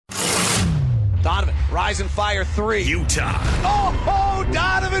Donovan, rise and fire three. Utah. Oh,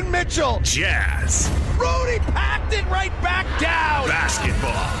 Donovan Mitchell. Jazz. Rudy packed it right back down. Basketball.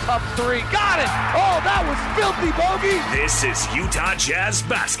 Up three. Got it. Oh, that was filthy, Bogey. This is Utah Jazz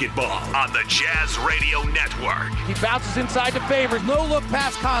basketball on the Jazz Radio Network. He bounces inside to Favors. No look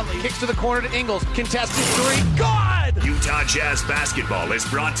past Conley. Kicks to the corner to Ingles. Contested three. Good. Utah Jazz basketball is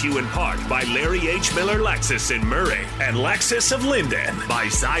brought to you in part by Larry H. Miller Lexus in Murray and Lexus of Linden by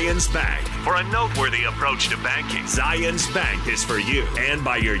Zions Bank. For a noteworthy approach to banking, Zions Bank is for you, and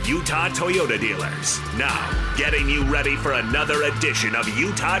by your Utah Toyota dealers. Now, getting you ready for another edition of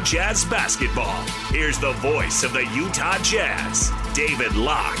Utah Jazz basketball. Here's the voice of the Utah Jazz, David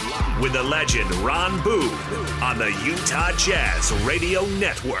Locke, with the legend Ron Boone on the Utah Jazz Radio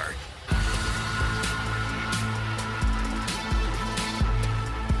Network.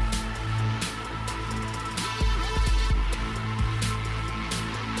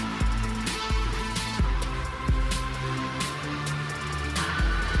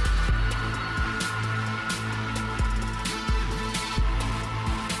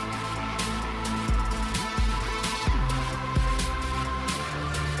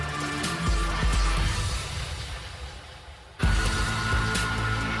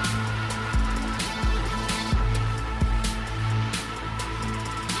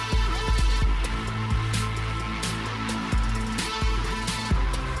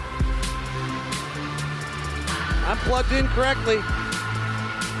 I'm plugged in correctly.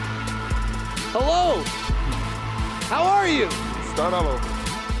 Hello. How are you? Start all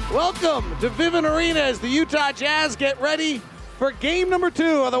over. Welcome to Vivint Arena as the Utah Jazz get ready for game number 2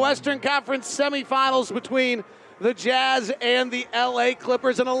 of the Western Conference semifinals between the Jazz and the LA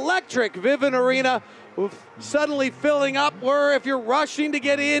Clippers. An electric Vivint Arena suddenly filling up. If you're rushing to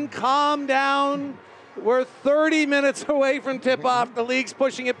get in, calm down. We're 30 minutes away from tip-off. The league's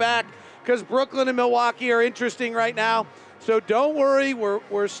pushing it back because Brooklyn and Milwaukee are interesting right now. So don't worry,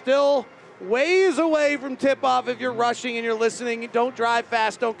 we're still ways away from tip-off. If you're rushing and you're listening, don't drive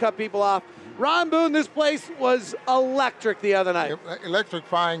fast, don't cut people off. Ron Boone, this place was electric the other night.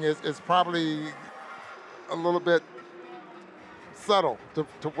 Electrifying is probably a little bit subtle to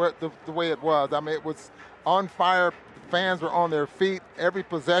the way it was. I mean, it was on fire. Fans were on their feet. Every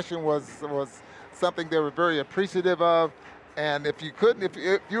possession was something they were very appreciative of. And if you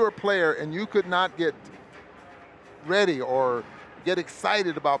were a player and you could not get ready or get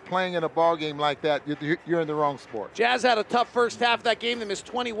excited about playing in a ball game like that, you're in the wrong sport. Jazz had a tough first half of that game. They missed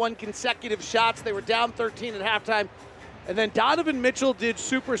 21 consecutive shots. They were down 13 at halftime. And then Donovan Mitchell did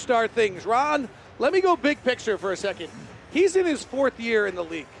superstar things. Ron, let me go big picture for a second. He's in his 4th year in the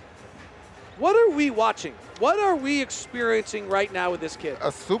league. What are we watching? What are we experiencing right now with this kid? A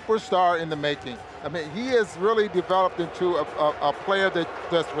superstar in the making. I mean, he has really developed into a player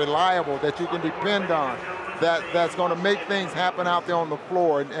that's reliable, that you can depend on, that's going to make things happen out there on the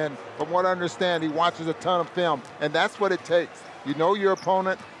floor. And from what I understand, he watches a ton of film, and that's what it takes. You know your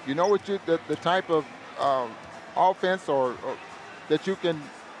opponent. You know what the type of offense or that you can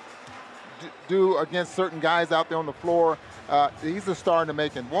do against certain guys out there on the floor. He's a star in the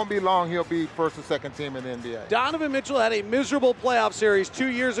making. Won't be long, he'll be first or second team in the NBA. Donovan Mitchell had a miserable playoff series 2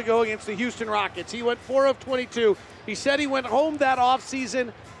 years ago against the Houston Rockets. He went 4 of 22. He said he went home that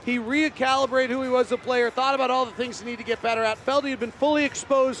offseason. He recalibrated who he was as a player, thought about all the things he needed to get better at, felt he had been fully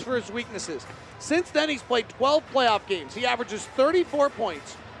exposed for his weaknesses. Since then, he's played 12 playoff games. He averages 34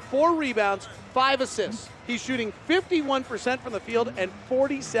 points, 4 rebounds, 5 assists. He's shooting 51% from the field and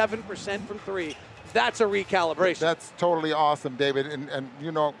 47% from 3. That's a recalibration. That's totally awesome, David. And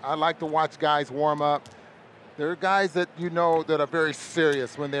you know, I like to watch guys warm up. There are guys that you know that are very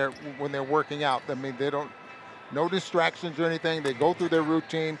serious when they're working out. I mean, no distractions or anything. They go through their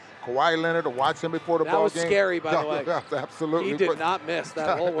routine. Kawhi Leonard, to watch him before the ball game. That was scary, by the way. Absolutely. He did not miss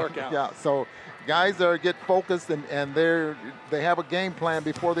that whole workout. Yeah, so guys get focused and they have a game plan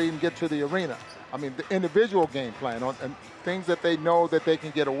before they even get to the arena. I mean, the individual game plan and things that they know that they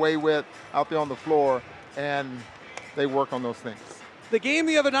can get away with out there on the floor, and they work on those things. The game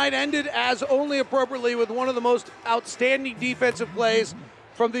the other night ended as only appropriately with one of the most outstanding defensive plays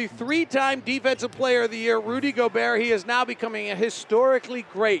from the 3-time Defensive Player of the Year, Rudy Gobert. He is now becoming a historically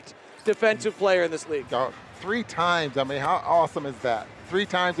great defensive player in this league. 3 times, I mean, how awesome is that? 3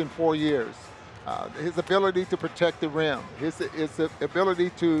 times in 4 years. His ability to protect the rim, his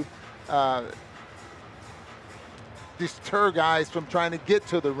ability to deter guys from trying to get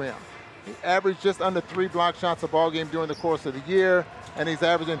to the rim. He averaged just under 3 block shots a ball game during the course of the year, and he's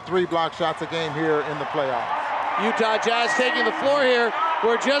averaging 3 block shots a game here in the playoffs. Utah Jazz taking the floor here.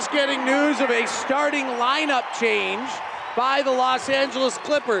 We're just getting news of a starting lineup change by the Los Angeles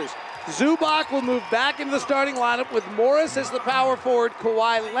Clippers. Zubac will move back into the starting lineup with Morris as the power forward,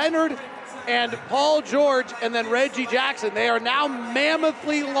 Kawhi Leonard and Paul George, and then Reggie Jackson. They are now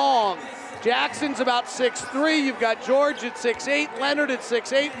mammothly long. Jackson's about 6'3". You've got George at 6'8", Leonard at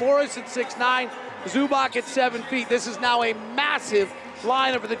 6'8", Morris at 6'9", Zubac at 7 feet. This is now a massive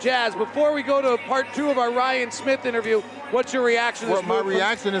lineup for the Jazz. Before we go to part 2 of our Ryan Smith interview, what's your reaction to this move? My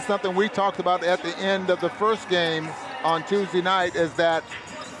reaction is something we talked about at the end of the first game on Tuesday night, is that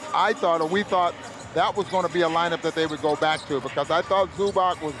we thought that was going to be a lineup that they would go back to, because I thought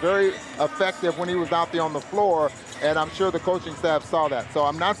Zubac was very effective when he was out there on the floor, and I'm sure the coaching staff saw that. So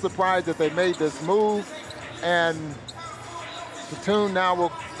I'm not surprised that they made this move, and Platoon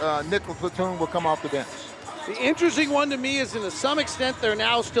now Nicholas Platoon will come off the bench. The interesting one to me is, to some extent, they're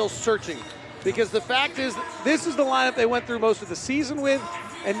now still searching, because the fact is this is the lineup they went through most of the season with,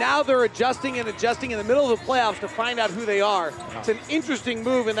 and now they're adjusting in the middle of the playoffs to find out who they are. It's an interesting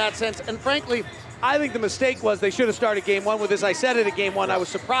move in that sense, and frankly, I think the mistake was they should have started game one with this. I said it at game one. I was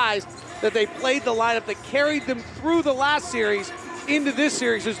surprised that they played the lineup that carried them through the last series into this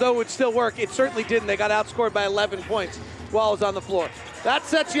series as though it would still work. It certainly didn't. They got outscored by 11 points while I was on the floor. That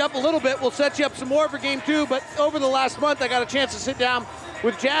sets you up a little bit. We'll set you up some more for game 2, but over the last month, I got a chance to sit down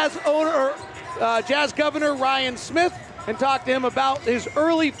with Jazz Governor Ryan Smith and talk to him about his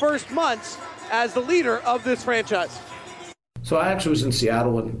early first months as the leader of this franchise. So I actually was in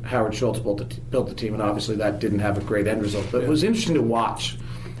Seattle when Howard Schultz built the team, and obviously that didn't have a great end result. But what was interesting to watch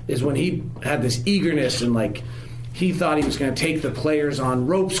is when he had this eagerness and he thought he was going to take the players on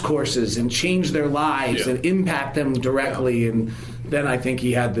ropes courses and change their lives and impact them directly. And then I think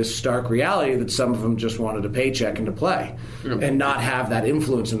he had this stark reality that some of them just wanted a paycheck and to play and not have that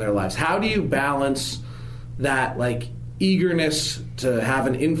influence in their lives. How do you balance that eagerness to have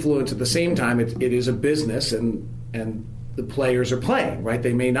an influence at the same time? It is a business, and the players are playing, right?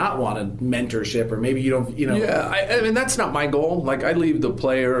 They may not want a mentorship, or maybe you don't, Yeah, I mean, that's not my goal. I leave the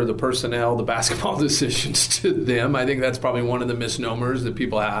player, the personnel, the basketball decisions to them. I think that's probably one of the misnomers that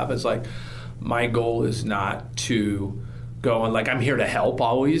people have. It's my goal is not to go and I'm here to help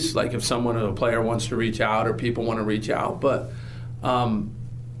always. If a player wants to reach out or people want to reach out. But,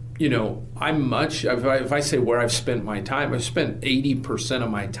 if I say where I've spent my time, I've spent 80%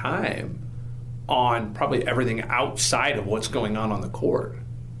 of my time on probably everything outside of what's going on the court.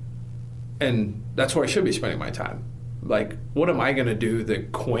 And that's where I should be spending my time. What am I going to do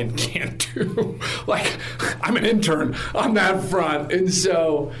that Quinn can't do? I'm an intern on that front. And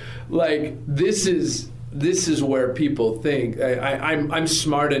so, this is where people think I'm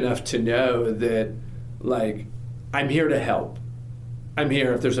smart enough to know that, I'm here to help. I'm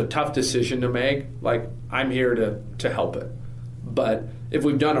here if there's a tough decision to make, I'm here to help it. But if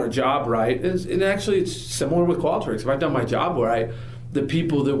we've done our job right, and actually it's similar with Qualtrics. If I've done my job right, the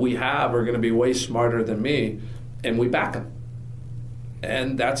people that we have are going to be way smarter than me, and we back them.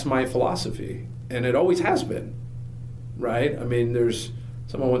 And that's my philosophy, and it always has been, right? I mean,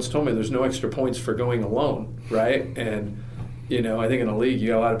 someone once told me there's no extra points for going alone, right? And, I think in a league you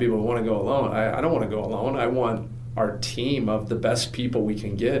got a lot of people who want to go alone. I don't want to go alone. I want our team of the best people we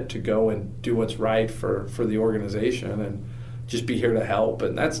can get to go and do what's right for the organization and just be here to help.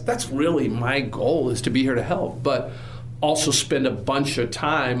 And that's really my goal, is to be here to help, but also spend a bunch of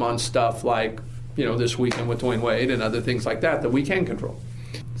time on stuff this weekend with Dwayne Wade and other things like that we can control.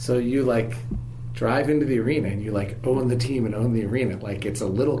 So you drive into the arena and you own the team and own the arena it's a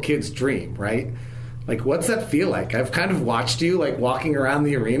little kid's dream, right? What's that feel like? I've kind of watched you walking around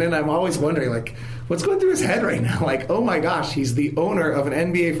the arena, and I'm always wondering what's going through his head right now? Oh my gosh, he's the owner of an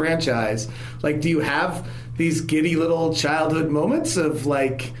NBA franchise. Do you have these giddy little childhood moments of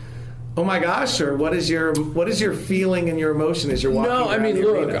oh my gosh, or what is your feeling and your emotion as you're walking around the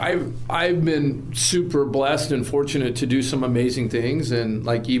arena? Look, I've been super blessed and fortunate to do some amazing things, and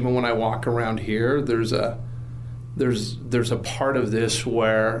even when I walk around here, there's a part of this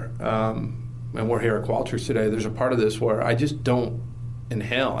where and we're here at Qualtrics today, there's a part of this where I just don't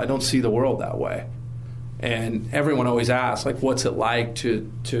inhale. I don't see the world that way. And everyone always asks, what's it like to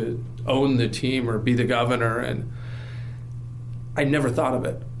own the team or be the governor? And I never thought of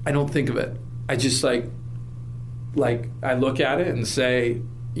it. I don't think of it. I just I look at it and say,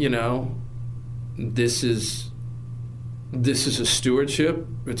 this is a stewardship.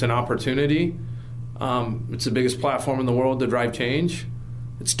 It's an opportunity. It's the biggest platform in the world to drive change.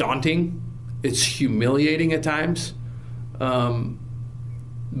 It's daunting. It's humiliating at times.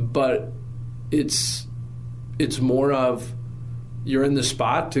 But it's more of, you're in the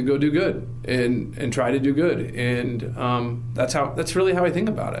spot to go do good and try to do good, and that's really how I think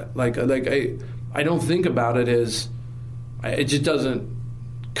about it. I don't think about it as, it just doesn't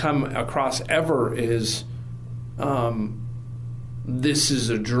come across ever is this is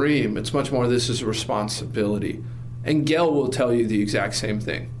a dream. It's much more this is a responsibility. And Gail will tell you the exact same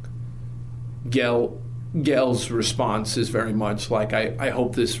thing. Gail's response is very much like, I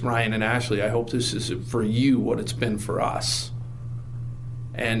hope this, Ryan and Ashley, I hope this is for you what it's been for us.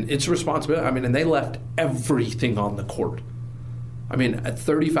 And it's a responsibility. I mean, and they left everything on the court. I mean, at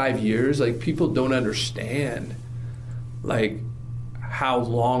 35 years, like, people don't understand, like, how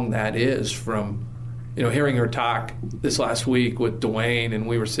long that is from, you know, hearing her talk this last week with Dwayne, and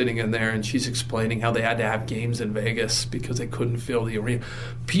we were sitting in there, and she's explaining how they had to have games in Vegas because they couldn't fill the arena.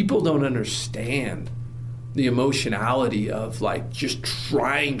 People don't understand the emotionality of, like, just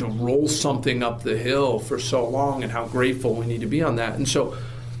trying to roll something up the hill for so long and how grateful we need to be on that. And so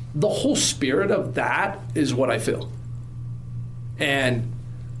the whole spirit of that is what I feel. And,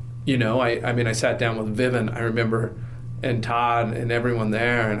 you know, I mean, I sat down with Vivin, I remember, and Todd and everyone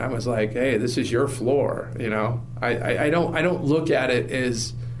there, and I was like, hey, this is your floor, you know. I don't look at it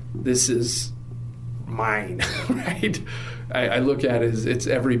as this is mine, right? I look at it as it's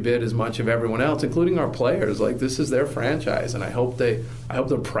every bit as much of everyone else, including our players. Like, this is their franchise, and I hope they're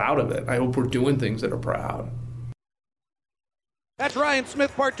proud of it. I hope we're doing things that are proud. That's Ryan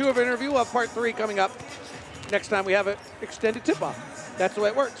Smith, part 2 of an interview. We'll have part 3 coming up next time we have an extended tip-off. That's the way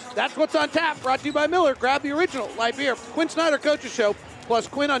it works. That's what's on tap, brought to you by Miller. Grab the original light beer. Quinn Snyder Coaches Show, plus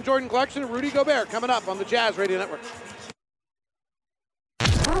Quinn on Jordan Clarkson and Rudy Gobert coming up on the Jazz Radio Network.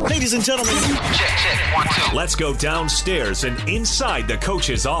 Ladies and gentlemen, check, 1, 2. Let's go downstairs and inside the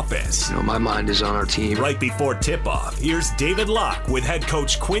coach's office. You know, my mind is on our team. Right before tip-off, here's David Locke with head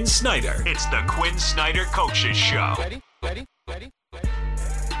coach Quinn Snyder. It's the Quinn Snyder Coaches Show. Ready?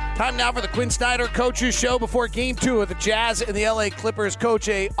 Time now for the Quinn Snyder Coaches Show before Game 2 of the Jazz and the LA Clippers. Coach,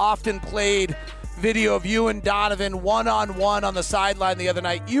 a often played video of you and Donovan one-on-one on the sideline the other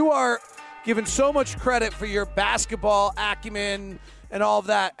night. You are given so much credit for your basketball acumen and all of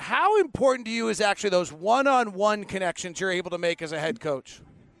that. How important to you is actually those one-on-one connections you're able to make as a head coach?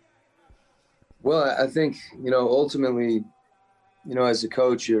 Well, I think, you know, ultimately, you know, as a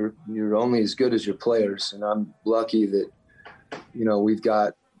coach, you're only as good as your players. And I'm lucky that, you know, we've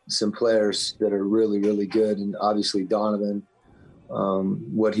got some players that are really, really good. And obviously Donovan,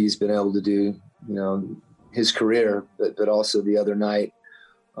 what he's been able to do, you know, his career, but also the other night,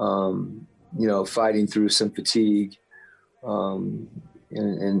 you know, fighting through some fatigue,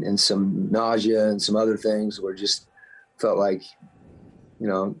 and some nausea and some other things where just felt like, you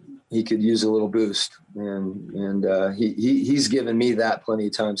know, he could use a little boost. And he's given me that plenty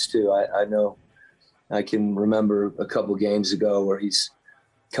of times too. I know I can remember a couple games ago where he's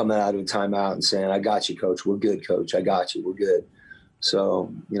coming out of a timeout and saying, I got you, coach. We're good, coach. I got you. We're good.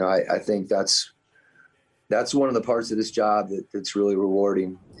 So, you know, I think that's one of the parts of this job that's really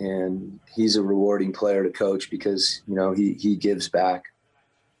rewarding. And he's a rewarding player to coach because, you know, he gives back.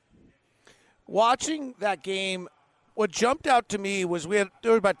 Watching that game, what jumped out to me was there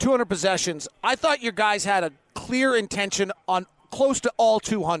were about 200 possessions. I thought your guys had a clear intention on close to all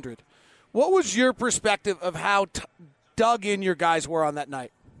 200. What was your perspective of how dug in your guys were on that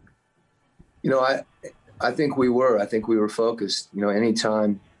night? You know, I think we were. I think we were focused. You know,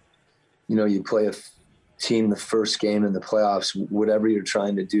 anytime, you know, you play a team the first game in the playoffs, whatever you're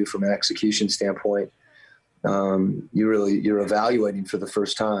trying to do from an execution standpoint, you're evaluating for the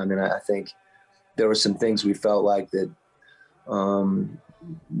first time. And I think there were some things we felt like that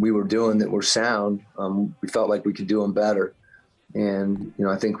we were doing that were sound. We felt like we could do them better. And, you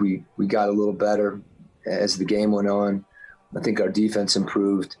know, I think we got a little better as the game went on. I think our defense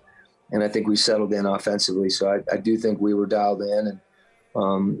improved, and I think we settled in offensively. So I do think we were dialed in,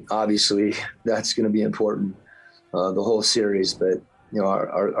 and obviously that's going to be important the whole series. But, you know,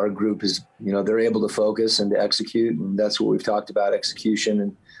 our group is, you know, they're able to focus and to execute, and that's what we've talked about,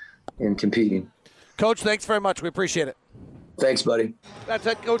 execution and competing. Coach, thanks very much. We appreciate it. Thanks, buddy. That's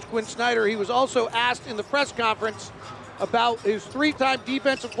head coach Quinn Snyder. He was also asked in the press conference about his 3-time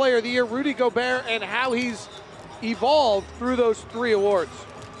Defensive Player of the Year, Rudy Gobert, and how he's evolved through those 3 awards.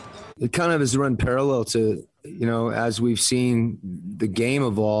 It kind of has run parallel to, you know, as we've seen the game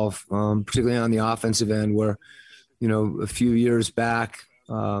evolve, particularly on the offensive end, where, you know, a few years back,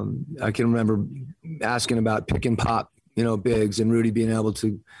 I can remember asking about pick and pop, you know, bigs, and Rudy being able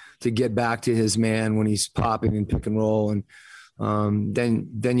to get back to his man when he's popping and pick and roll. And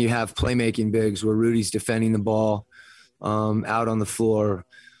then you have playmaking bigs where Rudy's defending the ball out on the floor.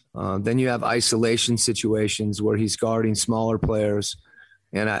 Then you have isolation situations where he's guarding smaller players.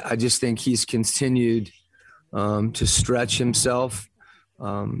 And I just think he's continued to stretch himself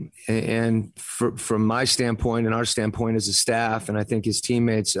And from my standpoint and our standpoint as a staff, and I think his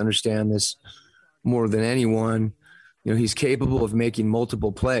teammates understand this more than anyone, he's capable of making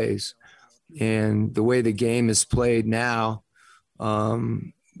multiple plays. And the way the game is played now,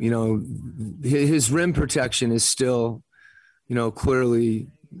 his rim protection is still, clearly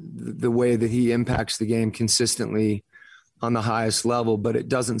the way that he impacts the game consistently on the highest level, but it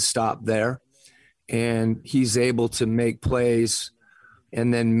doesn't stop there. And he's able to make plays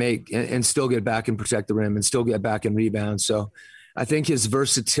and then and still get back and protect the rim and still get back and rebound. So I think his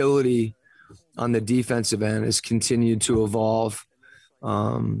versatility on the defensive end has continued to evolve,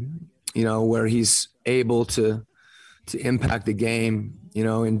 where he's able to impact the game,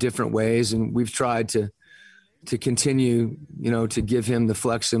 in different ways. And we've tried to continue, to give him the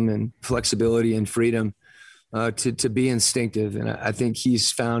flexibility and freedom to be instinctive. And I think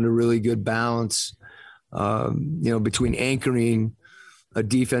he's found a really good balance, between anchoring a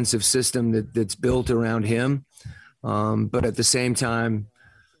defensive system that's built around him, but at the same time,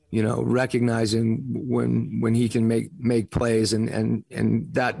 recognizing when he can make plays and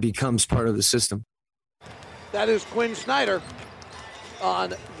that becomes part of the system. That is Quinn Snyder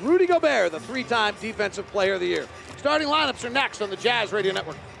on Rudy Gobert, the 3-time Defensive Player of the Year. Starting lineups are next on the Jazz Radio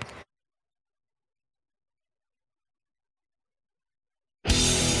Network.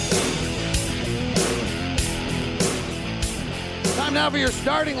 Time now for your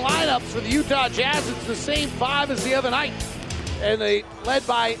starting lineups for the Utah Jazz. It's the same 5 as the other night. And they led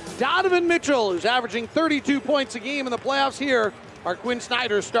by Donovan Mitchell, who's averaging 32 points a game in the playoffs. Here are Quinn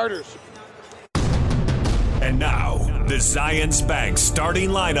Snyder's starters. And now, the Zions Bank starting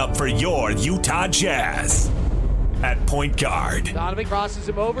lineup for your Utah Jazz. At point guard, Donovan crosses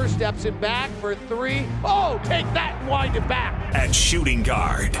him over, steps him back for 3. Oh, take that and wind it back. At shooting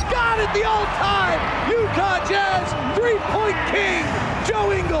guard, got it, the all-time Utah Jazz 3-point king,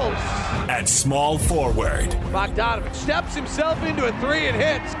 Joe Ingles. At small forward, Bogdanović steps himself into a 3 and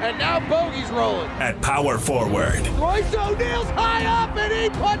hits, and now Bogey's rolling. At power forward, Royce O'Neal's high up and he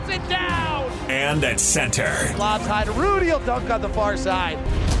puts it down. And at center, lobs high to Rudy, he'll dunk on the far side.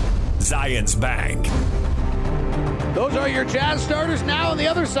 Zions Bank. Those are your Jazz starters. Now on the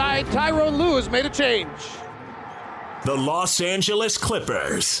other side, Tyronn Lue has made a change. The Los Angeles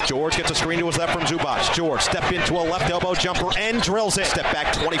Clippers. George gets a screen to his left from Zubac. George step into a left elbow jumper and drills it. Step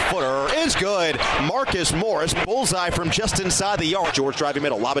back 20-footer is good. Marcus Morris, bullseye from just inside the arc. George driving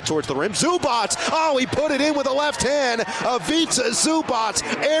middle, lob it towards the rim. Zubac, oh, he put it in with a left hand. Ivica Zubac,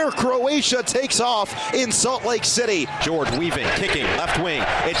 Air Croatia takes off in Salt Lake City. George weaving, kicking, left wing.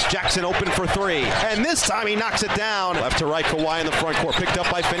 It's Jackson open for 3. And this time he knocks it down. Left to right, Kawhi in the front court. Picked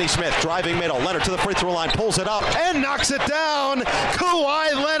up by Finney-Smith. Driving middle. Leonard to the free throw line. Pulls it up and knocks it down.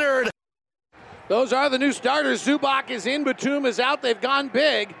 Kawhi Leonard. Those are the new starters. Zubac is in, Batum is out. They've gone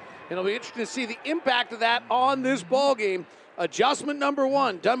big. And it'll be interesting to see the impact of that on this ball game. Adjustment number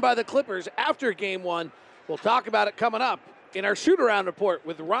 1 done by the Clippers after game 1. We'll talk about it coming up in our shoot-around report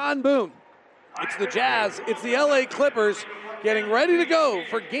with Ron Boone. It's the Jazz, it's the LA Clippers getting ready to go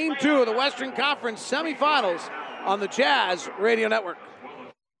for game 2 of the Western Conference semifinals on the Jazz Radio Network.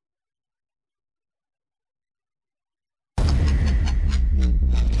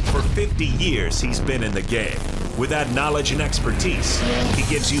 For 50 years, he's been in the game. With that knowledge and expertise, he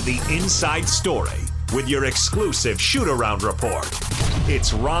gives you the inside story with your exclusive shoot-around report.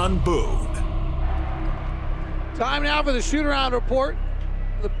 It's Ron Boone. Time now for the shoot-around report.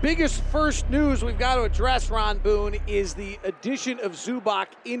 The biggest first news we've got to address, Ron Boone, is the addition of Zubac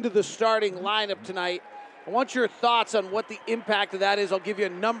into the starting lineup tonight. I want your thoughts on what the impact of that is. I'll give you a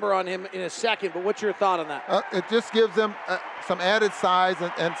number on him in a second, but what's your thought on that? It just gives them some added size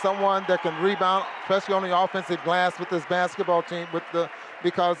and someone that can rebound, especially on the offensive glass with this basketball team,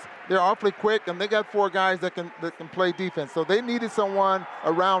 because they're awfully quick and they got 4 guys that can play defense. So they needed someone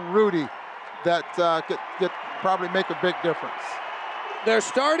around Rudy that could probably make a big difference. Their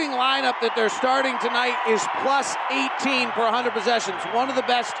starting lineup that they're starting tonight is plus 18 per 100 possessions, one of the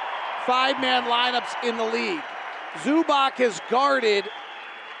best 5-man lineups in the league. Zubac has guarded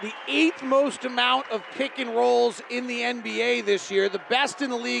the 8th most amount of pick and rolls in the NBA this year. The best in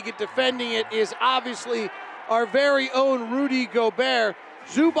the league at defending it is obviously our very own Rudy Gobert.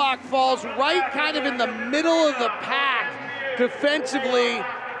 Zubac falls right kind of in the middle of the pack defensively,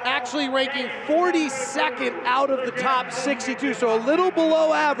 actually ranking 42nd out of the top 62. So a little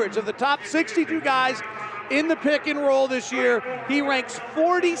below average. Of the top 62 guys, in the pick and roll this year. He ranks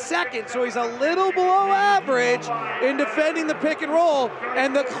 42nd, so he's a little below average in defending the pick and roll.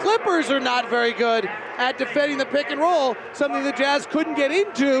 And the Clippers are not very good at defending the pick and roll, something the Jazz couldn't get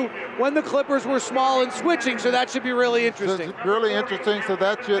into when the Clippers were small and switching. So that should be really interesting. So really interesting. So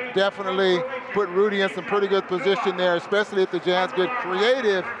that should definitely put Rudy in some pretty good position there, especially if the Jazz get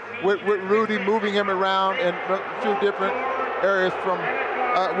creative with Rudy moving him around in two different areas from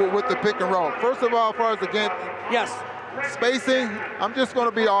with the pick and roll. First of all, as far as the game, yes, spacing, I'm just going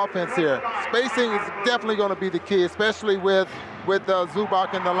to be offense here. Spacing is definitely going to be the key, especially with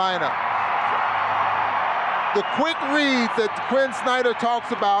Zubac in the lineup. The quick reads that Quinn Snyder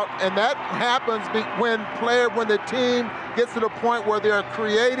talks about, and that happens when the team gets to the point where they're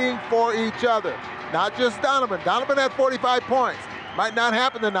creating for each other. Not just Donovan. Donovan had 45 points. Might not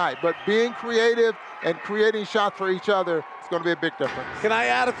happen tonight, but being creative and creating shots for each other is going to be a big difference. Can I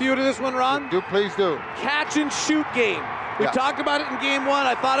add a few to this one, Ron? Please do. Catch and shoot game. We talked about it in game one.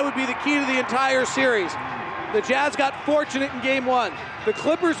 I thought it would be the key to the entire series. The Jazz got fortunate in game one. The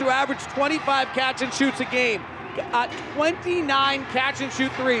Clippers, who averaged 25 catch and shoots a game, got 29 catch and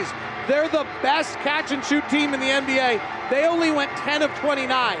shoot threes. They're the best catch and shoot team in the NBA. They only went 10 of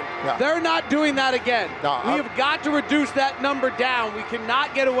 29. Yeah. They're not doing that again. We have got to reduce that number down. We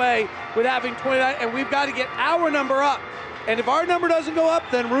cannot get away with having 29, and we've got to get our number up. And if our number doesn't go up,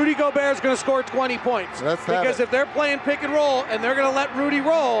 then Rudy Gobert is going to score 20 points. Because if they're playing pick and roll and they're going to let Rudy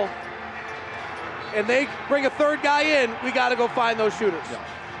roll, and they bring a third guy in, we got to go find those shooters. Yeah.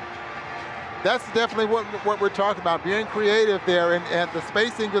 That's definitely what we're talking about, being creative there, and the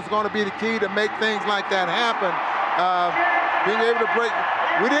spacing is going to be the key to make things like that happen. Being able to break.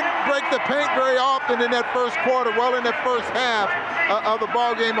 We didn't break the paint very often in that first quarter, well in that first half of the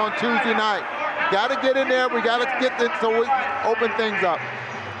ball game on Tuesday night. Got to get in there. We got to get this so we open things up.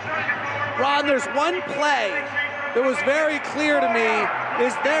 Ron, there's one play that was very clear to me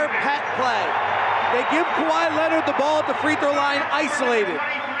is their pet play. They give Kawhi Leonard the ball at the free throw line isolated.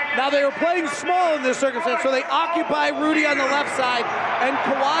 Now, they were playing small in this circumstance, so they occupy Rudy on the left side, and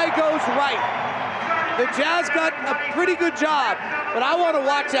Kawhi goes right. The Jazz got a pretty good job, but I want to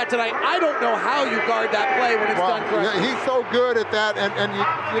watch that tonight. I don't know how you guard that play when it's done correctly. Yeah, he's so good at that, and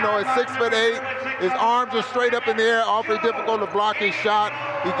you know, at 6'8", his arms are straight up in the air, awfully difficult to block his shot.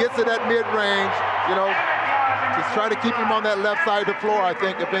 He gets it at mid-range, you know, just try to keep him on that left side of the floor, I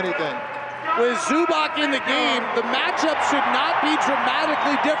think, if anything. With Zubac in the game, the matchup should not be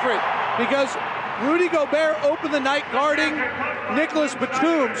dramatically different because Rudy Gobert opened the night guarding Nicholas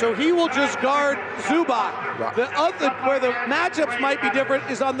Batum, so he will just guard Zubac. Right. Where the matchups might be different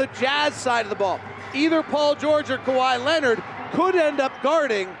is on the Jazz side of the ball. Either Paul George or Kawhi Leonard could end up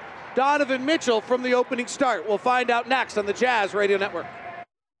guarding Donovan Mitchell from the opening start. We'll find out next on the Jazz Radio Network.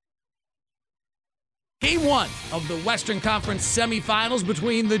 Game one of the Western Conference semifinals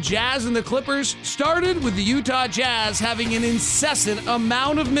between the Jazz and the Clippers started with the Utah Jazz having an incessant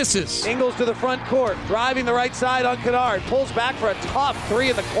amount of misses. Ingles to the front court, driving the right side on Kennard, pulls back for a tough three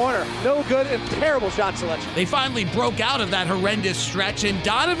in the corner. No good and terrible shot selection. They finally broke out of that horrendous stretch, and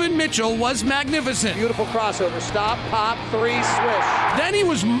Donovan Mitchell was magnificent. Beautiful crossover, stop, pop, three, swish. Then he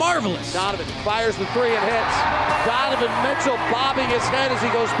was marvelous. Donovan fires the three and hits. Donovan Mitchell bobbing his head as he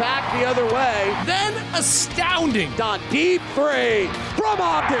goes back the other way. Then astounding. Don, deep three from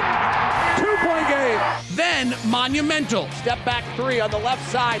Ogden. 2-point game. Then monumental. Step back three on the left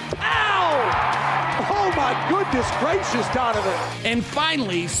side. Ow! Oh my goodness gracious, Donovan. And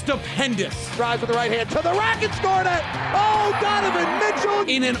finally, stupendous. Drives with the right hand to the rack and scored it. Oh, Donovan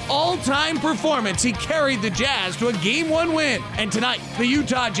Mitchell. In an all-time performance, he carried the Jazz to a Game 1 win. And tonight, the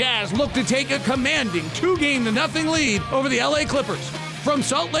Utah Jazz look to take a commanding 2-0 lead over the LA Clippers. From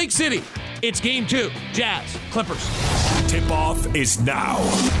Salt Lake City, it's Game 2, Jazz, Clippers. Tip-off is now.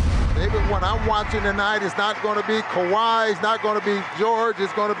 Maybe what I'm watching tonight is not going to be Kawhi, it's not going to be George,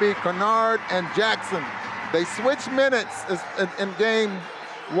 it's going to be Kennard and Jackson. They switched minutes in Game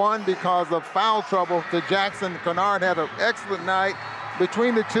 1 because of foul trouble to Jackson. Kennard had an excellent night.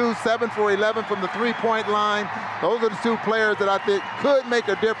 Between the two, 7 for 11 from the three-point line. Those are the two players that I think could make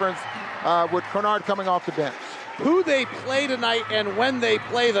a difference with Kennard coming off the bench. Who they play tonight and when they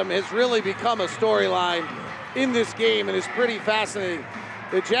play them has really become a storyline in this game and is pretty fascinating.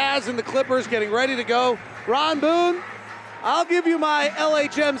 The Jazz and the Clippers getting ready to go. Ron Boone, I'll give you my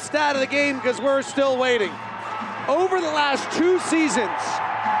LHM stat of the game because we're still waiting. Over the last 2 seasons,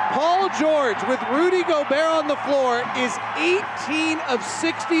 Paul George with Rudy Gobert on the floor is 18 of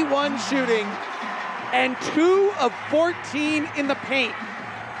 61 shooting and 2 of 14 in the paint.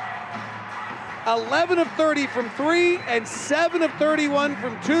 11 of 30 from 3 and 7 of 31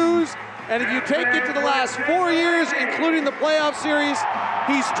 from 2s And if you take it to the last 4 years, including the playoff series,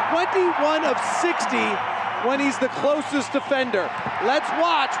 he's 21 of 60 when he's the closest defender. Let's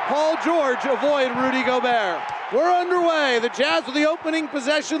watch Paul George avoid Rudy Gobert. We're underway. The Jazz with the opening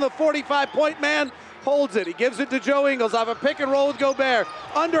possession. The 45-point man holds it. He gives it to Joe Ingles off a pick and roll with Gobert.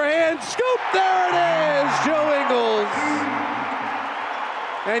 Underhand scoop. There it is, Joe Ingles.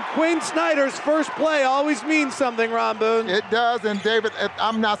 And Quinn Snyder's first play always means something, Ron Boone. It does, and David,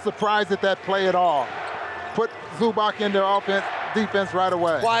 I'm not surprised at that play at all. Put Zubac into defense right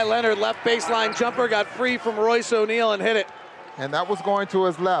away. Kawhi Leonard, left baseline jumper, got free from Royce O'Neal and hit it. And that was going to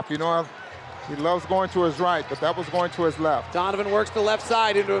his left. You know, he loves going to his right, but that was going to his left. Donovan works the left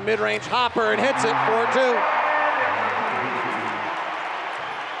side into a mid-range hopper and hits it, 4-2.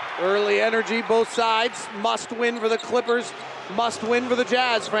 Early energy, both sides. Must win for the Clippers. Must win for the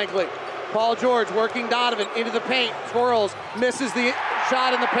Jazz, frankly. Paul George working Donovan into the paint. Twirls, misses the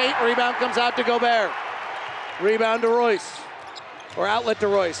shot in the paint. Rebound comes out to Gobert. Rebound to Royce. Or outlet to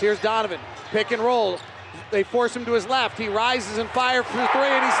Royce. Here's Donovan. Pick and roll. They force him to his left. He rises and fires for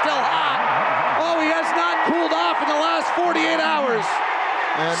three, and he's still hot. Oh, he has not cooled off in the last 48 hours.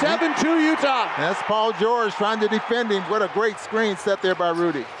 7-2 Utah. That's Paul George trying to defend him. What a great screen set there by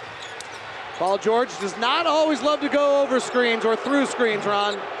Rudy. Paul George does not always love to go over screens or through screens,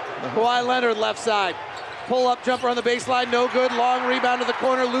 Ron. Kawhi Leonard left side. Pull-up jumper on the baseline, no good. Long rebound to the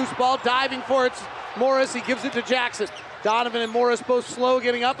corner, loose ball, diving for it. Morris, he gives it to Jackson. Donovan and Morris both slow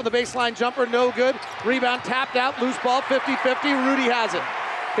getting up, and the baseline jumper, no good. Rebound tapped out, loose ball, 50-50. Rudy has it.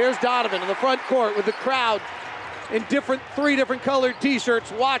 Here's Donovan in the front court with the crowd in three different colored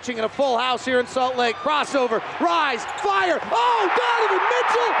t-shirts watching in a full house here in Salt Lake. Crossover, rise, fire. Oh, Donovan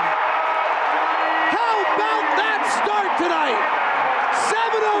Mitchell! How about that start tonight?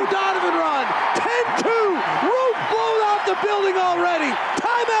 7-0 Donovan run, 10-2, roof blown off the building already.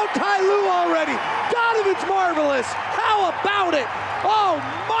 Timeout Ty Lue already. Donovan's marvelous. How about it? Oh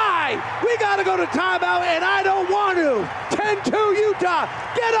my, we gotta go to timeout and I don't want to. 10-2 Utah,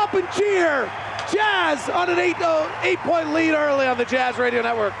 get up and cheer. Jazz on an 8-point lead early on the Jazz Radio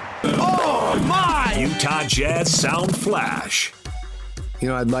Network. Oh my! Utah Jazz Sound Flash. You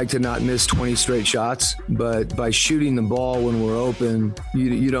know, I'd like to not miss 20 straight shots, but by shooting the ball when we're open,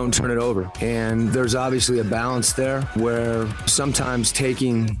 you don't turn it over. And there's obviously a balance there where sometimes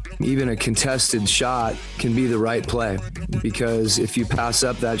taking even a contested shot can be the right play, because if you pass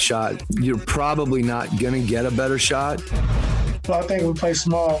up that shot, you're probably not going to get a better shot. Well, I think we play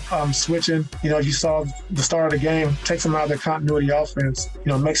small, switching. You know, you saw the start of the game, takes them out of the continuity offense,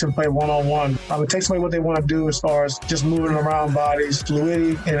 you know, makes them play one-on-one. It takes away what they want to do as far as just moving around bodies,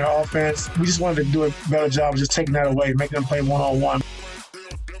 fluidity in their offense. We just wanted to do a better job of just taking that away, making them play one-on-one.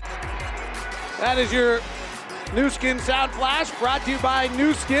 That is your Nu Skin Sound Flash, brought to you by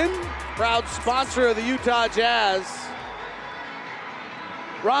Nu Skin, proud sponsor of the Utah Jazz.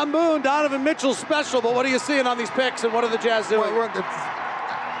 Ron Boone, Donovan Mitchell special, but what are you seeing on these picks and what are the Jazz doing?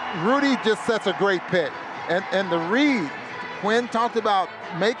 Rudy just sets a great pick. And the read, Quinn talked about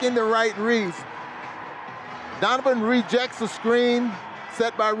making the right reads. Donovan rejects the screen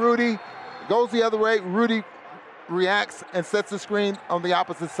set by Rudy, goes the other way. Rudy reacts and sets the screen on the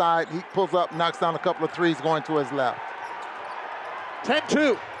opposite side. He pulls up, knocks down a couple of threes going to his left.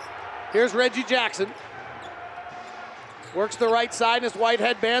 10-2. Here's Reggie Jackson. Works the right side in his white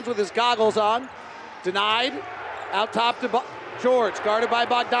headbands with his goggles on. Denied. Out top to George, guarded by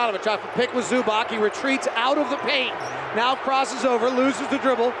Bogdanovich. Off a pick with Zubac. He retreats out of the paint. Now crosses over, loses the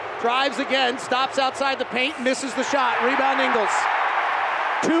dribble, drives again, stops outside the paint, misses the shot. Rebound Ingles.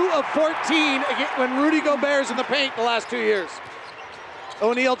 2 of 14 when Rudy Gobert's in the paint the last 2 years.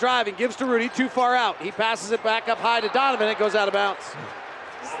 O'Neal driving, gives to Rudy, too far out. He passes it back up high to Donovan. It goes out of bounds.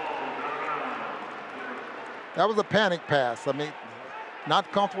 That was a panic pass. I mean,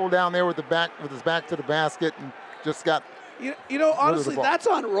 not comfortable down there with his back to the basket, and just got. You know, honestly, that's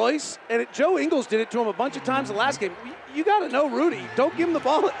on Royce, and Joe Ingles did it to him a bunch of times the last game. You got to know Rudy. Don't give him the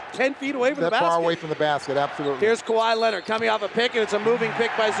ball 10 feet away from the basket. That far away from the basket, absolutely. Here's Kawhi Leonard coming off a pick, and it's a moving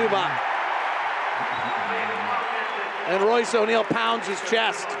pick by Zubac. And Royce O'Neal pounds his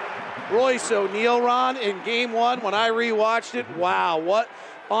chest. Royce O'Neal, Ron, in game one, when I rewatched it, wow, what?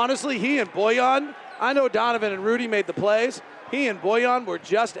 Honestly, he and Bojan, I know Donovan and Rudy made the plays. He and Bojan were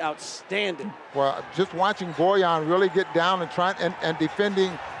just outstanding. Well, just watching Bojan really get down and trying and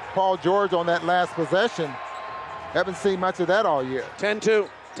defending Paul George on that last possession. Haven't seen much of that all year. 10-2.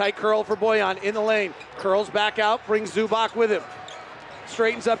 Tight curl for Bojan in the lane. Curls back out, brings Zubac with him.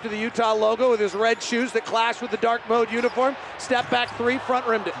 Straightens up to the Utah logo with his red shoes that clash with the dark mode uniform. Step back three, front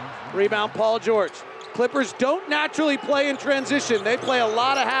rimmed it. Rebound Paul George. Clippers don't naturally play in transition. They play a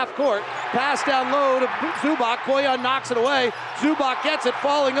lot of half court. Pass down low to Zubac. Bojan knocks it away. Zubac gets it,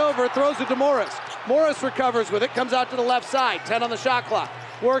 falling over, throws it to Morris. Morris recovers with it, comes out to the left side. 10 on the shot clock.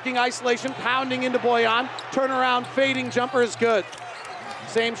 Working isolation, pounding into Bojan. Turnaround, fading jumper is good.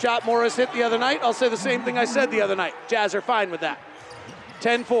 Same shot Morris hit the other night. I'll say the same thing I said the other night. Jazz are fine with that.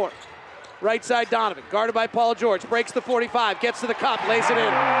 10-4. Right side Donovan, guarded by Paul George. Breaks the 45, gets to the cup, lays it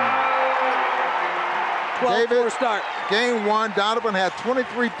in. 12-4 start. Game 1, Donovan had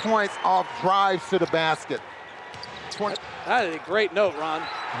 23 points off drives to the basket. That is a great note, Ron.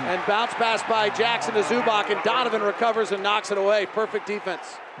 And bounce pass by Jackson to Zubac, and Donovan recovers and knocks it away. Perfect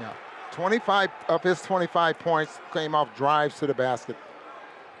defense. Yeah. 25 of his 25 points came off drives to the basket.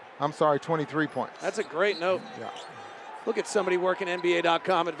 I'm sorry, 23 points. That's a great note. Yeah. Look at somebody working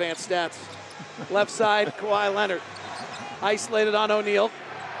NBA.com advanced stats. Left side, Kawhi Leonard. Isolated on O'Neal.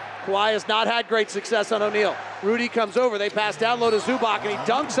 Kawhi has not had great success on O'Neal. Rudy comes over. They pass down low to Zubac, and he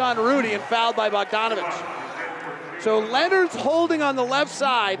dunks on Rudy and fouled by Bogdanovich. So Leonard's holding on the left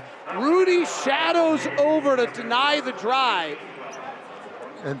side. Rudy shadows over to deny the drive.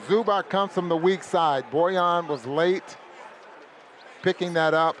 And Zubac comes from the weak side. Bojan was late picking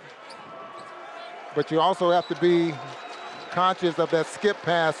that up. But you also have to be conscious of that skip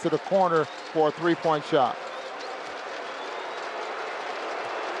pass to the corner for a three-point shot.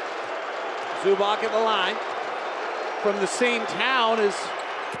 Zubac at the line. From the same town as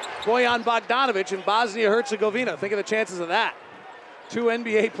Bojan Bogdanović in Bosnia-Herzegovina. Think of the chances of that. 2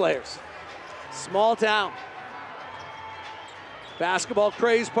 NBA players. Small town. Basketball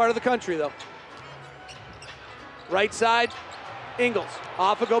crazed part of the country, though. Right side, Ingles.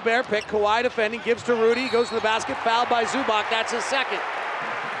 Off a Gobert pick. Kawhi defending. Gives to Rudy. Goes to the basket. Fouled by Zubac. That's his second.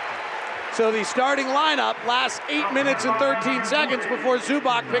 So the starting lineup lasts 8 minutes and 13 seconds before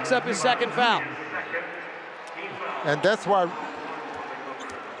Zubac picks up his second foul. And that's why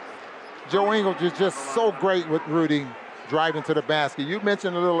Joe Ingles is just so great with Rudy driving to the basket. You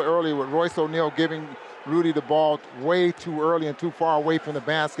mentioned a little earlier with Royce O'Neal giving Rudy the ball way too early and too far away from the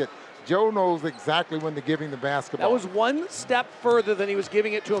basket. Joe knows exactly when to give him the basketball. That was one step further than he was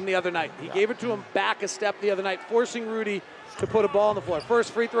giving it to him the other night. He gave it to him back a step the other night, forcing Rudy to put a ball on the floor.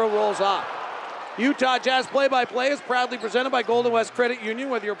 First free throw rolls off. Utah Jazz play-by-play is proudly presented by Golden West Credit Union.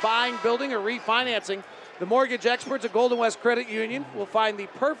 Whether you're buying, building, or refinancing, the mortgage experts at Golden West Credit Union will find the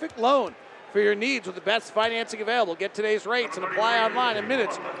perfect loan for your needs with the best financing available. Get today's rates and apply online in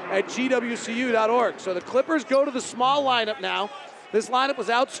minutes at gwcu.org. So the Clippers go to the small lineup now. This lineup was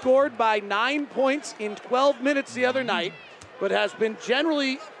outscored by 9 points in 12 minutes the other night, but has been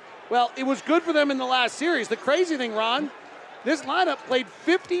generally, well, it was good for them in the last series. The crazy thing, Ron, this lineup played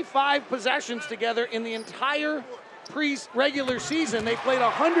 55 possessions together in the entire regular season. They played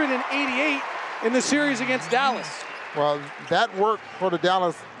 188 in the series against Dallas. Well, that worked for the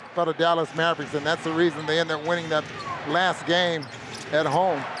Dallas Mavericks, and that's the reason they ended up winning that last game at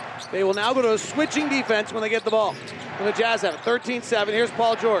home. They will now go to a switching defense when they get the ball. When the Jazz have it, 13-7. Here's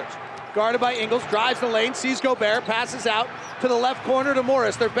Paul George. Guarded by Ingles, drives the lane, sees Gobert, passes out to the left corner to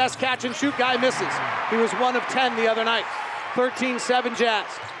Morris. Their best catch-and-shoot guy misses. He was 1 of 10 the other night. 13-7 Jazz.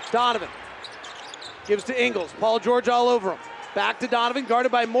 Donovan gives to Ingles. Paul George all over him. Back to Donovan,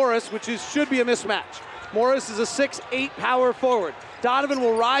 guarded by Morris, which should be a mismatch. Morris is a 6'8 power forward. Donovan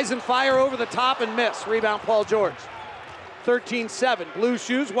will rise and fire over the top and miss. Rebound Paul George. 13-7. Blue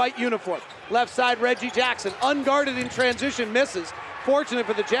shoes, white uniform. Left side Reggie Jackson. Unguarded in transition, misses. Fortunate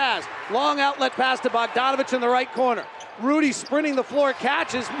for the Jazz. Long outlet pass to Bogdanovich in the right corner. Rudy sprinting the floor,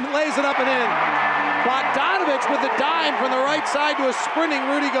 catches, lays it up and in. Bogdanovich with the dime from the right side to a sprinting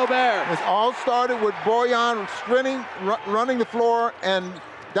Rudy Gobert. It all started with Bojan sprinting, running the floor, and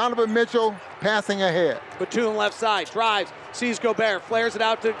Donovan Mitchell passing ahead. Batum left side, drives, sees Gobert, flares it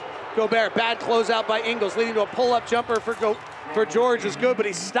out to Gobert. Bad closeout by Ingles, leading to a pull-up jumper for George is good, but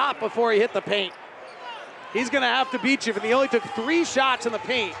he stopped before he hit the paint. He's going to have to beat you, but he only took 3 shots in the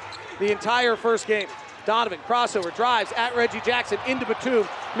paint the entire first game. Donovan, crossover, drives at Reggie Jackson, into Batum,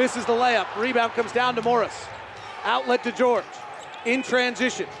 misses the layup. Rebound comes down to Morris. Outlet to George. In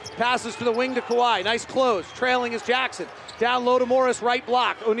transition, passes to the wing to Kawhi. Nice close, trailing is Jackson. Down low to Morris, right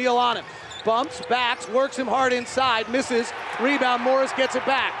block. O'Neal on him. Bumps, backs, works him hard inside, misses. Rebound, Morris gets it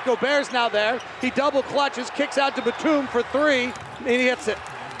back. Gobert's now there. He double clutches, kicks out to Batum for 3, and he hits it.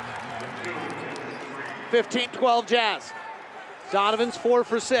 15-12 Jazz. Donovan's 4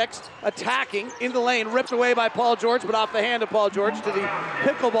 for 6, attacking in the lane, ripped away by Paul George, but off the hand of Paul George to the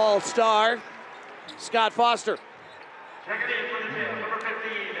pickleball star, Scott Foster.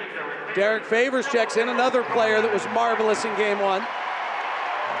 Derek Favors checks in, another player that was marvelous in game 1.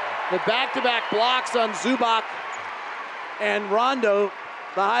 The back-to-back blocks on Zubac and Rondo,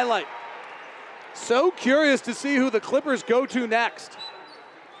 the highlight. So curious to see who the Clippers go to next.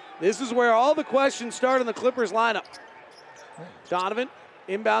 This is where all the questions start in the Clippers lineup. Donovan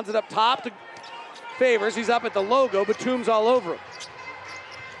inbounds it up top to Favors. He's up at the logo. Batum's all over him.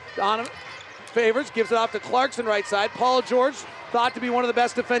 Donovan, Favors gives it off to Clarkson right side. Paul George, thought to be one of the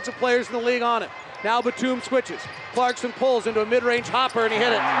best defensive players in the league on it. Now Batum switches. Clarkson pulls into a mid-range hopper and he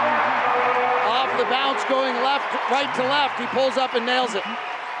hit it. Off the bounce going right to left. He pulls up and nails it.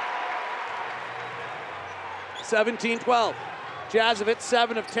 17-12. Jazz have hit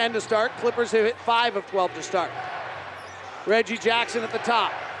 7 of 10 to start. Clippers have hit 5 of 12 to start. Reggie Jackson at the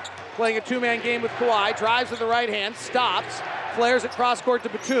top. Playing a two-man game with Kawhi. Drives with the right hand. Stops. Flares it cross-court to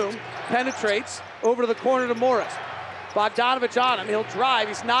Batum. Penetrates over to the corner to Morris. Bogdanovich on him. He'll drive.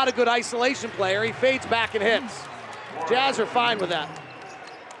 He's not a good isolation player. He fades back and hits. Jazz are fine with that.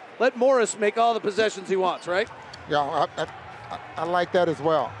 Let Morris make all the possessions he wants, right? Yeah, I like that as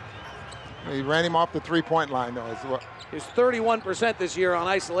well. He ran him off the three-point line, though, as well. He's 31% this year on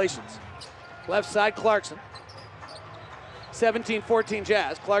isolations. Left side, Clarkson. 17-14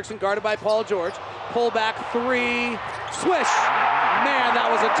 Jazz. Clarkson guarded by Paul George. Pull back three. Swish! Man, that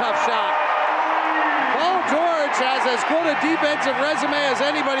was a tough shot. Paul George has as good a defensive resume as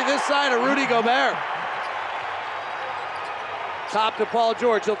anybody this side of Rudy Gobert. Top to Paul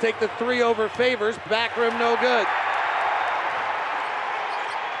George. He'll take the three over Favors. Back rim, no good.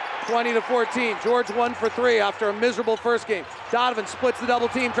 20-14. George 1 for 3 after a miserable first game. Donovan splits the double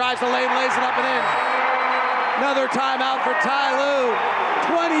team, drives the lane, lays it up and in. Another timeout for Ty Lue.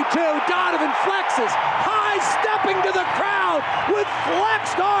 22. Donovan flexes, high stepping to the crowd with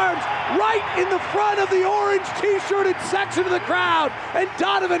flexed arms right in the front of the orange t-shirted section of the crowd. And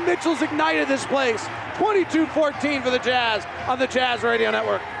Donovan Mitchell's ignited this place. 22-14 for the Jazz on the Jazz Radio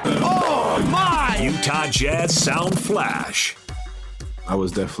Network. Oh my! Utah Jazz Sound Flash. I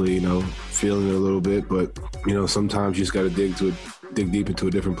was definitely, feeling it a little bit, but, sometimes you just got to dig deep into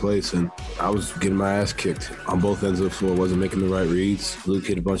a different place. And I was getting my ass kicked on both ends of the floor. Wasn't making the right reads. Luke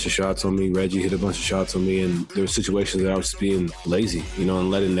hit a bunch of shots on me. Reggie hit a bunch of shots on me. And there were situations that I was just being lazy,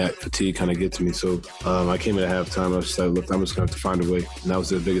 and letting that fatigue kind of get to me. So I came at halftime. I was just like, look, I'm just going to have to find a way. And that was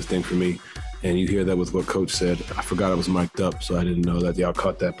the biggest thing for me. And you hear that with what Coach said. I forgot I was mic'd up, so I didn't know that y'all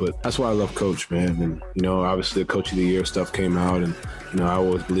caught that. But that's why I love Coach, man. And, obviously the Coach of the Year stuff came out. And, I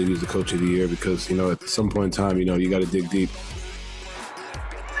always believe he's the Coach of the Year because, at some point in time, you got to dig deep.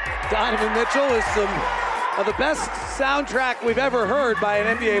 Donovan Mitchell is some of the best soundtrack we've ever heard by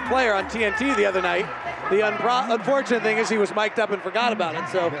an NBA player on TNT the other night. The unfortunate thing is he was mic'd up and forgot about it.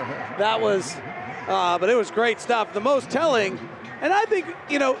 So that was, but it was great stuff. The most telling, and I think,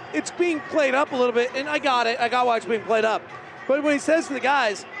 it's being played up a little bit, and I got it. I got why it's being played up. But when he says to the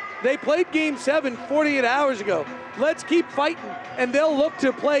guys, they played Game 7 48 hours ago. Let's keep fighting, and they'll look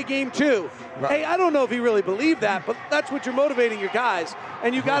to play Game 2. Right. Hey, I don't know if he really believed that, but that's what you're motivating your guys,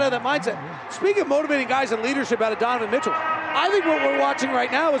 and you got to have that mindset. Speaking of motivating guys and leadership out of Donovan Mitchell, I think what we're watching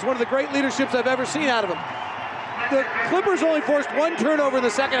right now is one of the great leaderships I've ever seen out of him. The Clippers only forced one turnover in the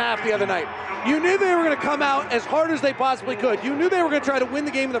second half the other night. You knew they were going to come out as hard as they possibly could. You knew they were going to try to win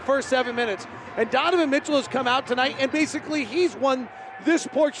the game in the first 7 minutes. And Donovan Mitchell has come out tonight, and basically he's won this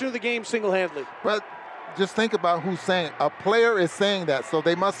portion of the game single-handedly. But just think about who's saying it. A player is saying that, so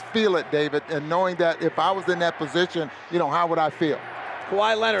they must feel it, David, and knowing that if I was in that position, how would I feel?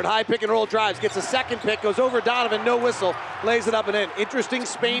 Kawhi Leonard, high pick and roll drives, gets a second pick, goes over Donovan, no whistle, lays it up and in. Interesting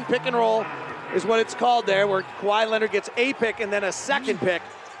Spain pick and roll is what it's called there, where Kawhi Leonard gets a pick and then a second pick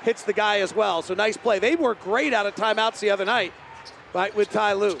hits the guy as well. So nice play. They were great out of timeouts the other night, right, with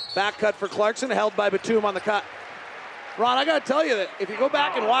Ty Lue. Back cut for Clarkson, held by Batum on the cut. Ron, I got to tell you that if you go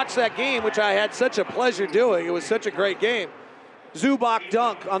back and watch that game, which I had such a pleasure doing, it was such a great game. Zubac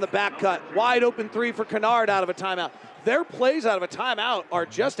dunk on the back cut. Wide open three for Kennard out of a timeout. Their plays out of a timeout are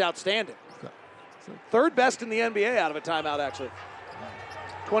just outstanding. Third best in the NBA out of a timeout, actually.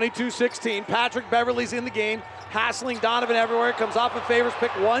 22-16. Patrick Beverley's in the game, hassling Donovan everywhere. Comes off of Favors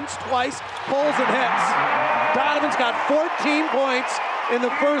pick once, twice, pulls and hits. Donovan's got 14 points in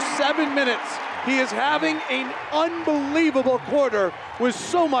the first 7 minutes. He is having an unbelievable quarter with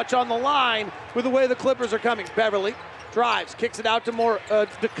so much on the line with the way the Clippers are coming. Beverley drives, kicks it out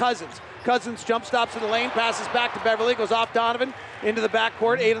to Cousins. Cousins jump stops in the lane, passes back to Beverley, goes off Donovan into the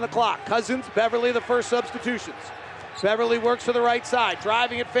backcourt, 8 on the clock. Cousins, Beverley, the first substitutions. Beverley works to the right side,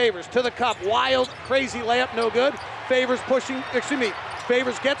 driving at Favors to the cup. Wild, crazy layup, no good. Favors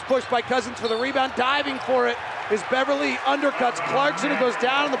gets pushed by Cousins for the rebound. Diving for it is Beverley, undercuts Clarkson, who goes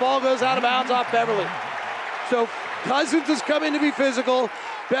down, and the ball goes out of bounds off Beverley. So Cousins has come in to be physical.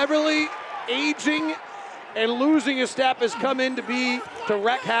 Beverly, aging and losing a step, has come in to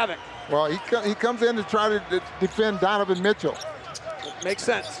wreak havoc. Well, he comes in to try to defend Donovan Mitchell. Makes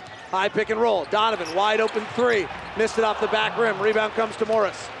sense. High pick and roll. Donovan, wide open three. Missed it off the back rim. Rebound comes to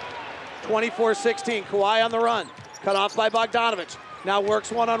Morris. 24-16. Kawhi on the run. Cut off by Bogdanovich. Now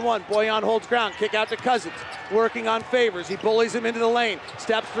works one-on-one. Bojan holds ground. Kick out to Cousins. Working on Favors. He bullies him into the lane.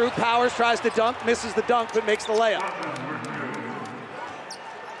 Steps through. Powers tries to dunk. Misses the dunk, but makes the layup.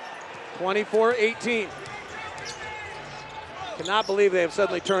 24-18. Cannot believe they have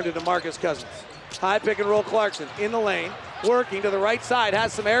suddenly turned into Marcus Cousins. High pick and roll. Clarkson in the lane. Working to the right side.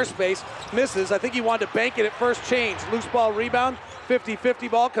 Has some airspace. Misses. I think he wanted to bank it at first change. Loose ball rebound.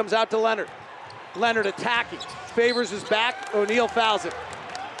 50-50 ball comes out to Leonard. Leonard attacking. Favors his back. O'Neal fouls it.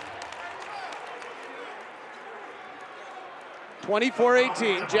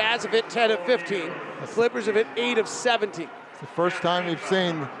 24-18. Jazz have hit 10 of 15. Clippers have hit 8 of 17. It's the first time we've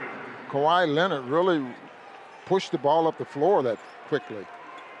seen Kawhi Leonard really push the ball up the floor that quickly.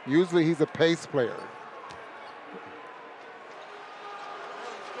 Usually he's a pace player.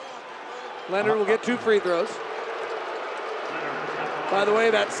 Leonard will get 2 free throws. By the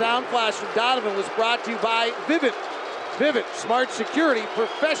way, that sound flash from Donovan was brought to you by Vivint. Vivint, smart security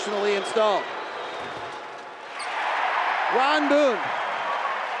professionally installed. Ron Boone.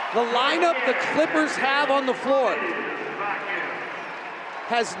 The lineup the Clippers have on the floor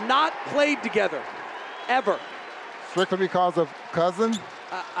has not played together, ever. Strictly because of Cousins?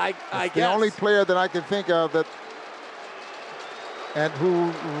 I guess. The only player that I can think of that, and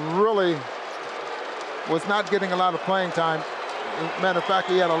who really was not getting a lot of playing time. Matter of fact,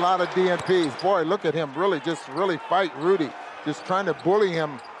 he had a lot of DNPs. Boy, look at him really fight Rudy. Just trying to bully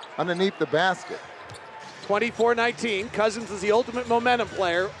him underneath the basket. 24-19. Cousins is the ultimate momentum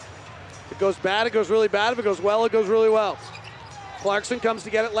player. If it goes bad, it goes really bad. If it goes well, it goes really well. Clarkson comes to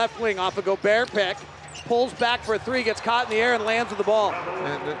get it left wing off a Gobert pick. Pulls back for a three, gets caught in the air and lands with the ball.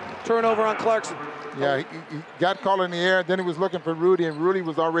 Turnover on Clarkson. Yeah, he got caught in the air, then he was looking for Rudy, and Rudy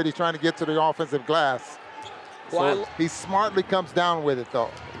was already trying to get to the offensive glass. So he smartly comes down with it, though.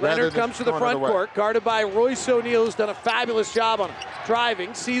 Leonard comes to the front court, guarded by Royce O'Neal, who's done a fabulous job on him.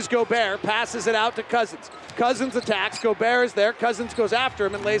 Driving, sees Gobert, passes it out to Cousins. Cousins attacks, Gobert is there, Cousins goes after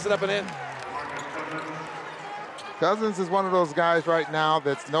him and lays it up and in. Cousins is one of those guys right now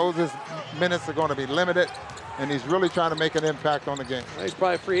that knows his minutes are going to be limited, and he's really trying to make an impact on the game. He's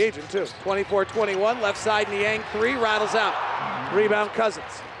probably a free agent, too. 24-21, left side, Niang three, rattles out. Rebound, Cousins.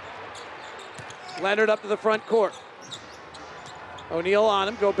 Leonard up to the front court. O'Neal on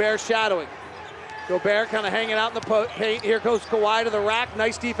him, Gobert shadowing. Gobert kind of hanging out in the paint. Here goes Kawhi to the rack.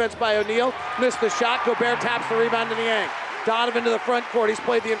 Nice defense by O'Neal. Missed the shot. Gobert taps the rebound to Niang. Donovan to the front court. He's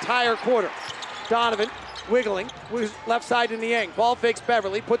played the entire quarter. Donovan wiggling, left side to Niang. Ball fakes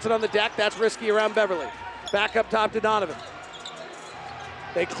Beverly, puts it on the deck. That's risky around Beverly. Back up top to Donovan.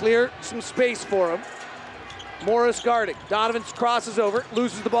 They clear some space for him. Morris guarding. Donovan crosses over,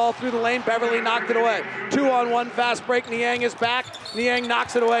 loses the ball through the lane. Beverly knocked it away. 2-on-1 fast break. Niang is back. Niang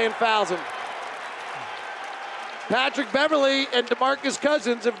knocks it away and fouls him. Patrick Beverly and DeMarcus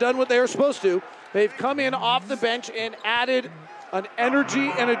Cousins have done what they were supposed to. They've come in off the bench and added an energy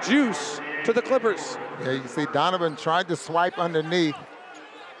and a juice to the Clippers. Yeah, you see Donovan tried to swipe underneath.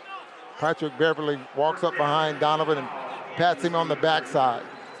 Patrick Beverly walks up behind Donovan and pats him on the backside.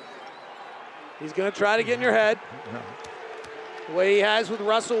 He's going to try to get in your head, the way he has with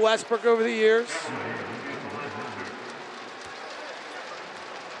Russell Westbrook over the years.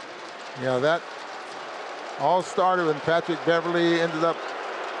 Yeah, that all started when Patrick Beverly ended up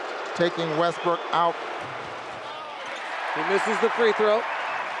taking Westbrook out. He misses the free throw.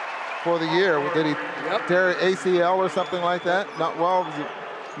 For the year. Did he tear ACL or something like that? Not well, was it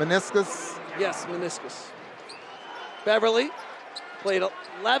meniscus? Yes, meniscus. Beverly played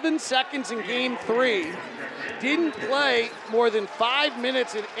 11 seconds in game 3. Didn't play more than 5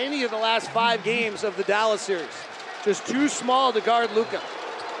 minutes in any of the last 5 games of the Dallas series. Just too small to guard Luka.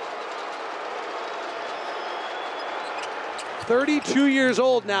 32 years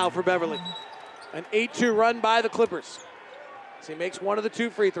old now for Beverly. An 8-2 run by the Clippers. So he makes one of the 2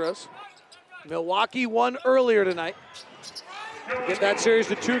 free throws. Milwaukee won earlier tonight to get that series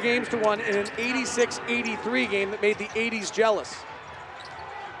to 2-1 in an 86-83 game that made the 80s jealous.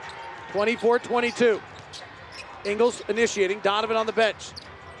 24-22. Ingles initiating, Donovan on the bench.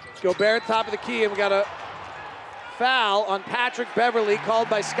 Gobert top of the key, and we got a foul on Patrick Beverly called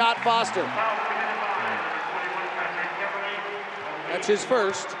by Scott Foster. That's his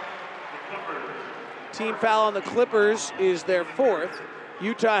first. Team foul on the Clippers is their 4th.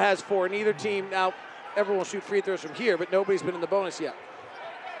 Utah has 4. Neither team now everyone will shoot free throws from here, but nobody's been in the bonus yet.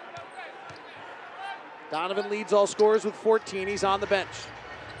 Donovan leads all scorers with 14. He's on the bench.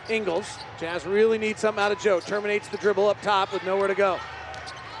 Ingles, Jazz really need something out of Joe. Terminates the dribble up top with nowhere to go.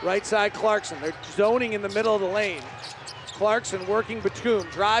 Right side, Clarkson. They're zoning in the middle of the lane. Clarkson working Batum,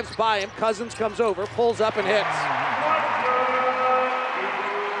 drives by him. Cousins comes over, pulls up and hits.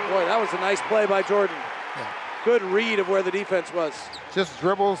 Boy, that was a nice play by Jordan. Good read of where the defense was. Just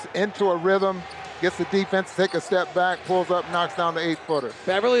dribbles into a rhythm, gets the defense, take a step back, pulls up, knocks down the 8-footer.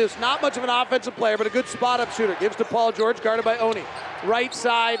 Beverly is not much of an offensive player, but a good spot-up shooter. Gives to Paul George, guarded by Oni. Right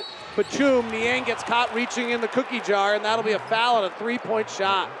side, Batum. Niang gets caught reaching in the cookie jar, and that'll be a foul on a three-point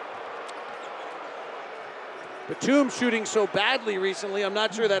shot. Batum shooting so badly recently, I'm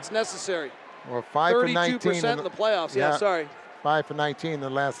not sure that's necessary. Well, 5 for 19. 32% in the playoffs. Yeah, sorry. 5 for 19 in the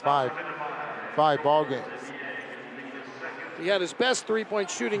last five ball games. He had his best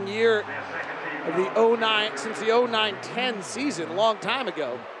three-point shooting year of the 09 since the 09-10 season, a long time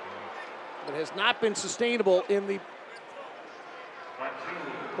ago, but has not been sustainable in the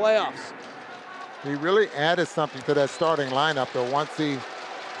playoffs. He really added something to that starting lineup, though, once he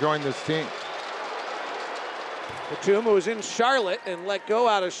joined this team. Batum, who was in Charlotte and let go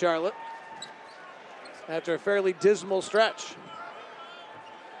out of Charlotte after a fairly dismal stretch.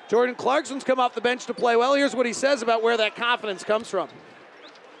 Jordan Clarkson's come off the bench to play well. Here's what he says about where that confidence comes from.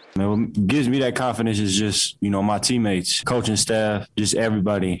 What gives me that confidence is just, my teammates, coaching staff, just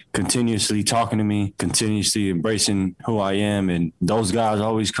everybody continuously talking to me, continuously embracing who I am. And those guys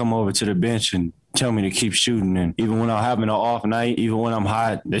always come over to the bench and tell me to keep shooting. And even when I'm having an off night, even when I'm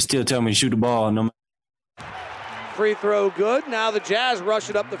hot, they still tell me to shoot the ball. Free throw good. Now the Jazz rush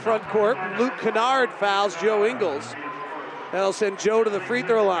it up the front court. Luke Kennard fouls Joe Ingles. That'll send Joe to the free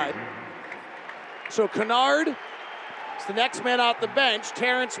throw line. So Kennard is the next man off the bench.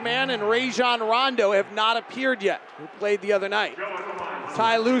 Terrence Mann and Rajon Rondo have not appeared yet, who played the other night.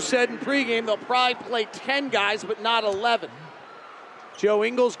 Ty Lue said in pregame they'll probably play 10 guys, but not 11. Joe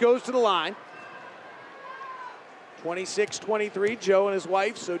Ingles goes to the line. 26-23, Joe and his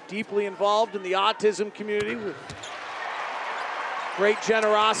wife so deeply involved in the autism community with great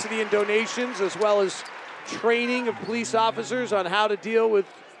generosity and donations, as well as training of police officers on how to deal with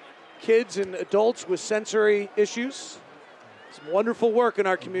kids and adults with sensory issues. Some wonderful work in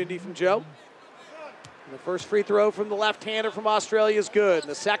our community from Joe. And the first free throw from the left-hander from Australia is good.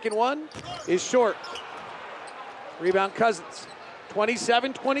 And the second one is short. Rebound Cousins.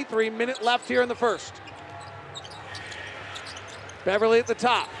 27-23, minute left here in the first. Beverly at the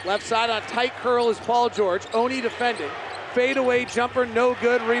top. Left side on a tight curl is Paul George. Oni defending. Fadeaway jumper, no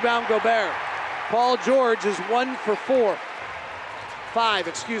good. Rebound Gobert. Paul George is 1 for 4. 5,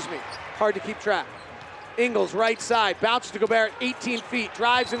 excuse me. Hard to keep track. Ingles, right side. Bounces to Gobert, 18 feet.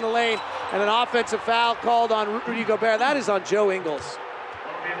 Drives in the lane. And an offensive foul called on Rudy Gobert. That is on Joe Ingles.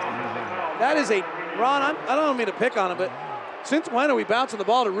 That is a... Ron, I don't mean to pick on him, but since when are we bouncing the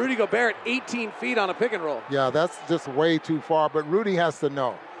ball to Rudy Gobert at 18 feet on a pick and roll? Yeah, that's just way too far, but Rudy has to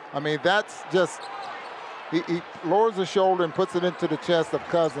know. I mean, that's just, he lowers the shoulder and puts it into the chest of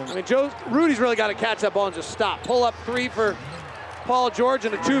Cousins. I mean, Rudy's really got to catch that ball and just stop. Pull up 3 for Paul George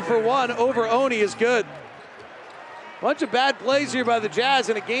and a 2 for 1 over Oni is good. Bunch of bad plays here by the Jazz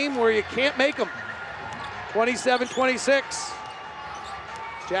in a game where you can't make them. 27-26.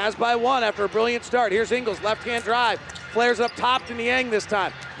 Jazz by 1 after a brilliant start. Here's Ingles, left-hand drive. Flares up top to Niang this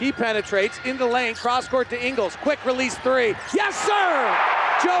time. He penetrates into the lane, cross court to Ingles. Quick release 3. Yes, sir!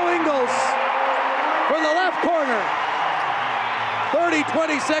 Joe Ingles from the left corner.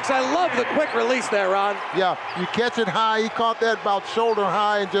 30-26. I love the quick release there, Ron. Yeah, you catch it high. He caught that about shoulder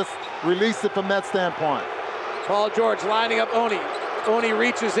high and just released it from that standpoint. Paul George lining up Oni. Oni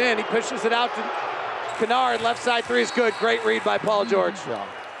reaches in. He pushes it out to Kennard. Left side 3 is good. Great read by Paul George. Yeah.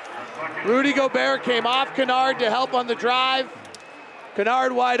 Rudy Gobert came off Kennard to help on the drive.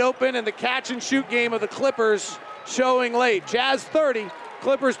 Kennard wide open, and the catch and shoot game of the Clippers showing late. Jazz 30,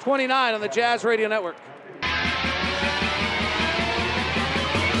 Clippers 29 on the Jazz Radio Network.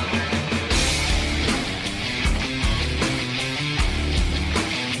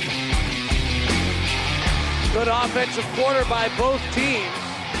 Good offensive quarter by both teams.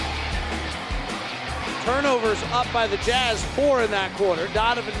 Turnovers up by the Jazz, 4 in that quarter.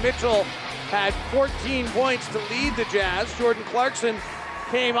 Donovan Mitchell had 14 points to lead the Jazz. Jordan Clarkson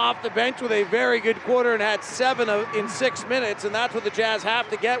came off the bench with a very good quarter and had 7 in 6 minutes, and that's what the Jazz have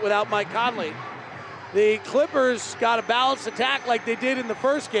to get without Mike Conley. The Clippers got a balanced attack like they did in the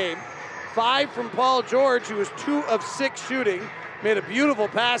first game. 5 from Paul George, who was 2 of 6 shooting. Made a beautiful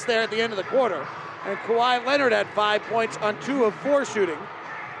pass there at the end of the quarter. And Kawhi Leonard had 5 points on 2 of 4 shooting.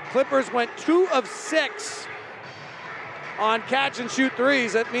 Clippers went 2 of 6 on catch and shoot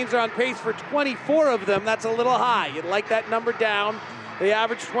threes. That means they're on pace for 24 of them. That's a little high. You'd like that number down. They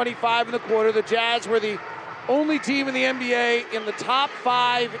averaged 25 in the quarter. The Jazz were the only team in the NBA in the top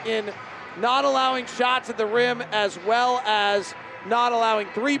 5 in not allowing shots at the rim as well as not allowing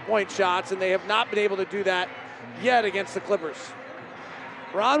three-point shots, and they have not been able to do that yet against the Clippers.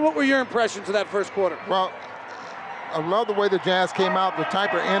 Ron, what were your impressions of that first quarter? Well, I love the way the Jazz came out, the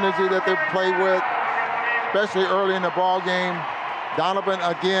type of energy that they played with, especially early in the ball game. Donovan,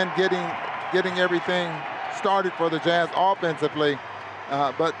 again, getting everything started for the Jazz offensively.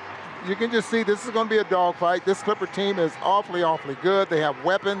 But you can just see this is going to be a dogfight. This Clipper team is awfully, awfully good. They have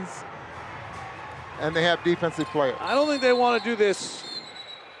weapons, and they have defensive players. I don't think they want to do this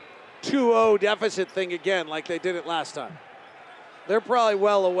 2-0 deficit thing again like they did it last time. They're probably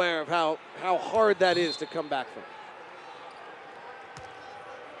well aware of how hard that is to come back from.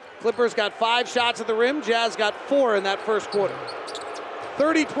 Clippers got 5 shots at the rim. Jazz got 4 in that first quarter.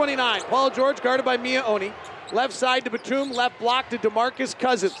 30-29. Paul George guarded by Mia Oni. Left side to Batum. Left block to DeMarcus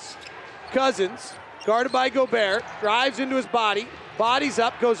Cousins. Cousins guarded by Gobert. Drives into his body. Bodies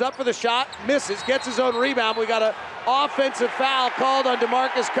up. Goes up for the shot. Misses. Gets his own rebound. We got an offensive foul called on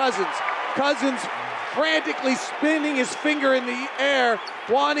DeMarcus Cousins. Cousins frantically spinning his finger in the air,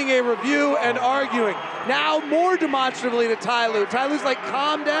 wanting a review and arguing. Now more demonstratively to Ty Lue. Ty Lue's like,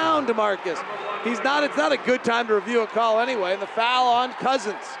 calm down, DeMarcus. It's not a good time to review a call anyway. And the foul on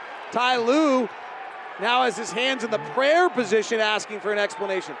Cousins. Ty Lue now has his hands in the prayer position asking for an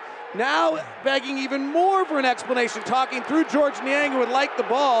explanation. Now begging even more for an explanation, talking through George Niang, who would like the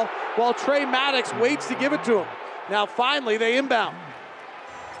ball, while Trey Maddox waits to give it to him. Now finally they inbound.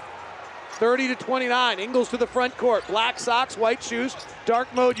 30-29, Ingles to the front court. Black socks, white shoes,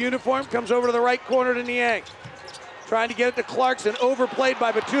 dark mode uniform, comes over to the right corner to Niang. Trying to get it to Clarkson, overplayed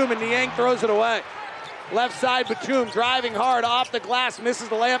by Batum, and Niang throws it away. Left side, Batum driving hard off the glass, misses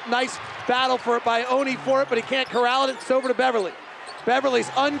the layup. Nice battle for it by Oni for it, but he can't corral it. It's over to Beverly. Beverly's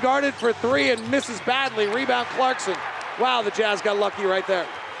unguarded for 3 and misses badly. Rebound Clarkson. Wow, the Jazz got lucky right there.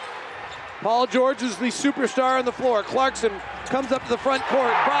 Paul George is the superstar on the floor. Clarkson comes up to the front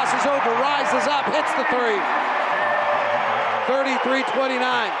court, crosses over, rises up, hits the 3. 33-29.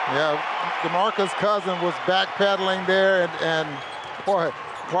 Yeah, DeMarcus Cousins was backpedaling there, and boy,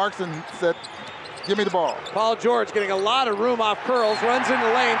 Clarkson said, give me the ball. Paul George getting a lot of room off curls, runs into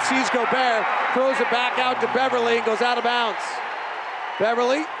the lane, sees Gobert, throws it back out to Beverly and goes out of bounds.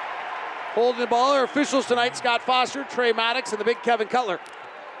 Beverly holding the ball. Our officials tonight, Scott Foster, Trey Maddox, and the big Kevin Cutler.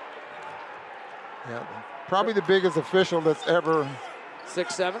 Yeah, probably the biggest official that's ever.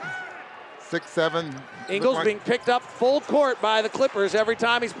 6'7". 6'7". Ingles being picked up full court by the Clippers every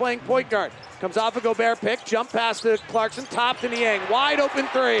time he's playing point guard. Comes off a Gobert pick, jump pass to Clarkson, top to Niang. Wide open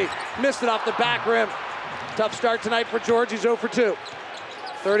 3. Missed it off the back rim. Tough start tonight for George. He's 0 for 2.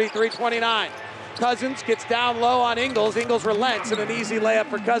 33-29. Cousins gets down low on Ingles. Ingles relents, and an easy layup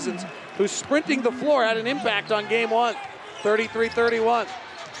for Cousins, who's sprinting the floor, had an impact on game 1. 33-31.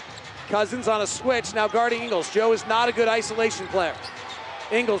 Cousins on a switch, now guarding Ingles. Joe is not a good isolation player.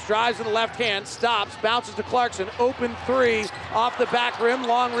 Ingles drives with the left hand, stops, bounces to Clarkson. Open 3 off the back rim,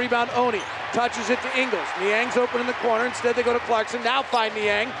 long rebound Oni. Touches it to Ingles. Niang's open in the corner. Instead they go to Clarkson. Now find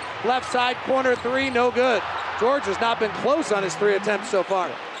Niang. Left side, corner 3, no good. George has not been close on his 3 attempts so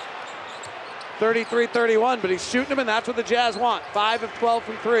far. 33-31, but he's shooting them, and that's what the Jazz want. 5 of 12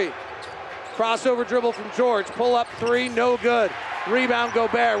 from 3. Crossover dribble from George. Pull up 3, no good. Rebound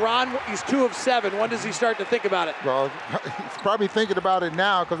Gobert. Ron, he's 2 of 7. When does he start to think about it? Well, he's probably thinking about it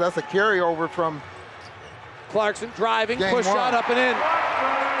now because that's a carryover from Clarkson driving, push shot up and in.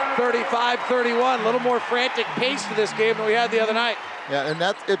 35-31. A little more frantic pace to this game than we had the other night. Yeah, and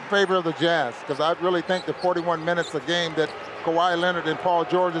that's in favor of the Jazz because I really think the 41 minutes a game that Kawhi Leonard and Paul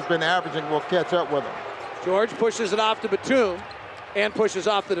George has been averaging will catch up with him. George pushes it off to Batum and pushes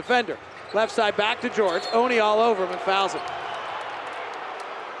off the defender. Left side back to George. Oni all over him and fouls him.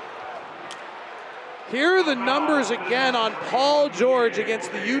 Here are the numbers again on Paul George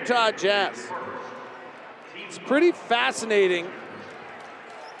against the Utah Jazz. It's pretty fascinating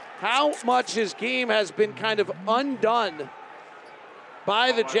how much his game has been kind of undone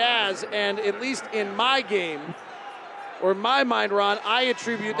by the Jazz, and at least in my game, or in my mind, Ron, I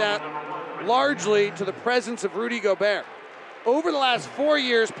attribute that largely to the presence of Rudy Gobert. Over the last 4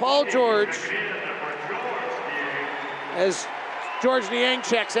 years, Paul George, as George Niang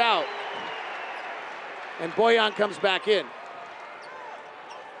checks out, and Bojan comes back in.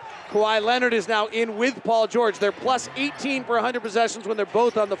 Kawhi Leonard is now in with Paul George. They're plus 18 per 100 possessions when they're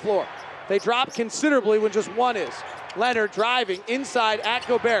both on the floor. They drop considerably when just one is. Leonard driving inside at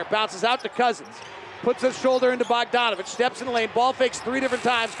Gobert, bounces out to Cousins. Puts his shoulder into Bogdanovic, steps in the lane, ball fakes 3 different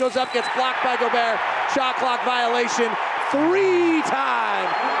times, goes up, gets blocked by Gobert. Shot clock violation. 3 time.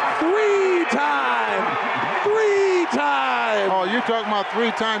 Oh, you're talking about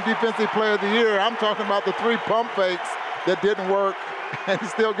 3-time defensive player of the year. I'm talking about the 3 pump fakes that didn't work, and he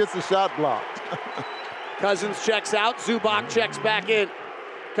still gets the shot blocked. Cousins checks out, Zubac checks back in.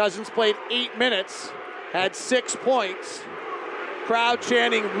 Cousins played 8 minutes, had 6 points. Crowd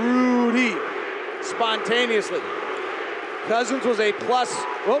chanting Rudy spontaneously. Cousins was a plus.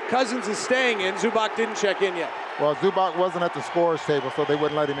 Well, Cousins is staying in. Zubac didn't check in yet. Well, Zubac wasn't at the scorer's table, so they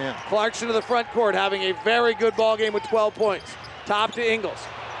wouldn't let him in. Clarkson to the front court, having a very good ball game with 12 points. Top to Ingles.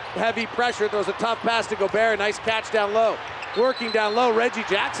 Heavy pressure, throws a tough pass to Gobert. Nice catch down low. Working down low, Reggie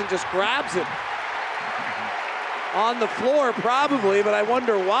Jackson just grabs it. On the floor, probably, but I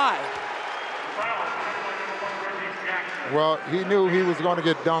wonder why. Well, he knew he was going to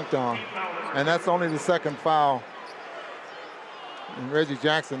get dunked on, and that's only the second foul. And Reggie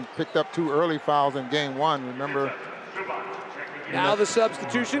Jackson picked up 2 early fouls in game 1, remember? Now the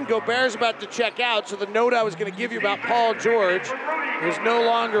substitution. Gobert's about to check out, so the note I was going to give you about Paul George is no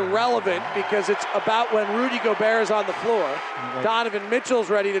longer relevant because it's about when Rudy Gobert is on the floor. Donovan Mitchell's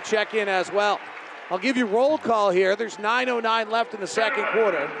ready to check in as well. I'll give you roll call here. There's 9:09 left in the second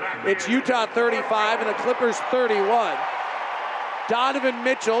quarter. It's Utah 35 and the Clippers 31. Donovan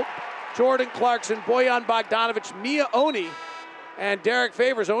Mitchell, Jordan Clarkson, Bojan Bogdanovic, Mia Oni, and Derek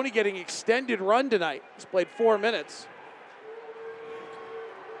Favors. Oni getting extended run tonight. He's played 4 minutes.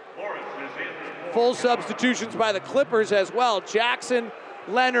 Full substitutions by the Clippers as well. Jackson,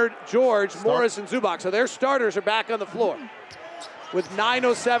 Leonard, George, Morris, and Zubac. So their starters are back on the floor with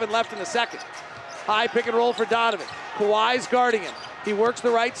 9:07 left in the second. High pick and roll for Donovan. Kawhi's guarding him. He works the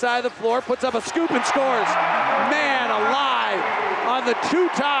right side of the floor, puts up a scoop and scores. Man alive on the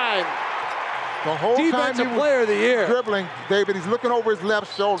 2-time the whole defensive time player of the year. Dribbling, David, he's looking over his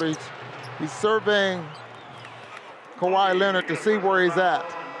left shoulder. He's surveying Kawhi Leonard to see where he's at.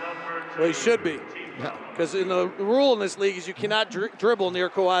 Well, he should be. Because in the rule in this league is you cannot dribble near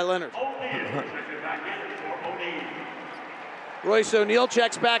Kawhi Leonard. Royce O'Neal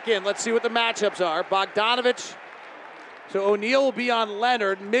checks back in. Let's see what the matchups are. Bogdanovic. So O'Neal will be on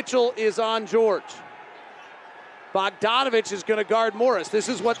Leonard. Mitchell is on George. Bogdanovic is going to guard Morris. This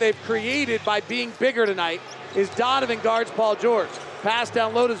is what they've created by being bigger tonight, is Donovan guards Paul George. Pass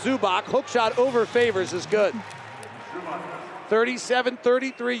down low to Zubac. Hook shot over Favors is good.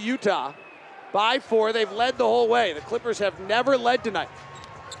 37-33 Utah. By 4, they've led the whole way. The Clippers have never led tonight.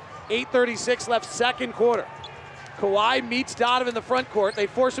 8:36 left second quarter. Kawhi meets Donovan in the front court. They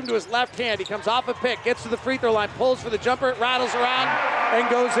force him to his left hand. He comes off a pick, gets to the free throw line, pulls for the jumper, rattles around, and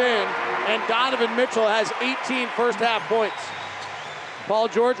goes in. And Donovan Mitchell has 18 first half points. Paul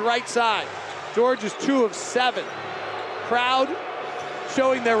George right side. George is 2 of 7. Crowd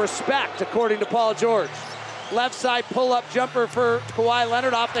showing their respect, according to Paul George. Left side pull-up jumper for Kawhi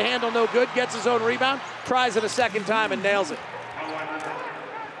Leonard, off the handle, no good, gets his own rebound, tries it a second time and nails it.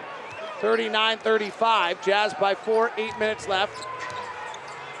 39-35, Jazz by 4, 8 minutes left.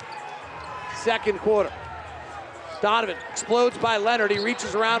 Second quarter. Donovan explodes by Leonard, he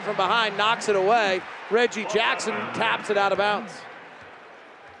reaches around from behind, knocks it away. Reggie Jackson taps it out of bounds.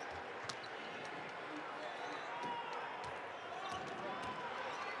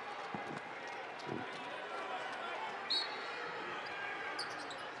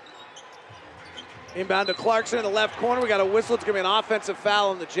 Inbound to Clarkson in the left corner. We got a whistle. It's going to be an offensive foul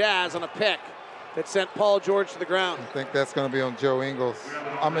on the Jazz on a pick that sent Paul George to the ground. I think that's going to be on Joe Ingles.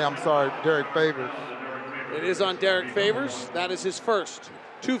 Derek Favors. It is on Derek Favors. That is his first.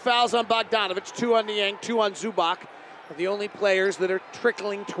 2 fouls on Bogdanovic, 2 on Niang, 2 on Zubac. The only players that are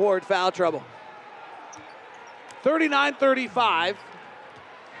trickling toward foul trouble. 39-35.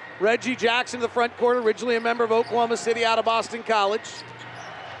 Reggie Jackson in the front court, originally a member of Oklahoma City out of Boston College.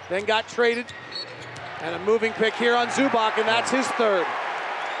 Then got traded. And a moving pick here on Zubac, and that's his third.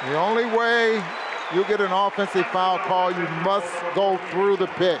 The only way you get an offensive foul call, you must go through the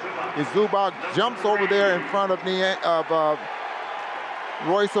pick. If Zubac jumps over there in front of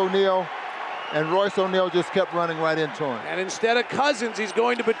Royce O'Neal, and Royce O'Neal just kept running right into him. And instead of Cousins, he's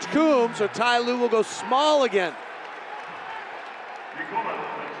going to Batum, so Ty Lue will go small again.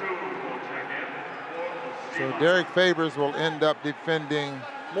 So Derek Favors will end up defending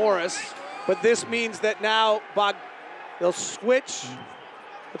Morris. But this means that now they'll switch.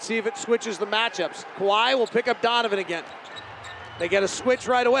 Let's see if it switches the matchups. Kawhi will pick up Donovan again. They get a switch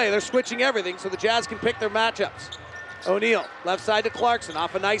right away. They're switching everything so the Jazz can pick their matchups. O'Neal, left side to Clarkson,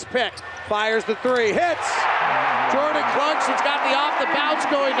 off a nice pick. Fires the three, hits. Jordan Clarkson's got the off the bounce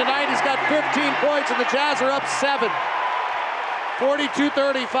going tonight. He's got 15 points, and the Jazz are up 7.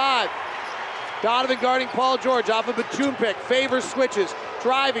 42-35. Donovan guarding Paul George off a Batum pick. Favors switches,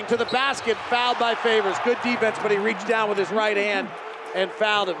 driving to the basket, fouled by Favors. Good defense, but he reached down with his right hand and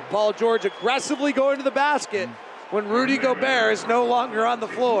fouled him. Paul George aggressively going to the basket when Rudy Gobert is no longer on the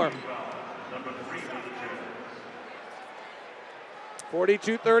floor.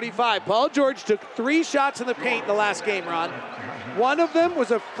 42-35. Paul George took 3 shots in the paint in the last game, Ron. One of them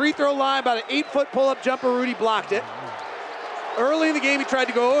was a free throw line, about an 8-foot pull-up jumper. Rudy blocked it. Early in the game, he tried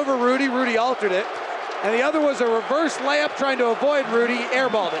to go over Rudy. Rudy altered it. And the other was a reverse layup trying to avoid Rudy.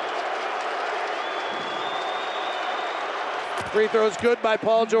 Airballed it. Free throw's good by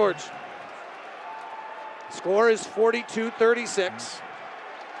Paul George. Score is 42-36.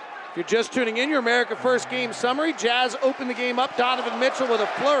 If you're just tuning in, your America First game summary. Jazz opened the game up. Donovan Mitchell with a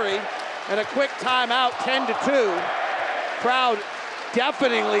flurry and a quick timeout, 10-2. Crowd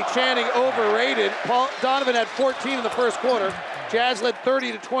deafeningly chanting overrated. Donovan had 14 in the first quarter. Jazz led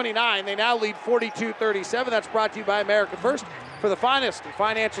 30-29. They now lead 42-37. That's brought to you by America First. For the finest in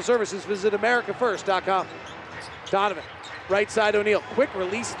financial services, visit americafirst.com. Donovan, right side O'Neal. Quick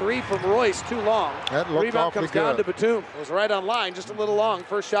release three from Royce, too long. Rebound comes down to Batum. It was right on line, just a little long.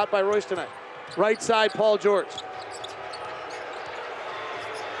 First shot by Royce tonight. Right side, Paul George.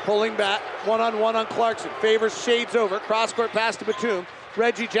 Pulling back, one-on-one on Clarkson. Favors, shades over, cross-court pass to Batum.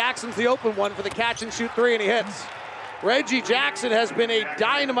 Reggie Jackson's the open one for the catch-and-shoot three, and he hits. Reggie Jackson has been a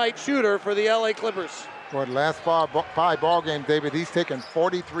dynamite shooter for the LA Clippers. For the last five ball games, David, he's taken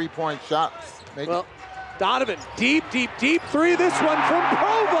 43-point shots. Well, Donovan, deep three. This one from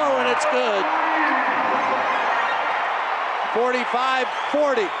Provo, and it's good.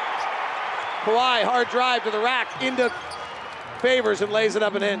 45-40. Kawhi, hard drive to the rack, into Favors, and lays it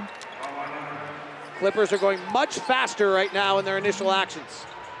up and in. Clippers are going much faster right now in their initial actions.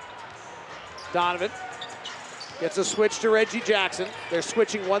 Donovan gets a switch to Reggie Jackson. They're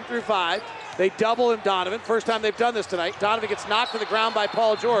switching 1 through 5. They double him, Donovan. First time they've done this tonight. Donovan gets knocked to the ground by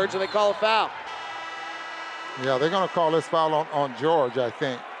Paul George, and they call a foul. Yeah, they're going to call this foul on George, I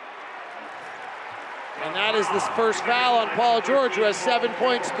think. And that is this first foul on Paul George, who has 7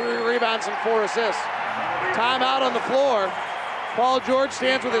 points, 3 rebounds, and 4 assists. Timeout on the floor. Paul George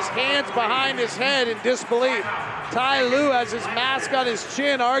stands with his hands behind his head in disbelief. Ty Lue has his mask on his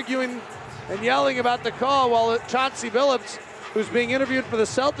chin, arguing and yelling about the call, while Chauncey Billups, who's being interviewed for the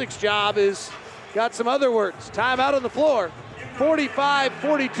Celtics job, is got some other words. Timeout on the floor.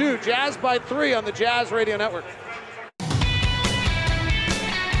 45-42, Jazz by 3 on the Jazz Radio Network.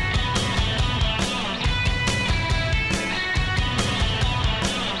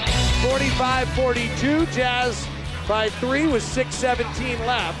 (45-42), Jazz by 3 with 6:17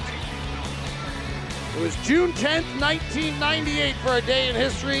 left. It was June 10th, 1998 for a day in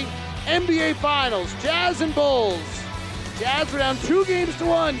history. NBA Finals, Jazz and Bulls. Jazz were down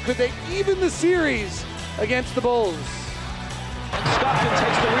 2-1. Could they even the series against the Bulls? And Stockton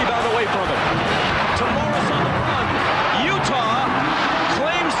takes the rebound away from him. To Morris on the run. Utah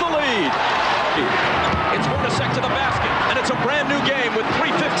claims the lead. It's Hornacek to the basket, and it's a brand new game with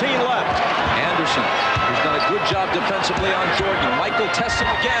 3:15 left. Anderson, who's done a good job defensively on Jordan. Michael tests him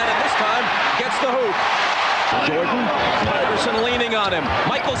again, and this time gets the hoop. Jordan, Anderson leaning on him.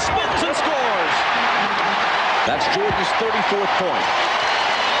 Michael spins and scores. That's Jordan's 34th point.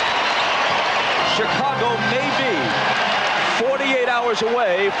 Chicago may be 48 hours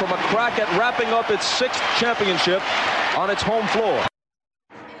away from a crack at wrapping up its 6th championship on its home floor.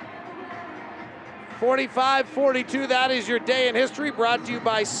 45-42, that is your day in history, brought to you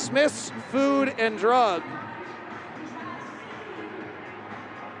by Smith's Food and Drug.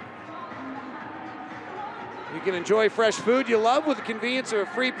 You can enjoy fresh food you love with the convenience of a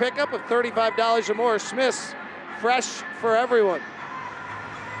free pickup of $35 or more. Smith's, fresh for everyone.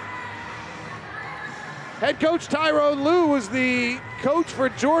 Head coach Tyronn Lue was the coach for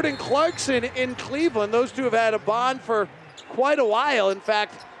Jordan Clarkson in Cleveland. Those two have had a bond for quite a while. In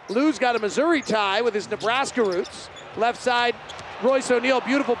fact, Lue's got a Missouri tie with his Nebraska roots. Left side, Royce O'Neal,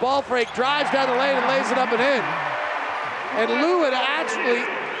 beautiful ball fake, drives down the lane and lays it up and in. And Lue had actually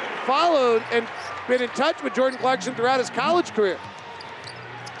followed and been in touch with Jordan Clarkson throughout his college career.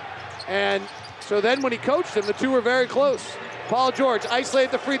 And so then when he coached him, the two were very close. Paul George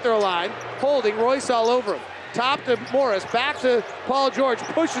isolated the free throw line, holding Royce all over him. Top to Morris, back to Paul George,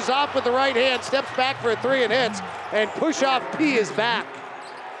 pushes off with the right hand, steps back for a three and hits, and push-off P is back.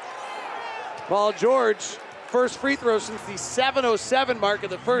 Paul George, first free throw since the 7:07 mark of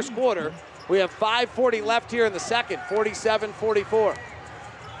the first quarter. We have 5:40 left here in the second, 47-44.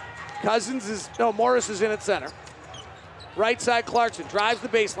 Morris is in at center. Right side, Clarkson drives the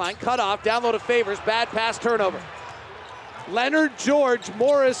baseline, cut off, down low to Favors, bad pass, turnover. Leonard, George,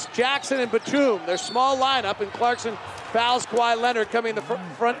 Morris, Jackson, and Batum, their small lineup, and Clarkson fouls Kawhi Leonard coming in the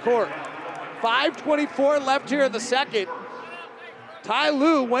front court. 5:24 left here in the second. Ty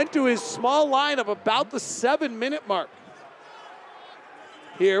Lue went to his small lineup about the 7-minute mark.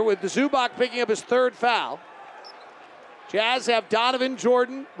 Here with the Zubac picking up his third foul. Jazz have Donovan,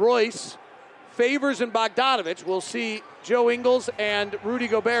 Jordan, Royce, Favors, and Bogdanovich. We'll see Joe Ingles and Rudy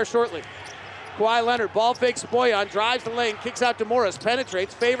Gobert shortly. Kawhi Leonard, ball fakes Bojan, drives the lane, kicks out to Morris,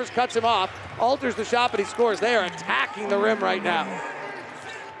 penetrates, Favors cuts him off, alters the shot, but he scores. They are attacking the rim right now.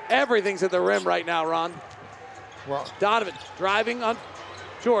 Everything's at the rim right now, Ron. Well, Donovan driving on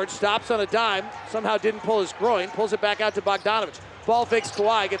George, stops on a dime, somehow didn't pull his groin, pulls it back out to Bogdanovich. Ball fakes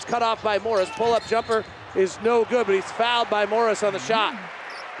Kawhi, gets cut off by Morris. Pull-up jumper is no good, but he's fouled by Morris on the shot.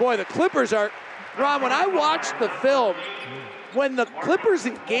 Boy, the Clippers are, Ron, when I watched the film, when the Clippers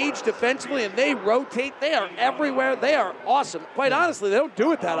engage defensively and they rotate, they are everywhere. They are awesome. Quite honestly, they don't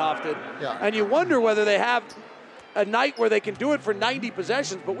do it that often. Yeah. And you wonder whether they have a night where they can do it for 90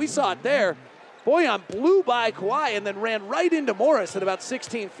 possessions, but we saw it there. Bojan blew by Kawhi and then ran right into Morris at about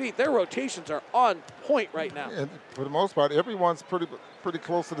 16 feet. Their rotations are on point right now. And for the most part, everyone's pretty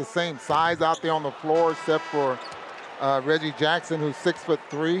close to the same size out there on the floor, except for Reggie Jackson, who's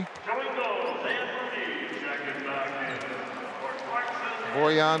 6'3".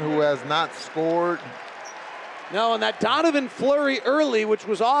 Bojan, who has not scored. No, and that Donovan flurry early, which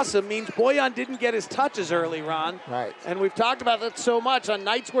was awesome, means Bojan didn't get his touches early, Ron. Right. And we've talked about that so much. On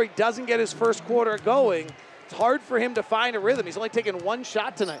nights where he doesn't get his first quarter going, it's hard for him to find a rhythm. He's only taken one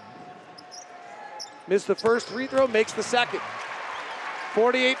shot tonight. Missed the first free throw, makes the second.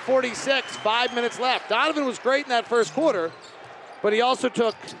 48-46, 5 minutes left. Donovan was great in that first quarter, but he also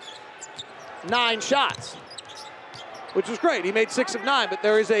took 9 shots, which was great. He made 6 of 9, but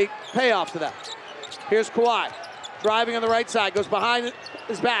there is a payoff to that. Here's Kawhi, driving on the right side, goes behind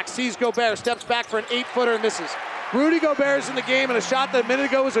his back, sees Gobert, steps back for an 8-footer and misses. Rudy Gobert's in the game, and a shot that a minute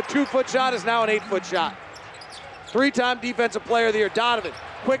ago was a 2-foot shot is now an 8-foot shot. 3-time Defensive Player of the Year, Donovan.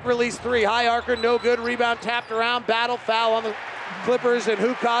 Quick release 3, high arcer, no good, rebound tapped around, battle, foul on the Clippers, and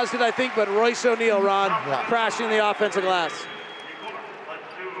who caused it, I think, but Royce O'Neal, Ron, crashing the offensive glass.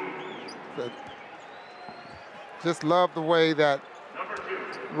 Just love the way that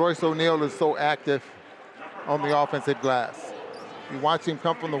Royce O'Neal is so active on the offensive glass. You watch him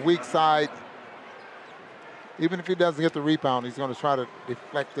come from the weak side. Even if he doesn't get the rebound, he's going to try to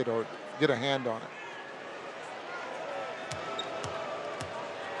deflect it or get a hand on it.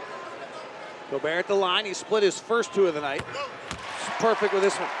 Gobert at the line. He split his first 2 of the night. Perfect with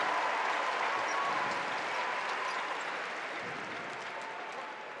this one.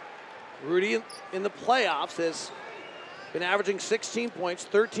 Rudy in the playoffs has been averaging 16 points,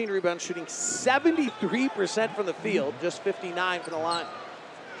 13 rebounds, shooting 73% from the field, just 59 from the line.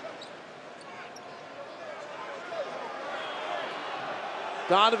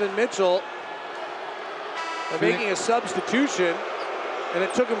 Donovan Mitchell, they're making a substitution, and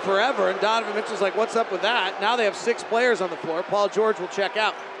it took him forever, and Donovan Mitchell's like, what's up with that? Now they have 6 players on the floor. Paul George will check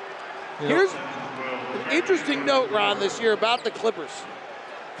out. Here's an interesting note, Ron, this year about the Clippers.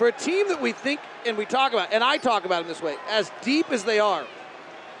 For a team that we think, and we talk about, and I talk about them this way, as deep as they are,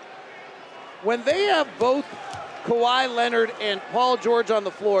 when they have both Kawhi Leonard and Paul George on the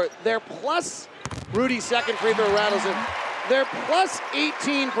floor, they're plus, Rudy's second free throw rattles in, they're plus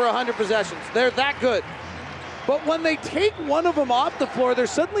 18 for 100 possessions. They're that good. But when they take one of them off the floor, they're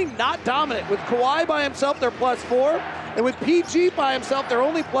suddenly not dominant. With Kawhi by himself, they're plus 4, and with PG by himself, they're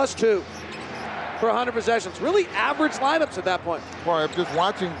only plus 2. For 100 possessions. Really average lineups at that point. Boy, I'm just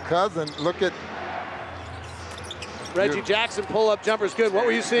watching Cousin. Look at Reggie Jackson pull-up jumper's good. What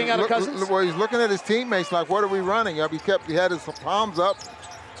were you seeing out of Cousins? Well, he's looking at his teammates like, what are we running? He had his palms up,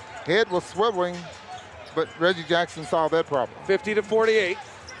 head was swiveling, but Reggie Jackson solved that problem. 50-48.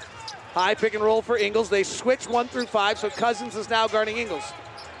 High pick and roll for Ingles. They switch 1 through 5, so Cousins is now guarding Ingles.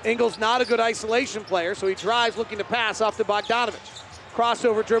 Ingles not a good isolation player, so he drives looking to pass off to Bogdanovich.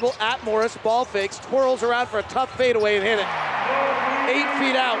 Crossover dribble at Morris, ball fakes, twirls around for a tough fadeaway and hit it. 8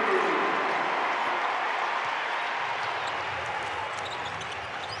 feet out.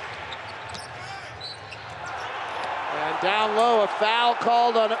 And down low, a foul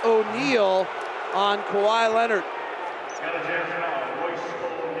called on O'Neal on Kawhi Leonard.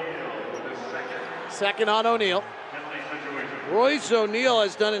 Second on O'Neal. Royce O'Neal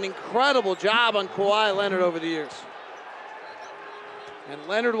has done an incredible job on Kawhi Leonard over the years. And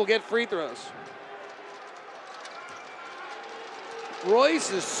Leonard will get free throws.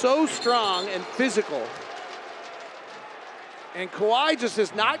 Royce is so strong and physical. And Kawhi just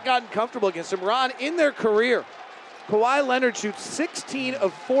has not gotten comfortable against him. Ron, in their career, Kawhi Leonard shoots 16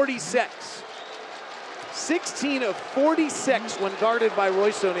 of 46. 16 of 46 when guarded by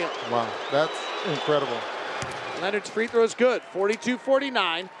Royce O'Neal. Wow, that's incredible. Leonard's free throw is good,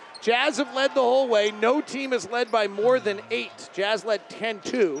 42-49. Jazz have led the whole way. No team has led by more than 8. Jazz led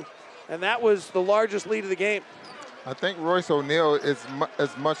 10-2, and that was the largest lead of the game. I think Royce O'Neal is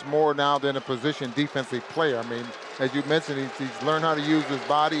much more now than a position defensive player. I mean, as you mentioned, he's learned how to use his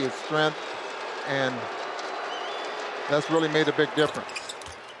body, his strength, and that's really made a big difference.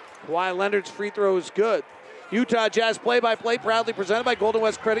 Kawhi Leonard's free throw is good. Utah Jazz play-by-play proudly presented by Golden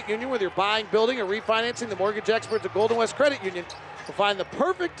West Credit Union. Whether you're buying, building, or refinancing, the mortgage experts at Golden West Credit Union will find the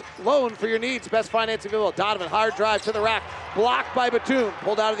perfect loan for your needs. Best financing available. Donovan, hard drive to the rack. Blocked by Batum.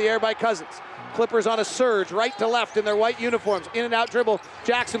 Pulled out of the air by Cousins. Clippers on a surge, right to left in their white uniforms. In and out dribble.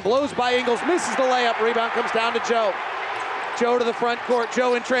 Jackson blows by Ingles, misses the layup. Rebound comes down to Joe. Joe to the front court.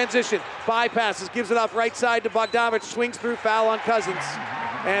 Joe in transition. Bypasses, gives it off right side to Bogdanovic. Swings through, foul on Cousins.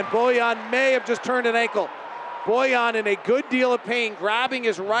 And Bojan may have just turned an ankle. Bojan in a good deal of pain, grabbing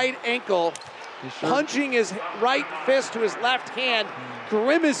his right ankle, punching his right fist to his left hand,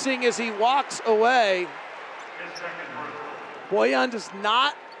 grimacing as he walks away. Bojan does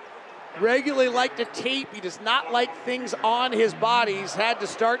not regularly like to tape. He does not like things on his body. He's had to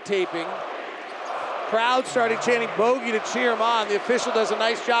start taping. Crowd started chanting Bogey to cheer him on. The official does a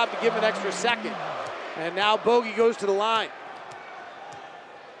nice job to give him an extra second. And now Bogey goes to the line.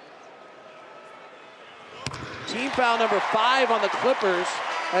 Team foul number 5 on the Clippers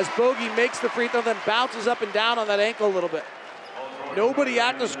as Bogey makes the free throw, then bounces up and down on that ankle a little bit. Nobody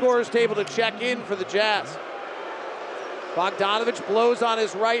at the scorer's table to check in for the Jazz. Bogdanovic blows on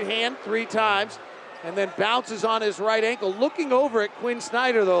his right hand 3 times and then bounces on his right ankle, looking over at Quinn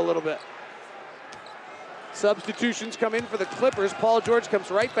Snyder, though, a little bit. Substitutions come in for the Clippers. Paul George comes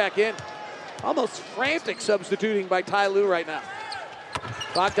right back in. Almost frantic substituting by Ty Lue right now.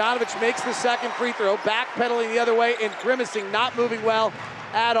 Bogdanovic makes the second free throw, backpedaling the other way and grimacing, not moving well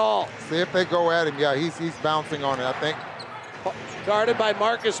at all. See if they go at him. Yeah, he's bouncing on it, I think. Guarded by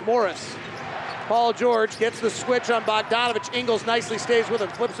Marcus Morris. Paul George gets the switch on Bogdanovic. Ingles nicely stays with him,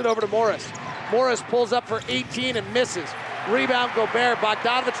 flips it over to Morris. Morris pulls up for 18 and misses. Rebound Gobert.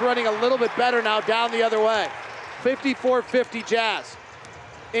 Bogdanovic running a little bit better now down the other way. 54-50 Jazz.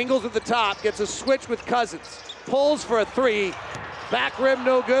 Ingles at the top, gets a switch with Cousins. Pulls for a 3. Back rim,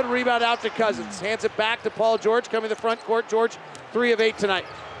 no good. Rebound out to Cousins. Hands it back to Paul George, coming to the front court. George, 3 of 8 tonight.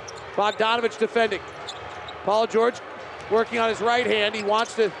 Bogdanovic defending. Paul George working on his right hand. He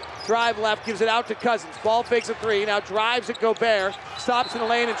wants to drive left, gives it out to Cousins. Ball fakes a 3, now drives at Gobert. Stops in the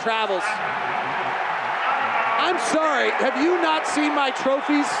lane and travels. I'm sorry, have you not seen my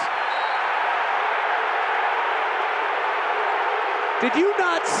trophies? Did you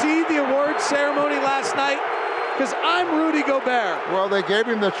not see the award ceremony last night? Because I'm Rudy Gobert. Well, they gave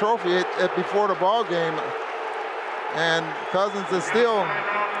him the trophy before the ball game, and Cousins is still...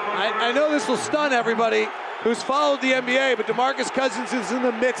 I know this will stun everybody who's followed the NBA, but DeMarcus Cousins is in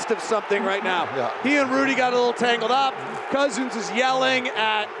the midst of something right now. Yeah. He and Rudy got a little tangled up. Cousins is yelling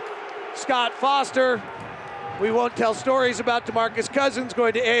at Scott Foster. We won't tell stories about DeMarcus Cousins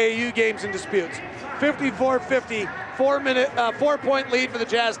going to AAU games and disputes. 54-50, 4-point lead for the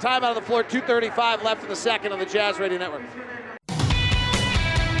Jazz. Time out of the floor, 2:35 left in the second on the Jazz Radio Network.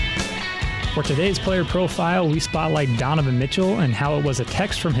 For today's player profile, we spotlight Donovan Mitchell and how it was a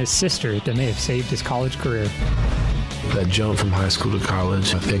text from his sister that may have saved his college career. That jump from high school to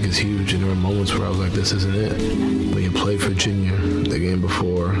college, I think, is huge. And there were moments where I was like, this isn't it. When you played Virginia the game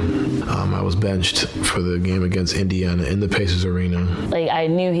before, I was benched for the game against Indiana in the Pacers Arena. Like, I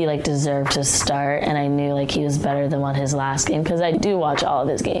knew he deserved to start, and I knew he was better than what his last game, because I do watch all of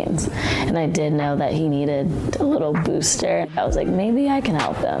his games. And I did know that he needed a little booster. I was like, maybe I can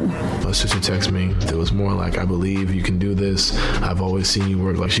help him. My sister texted me. It was more like, I believe you can do this. I've always seen you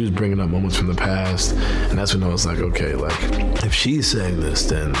work. She was bringing up moments from the past. And that's when I was like, okay, if she's saying this,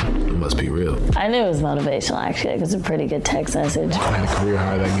 then it must be real. I knew it was motivational, actually. It was a pretty good text message. I had a career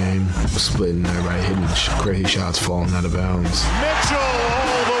high that game, splitting everybody, hitting crazy shots, falling out of bounds. Mitchell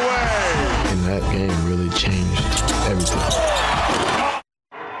all the way. And that game really changed everything.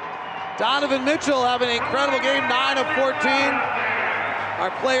 Donovan Mitchell having an incredible game, 9 of 14.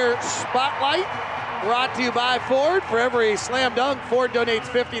 Our player spotlight brought to you by Ford. For every slam dunk, Ford donates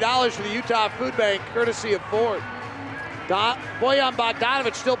 $50 for the Utah Food Bank, courtesy of Ford. Bojan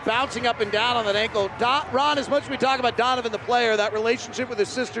Bogdanovic still bouncing up and down on that ankle. Ron, as much as we talk about Donovan the player, that relationship with his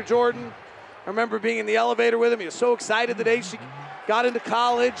sister Jordan, I remember being in the elevator with him. He was so excited the day got into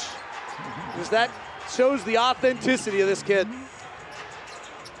college. Because that shows the authenticity of this kid.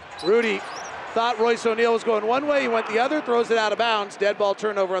 Rudy thought Royce O'Neal was going one way. He went the other, throws it out of bounds. Dead ball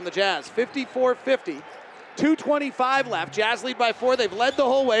turnover on the Jazz. 54-50. 2:25 left. Jazz lead by 4. They've led the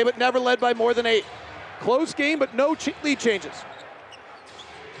whole way, but never led by more than 8. Close game, but no lead changes.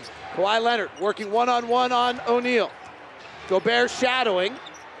 Kawhi Leonard working one-on-one on O'Neal. Gobert shadowing.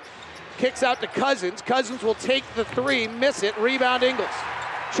 Kicks out to Cousins. Cousins will take the 3, miss it. Rebound Ingles.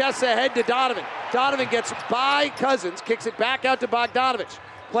 Chest ahead to Donovan. Donovan gets by Cousins, kicks it back out to Bogdanovich.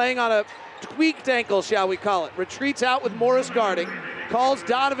 Playing on a tweaked ankle, shall we call it. Retreats out with Morris guarding. Calls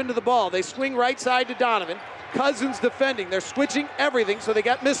Donovan to the ball. They swing right side to Donovan. Cousins defending. They're switching everything, so they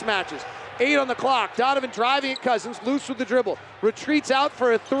got mismatches. 8 on the clock. Donovan driving at Cousins, loose with the dribble. Retreats out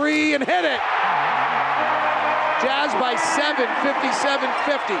for a 3 and hit it. Jazz by 7,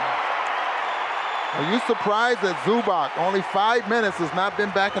 57-50. Are you surprised that Zubac, only 5 minutes, has not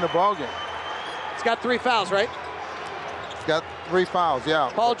been back in the ballgame? He's got 3 fouls, right? He's got 3 fouls, yeah.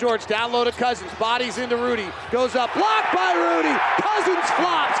 Paul George down low to Cousins, bodies into Rudy, goes up, blocked by Rudy. Cousins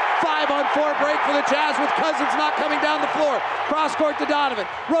flops. 5-on-4 break for the Jazz with Cousins not coming down the floor. Cross court to Donovan,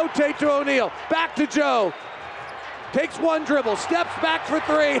 rotate to O'Neal, back to Joe. Takes 1 dribble, steps back for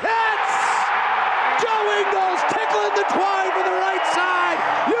 3, hits! Joe Ingles tickling the twine for the right side.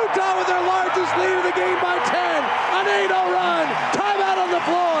 Utah with their largest lead of the game by 10. An 8-0 run. Timeout on the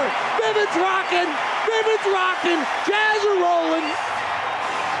floor. Vivint's rocking. Vivint's rocking. Jazz are rolling.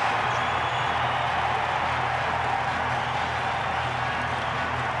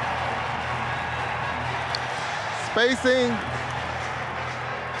 Spacing.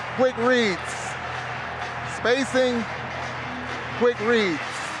 Quick reads. Spacing. Quick reads.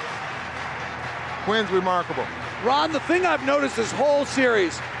 Quinn's remarkable. Ron, the thing I've noticed this whole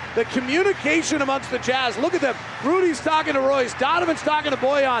series, the communication amongst the Jazz. Look at them. Rudy's talking to Royce. Donovan's talking to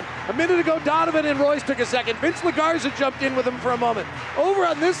Bojan. A minute ago, Donovan and Royce took a second. Vince LaGarza jumped in with him for a moment. Over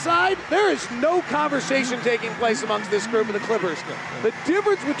on this side, there is no conversation taking place amongst this group of the Clippers. The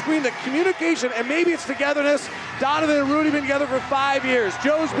difference between the communication and maybe it's togetherness, Donovan and Rudy been together for 5 years.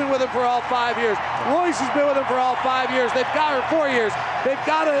 Joe's been with him for all 5 years. Royce has been with him for all 5 years. They've got her 4 years.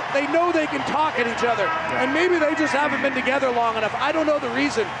 They know they can talk at each other. And maybe they just haven't been together long enough. I don't know the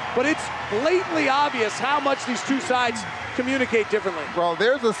reason, but it's blatantly obvious how much these two sides communicate differently. Well,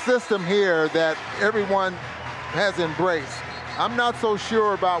 there's a system here that everyone has embraced. I'm not so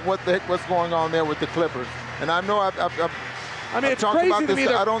sure about what the heck what's going on there with the Clippers. And I know I've it's talked crazy about to this. me.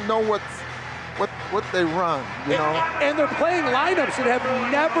 I don't know what they run, you know. And they're playing lineups that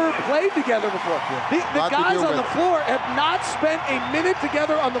have never played together before. Yeah. The guys on the floor have not spent a minute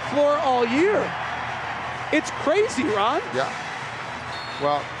together on the floor all year. It's crazy, Ron. Yeah.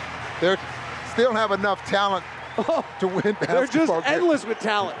 Well, they still have enough talent to win basketball They're just games. endless with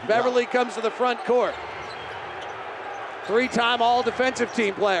talent. Beverly comes to the front court. 3-time all-defensive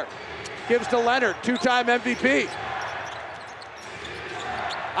team player. Gives to Leonard, 2-time MVP.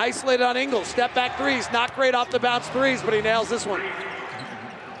 Isolated on Ingles, step back threes, not great off the bounce threes, but he nails this one.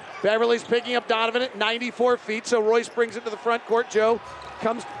 Beverly's picking up Donovan at 94 feet, so Royce brings it to the front court. Joe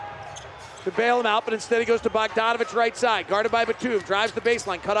comes to bail him out, but instead he goes to Bogdanovich right side, guarded by Batum, drives the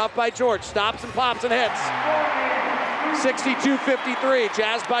baseline, cut off by George, stops and pops and hits. 62-53,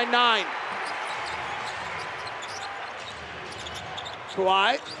 Jazz by 9.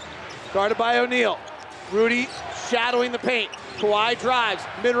 Kawhi, guarded by O'Neal. Rudy shadowing the paint. Kawhi drives,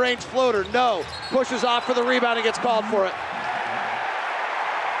 mid-range floater, no. Pushes off for the rebound and gets called for it.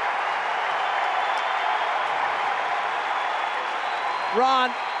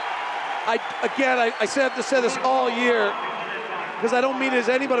 Ron, I said this all year because I don't mean it as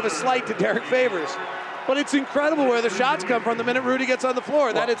any but of a slight to Derek Favors. But it's incredible where the shots come from the minute Rudy gets on the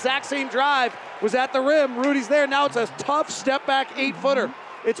floor. That exact same drive was at the rim. Rudy's there. Now it's a tough step-back 8-footer.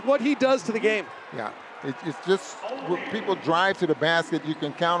 It's what he does to the game. Yeah, it's just when people drive to the basket, you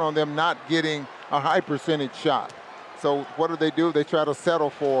can count on them not getting a high percentage shot. So what do? They try to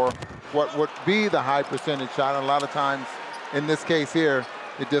settle for what would be the high percentage shot. And a lot of times, in this case here,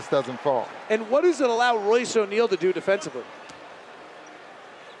 it just doesn't fall. And what does it allow Royce O'Neal to do defensively?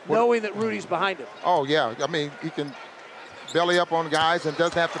 Knowing that Rudy's behind him. Oh, yeah. I mean, he can belly up on guys and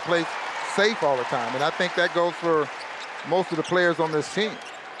doesn't have to play safe all the time. And I think that goes for most of the players on this team.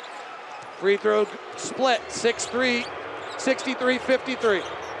 Free throw split, 6-3, 63-53.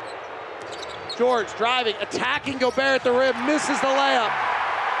 George driving, attacking Gobert at the rim, misses the layup.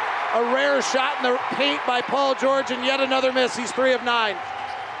 A rare shot in the paint by Paul George, and yet another miss. He's 3 of 9.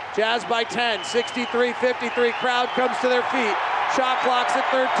 Jazz by 10, 63-53. Crowd comes to their feet. Shot clock's at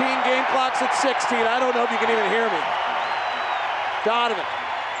 13, game clock's at 16. I don't know if you can even hear me. Donovan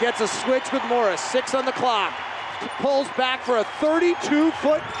gets a switch with Morris. 6 on the clock. Pulls back for a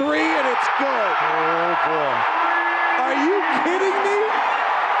 32-foot three, and it's good. Oh, boy. Are you kidding me?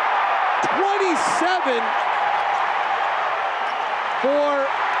 27 for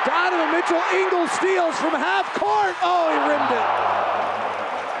Donovan Mitchell. Ingles steals from half court. Oh, he rimmed it.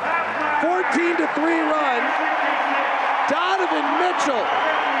 14-3 run. Donovan Mitchell,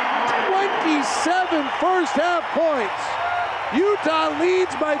 27 first half points. Utah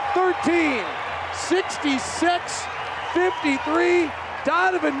leads by 13, 66-53.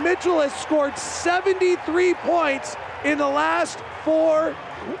 Donovan Mitchell has scored 73 points in the last 4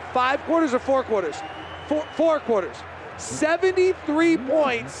 quarters. 4 quarters. 73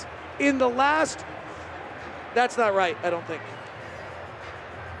 points in the last. That's not right, I don't think.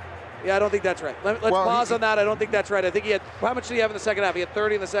 Yeah, I don't think that's right. Let's pause on that. I don't think that's right. I think he had, how much did he have in the second half? He had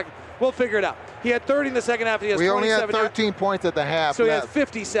 30 in the second. We'll figure it out. He had 30 in the second half. He has 27. We only had 13 points at the half. So he has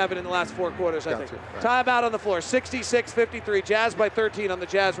 57 in the last 4 quarters, I think. Right. Timeout on the floor. 66-53. Jazz by 13 on the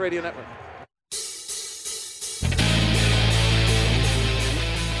Jazz Radio Network.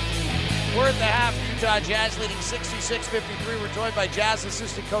 We're at the half. Utah Jazz leading 66-53. We're joined by Jazz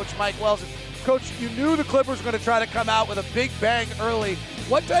assistant coach Mike Wells. Coach, you knew the Clippers were going to try to come out with a big bang early.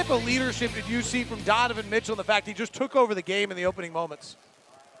 What type of leadership did you see from Donovan Mitchell, the fact he just took over the game in the opening moments?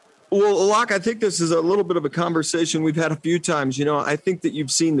 Well, Locke, I think this is a little bit of a conversation we've had a few times. You know, I think that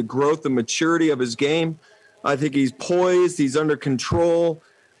you've seen the growth and maturity of his game. I think he's poised. He's under control.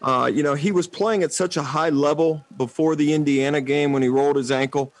 He was playing at such a high level before the Indiana game when he rolled his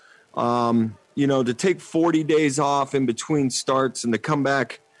ankle. To take 40 days off in between starts and to come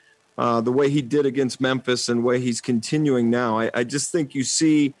back the way he did against Memphis and the way he's continuing now, I just think you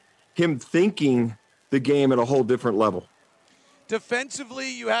see him thinking the game at a whole different level.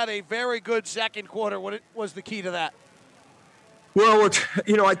 Defensively, you had a very good second quarter. What was the key to that? Well,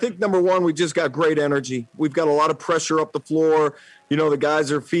 I think number one, we just got great energy. We've got a lot of pressure up the floor. The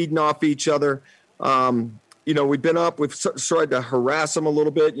guys are feeding off each other. We've been up. We've tried to harass them a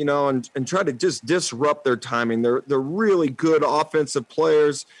little bit, and try to just disrupt their timing. They're really good offensive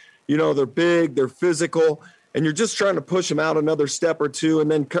players. They're big, they're physical, and you're just trying to push them out another step or two and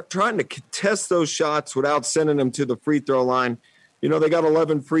then trying to contest those shots without sending them to the free throw line. They got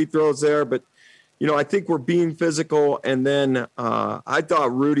 11 free throws there, but, I think we're being physical. And then I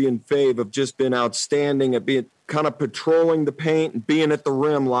thought Rudy and Fave have just been outstanding at being kind of patrolling the paint and being at the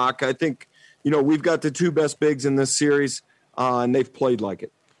rim, Lock. I think, we've got the 2 best bigs in this series, and they've played like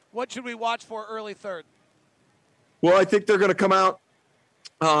it. What should we watch for early third? Well, I think they're going to come out.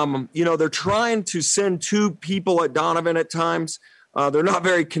 They're trying to send 2 people at Donovan at times. They're not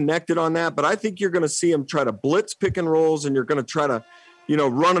very connected on that, but I think you're going to see him try to blitz pick and rolls, and you're going to try to,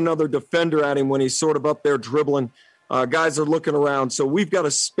 run another defender at him when he's sort of up there dribbling. Guys are looking around. So we've got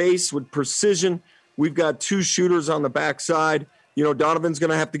a space with precision. We've got 2 shooters on the backside. Donovan's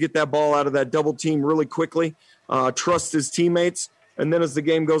going to have to get that ball out of that double team really quickly, trust his teammates. And then as the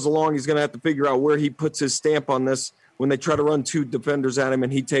game goes along, he's going to have to figure out where he puts his stamp on this when they try to run 2 defenders at him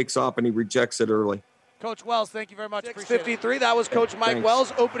and he takes off and he rejects it early. Coach Wells, thank you very much. 6:53. That was Coach Mike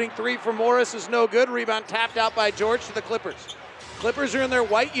Wells. Opening 3 for Morris is no good. Rebound tapped out by George to the Clippers. Clippers are in their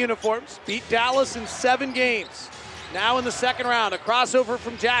white uniforms. Beat Dallas in 7 games. Now in the second round, a crossover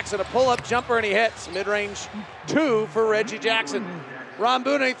from Jackson, a pull-up jumper, and he hits. Mid-range 2 for Reggie Jackson. Ron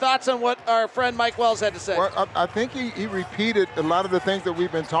Boone, any thoughts on what our friend Mike Wells had to say? Well, I think he repeated a lot of the things that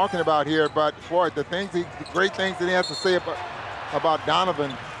we've been talking about here, but boy, the great things that he has to say about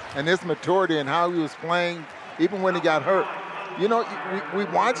Donovan and his maturity and how he was playing, even when he got hurt. We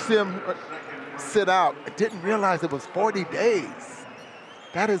watched him sit out. I didn't realize it was 40 days.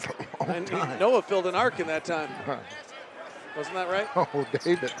 That is a long time. Noah filled an arc in that time. Wasn't that right? Oh,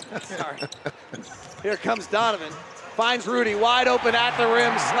 David. Sorry. Here comes Donovan. Finds Rudy wide open at the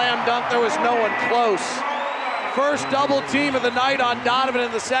rim. Slam dunk. There was no one close. First double team of the night on Donovan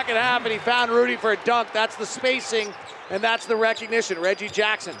in the second half, and he found Rudy for a dunk. That's the spacing, and that's the recognition. Reggie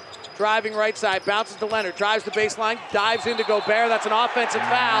Jackson driving right side, bounces to Leonard, drives the baseline, dives into Gobert. That's an offensive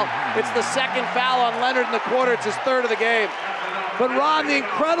foul. It's the second foul on Leonard in the quarter. It's his 3rd of the game. But Ron, the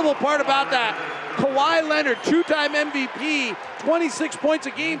incredible part about that, Kawhi Leonard, 2-time MVP, 26 points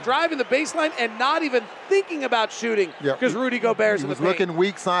a game, driving the baseline and not even thinking about shooting because Rudy Gobert's in the paint. He was looking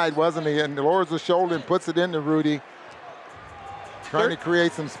weak side, wasn't he? And lowers the shoulder and puts it into Rudy, trying to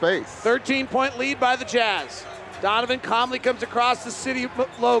create some space. 13-point lead by the Jazz. Donovan calmly comes across the city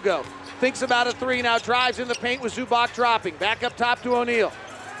logo. Thinks about a 3 now, drives in the paint with Zubac dropping. Back up top to O'Neal.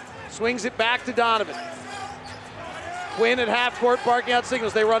 Swings it back to Donovan. Quinn at half court barking out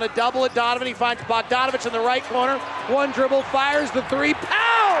signals. They run a double at Donovan. He finds Bogdanovich in the right corner. One dribble, fires the three.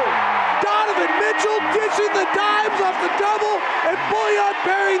 Pow! Donovan Mitchell dishing the dimes off the double, and Bojan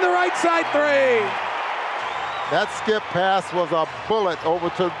burying the right side three. That skip pass was a bullet over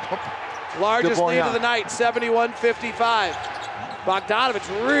to Largest lead of the night, 71-55. Bogdanovich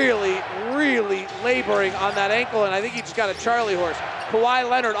really laboring on that ankle, and I think he just got a Charlie horse. Kawhi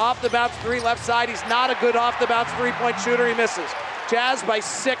Leonard off the bounce three left side. He's not a good off the bounce three-point shooter. He misses. Jazz by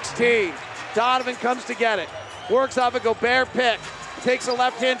 16. Donovan comes to get it. Works off a Gobert pick. Takes a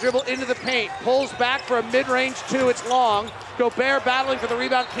left-hand dribble into the paint. Pulls back for a mid-range two. It's long. Gobert battling for the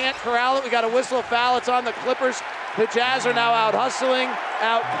rebound. Can't corral it. We got a whistle of foul. It's on the Clippers. The Jazz are now out hustling,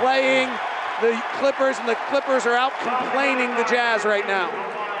 out playing the Clippers, and the Clippers are out complaining the Jazz right now.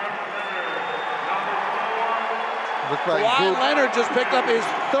 Kawhi Leonard just picked up his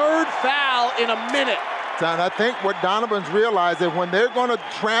third foul in a minute. And I think what Donovan's realized is when they're going to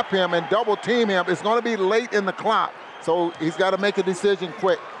trap him and double team him, it's going to be late in the clock. So he's got to make a decision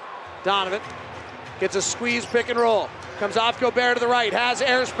quick. Donovan gets a squeeze pick and roll. Comes off Gobert to the right, has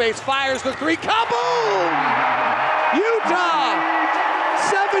airspace, fires the three, kaboom! Utah,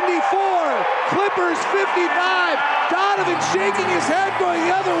 74, Clippers 55. Donovan shaking his head going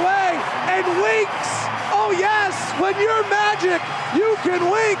the other way and winks. Oh yes, when you're Magic, you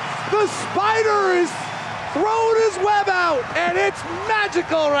can wink. The spider is thrown his web out, and it's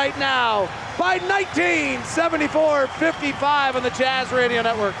magical right now by 19, 74-55 on the Jazz Radio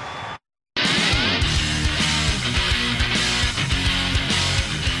Network.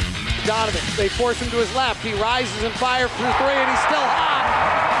 Donovan, they force him to his left. He rises and fires through three, and he's still hot.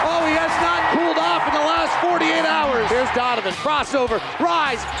 Oh, he has not cooled off in the last 48 hours. Here's Donovan, crossover,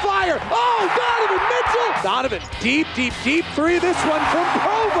 rise, fire. Oh, Donovan Mitchell. Donovan, deep three. This one from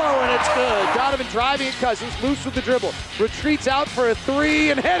Provo, and it's good. Donovan driving at Cousins, loose with the dribble. Retreats out for a three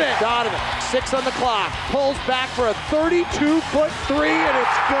and hit it. Donovan, 6 on the clock. Pulls back for a 32-foot three, and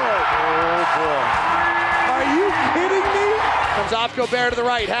it's good. Oh, boy. Are you kidding me? Comes off Gobert to the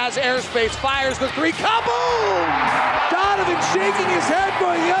right, has airspace, fires the three, kaboom! Donovan shaking his head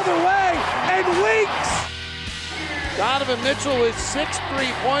going the other way, and winks! Donovan Mitchell with 6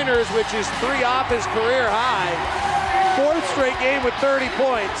 3-pointers, which is 3 off his career high. 4th straight game with 30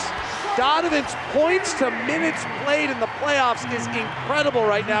 points. Donovan's points to minutes played in the playoffs is incredible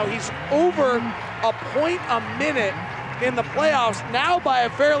right now. He's over a point a minute in the playoffs, now by a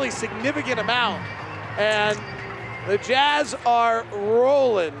fairly significant amount. And the Jazz are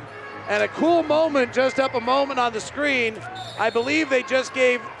rolling. And a cool moment, just up a moment on the screen, I believe they just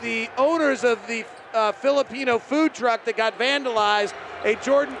gave the owners of the Filipino food truck that got vandalized a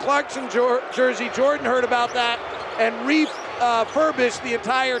Jordan Clarkson jersey. Jordan heard about that and refurbished the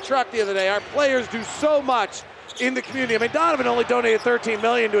entire truck the other day. Our players do so much in the community. I mean, Donovan only donated $13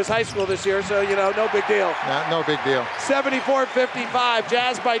 million to his high school this year, so, no big deal. No big deal. 74-55,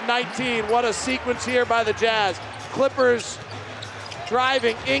 Jazz by 19. What a sequence here by the Jazz. Clippers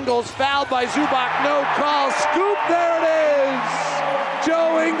driving, Ingles fouled by Zubac, no call, scoop, there it is!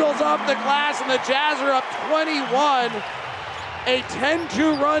 Joe Ingles off the glass, and the Jazz are up 21. A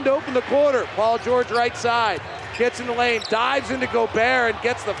 10-2 run to open the quarter. Paul George right side, gets in the lane, dives into Gobert and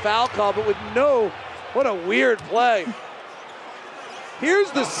gets the foul call, but with what a weird play.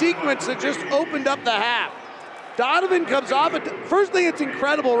 Here's the sequence that just opened up the half. Donovan comes off. First thing, it's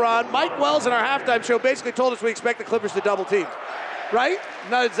incredible, Ron. Mike Wells in our halftime show basically told us we expect the Clippers to double team. Right?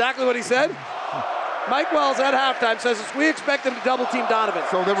 Not exactly what he said? Mike Wells at halftime says we expect them to double team Donovan.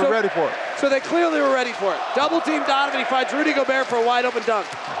 So they were ready for it. So they clearly were ready for it. Double team Donovan. He finds Rudy Gobert for a wide open dunk.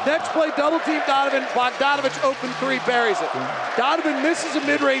 Next play, double team Donovan. Bogdanovich open three, buries it. Donovan misses a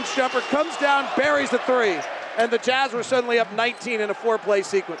mid-range jumper, comes down, buries the three. And the Jazz were suddenly up 19 in a 4-play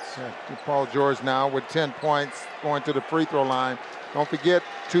sequence. Yeah, Paul George now with 10 points going to the free throw line. Don't forget,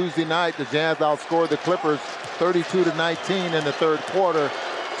 Tuesday night, the Jazz outscored the Clippers 32-19 in the third quarter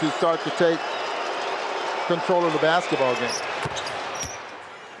to start to take control of the basketball game.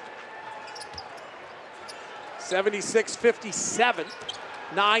 76-57.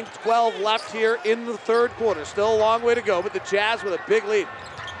 9-12 left here in the third quarter. Still a long way to go, but the Jazz with a big lead.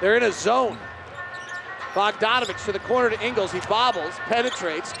 They're in a zone. Bogdanovich to the corner to Ingles. He bobbles,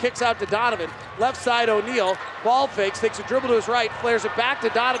 penetrates, kicks out to Donovan. Left side O'Neal. Ball fakes, takes a dribble to his right, flares it back to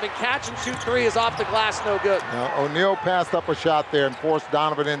Donovan. Catch and shoot three is off the glass, no good. Now, O'Neal passed up a shot there and forced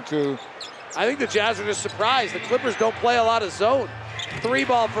Donovan into. I think the Jazz are just surprised. The Clippers don't play a lot of zone.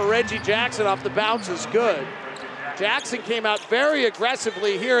 3-ball for Reggie Jackson off the bounce is good. Jackson came out very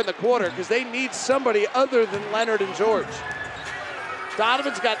aggressively here in the quarter because they need somebody other than Leonard and George.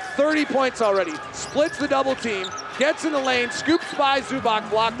 Donovan's got 30 points already, splits the double team, gets in the lane, scoops by Zubac,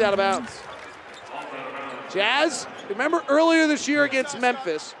 blocked out of bounds. Jazz, remember earlier this year against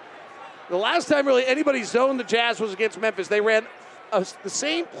Memphis, the last time really anybody zoned the Jazz was against Memphis. They ran the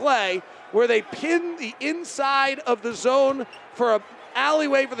same play where they pinned the inside of the zone for an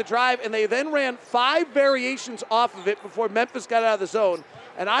alleyway for the drive, and they then ran 5 variations off of it before Memphis got out of the zone.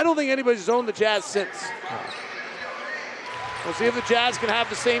 And I don't think anybody's zoned the Jazz since. We'll see if the Jazz can have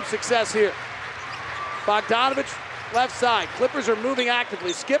the same success here. Bogdanovich, left side. Clippers are moving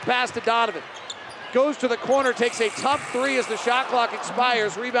actively. Skip pass to Donovan. Goes to the corner, takes a tough 3 as the shot clock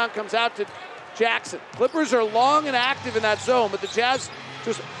expires. Rebound comes out to Jackson. Clippers are long and active in that zone, but the Jazz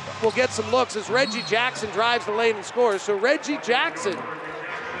just will get some looks as Reggie Jackson drives the lane and scores. So Reggie Jackson,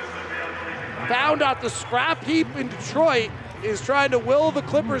 found out the scrap heap in Detroit, is trying to will the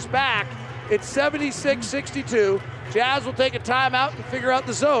Clippers back. It's 76-62. Jazz will take a timeout and figure out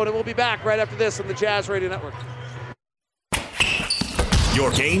the zone, and we'll be back right after this on the Jazz Radio Network.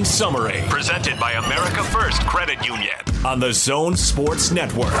 Your game summary, presented by America First Credit Union on the Zone Sports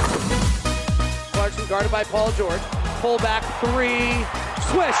Network. Clarkson guarded by Paul George. Pull back 3.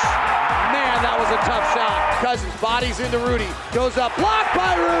 Swish. Man, that was a tough shot. Cousins bodies into Rudy. Goes up. Blocked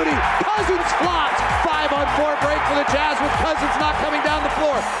by Rudy. Cousins flops. 5-on-4 break for the Jazz with Cousins not coming down the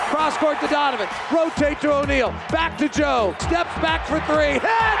floor. Cross court to Donovan. Rotate to O'Neal. Back to Joe. Steps back for 3.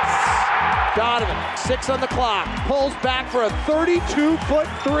 Hits! Donovan, 6 on the clock. Pulls back for a 32-foot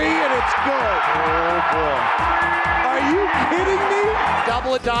 3, and it's good. Oh, boy. Are you kidding me?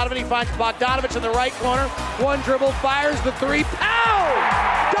 Double at Donovan. He finds Bogdanovich in the right corner. 1 dribble, fires the 3. Pow!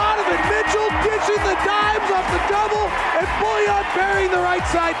 Donovan Mitchell dishing the dimes off the double, and Bojan burying the right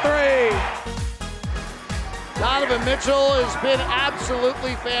side 3. Donovan Mitchell has been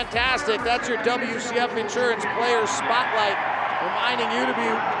absolutely fantastic. That's your WCF Insurance Players Spotlight, reminding you to be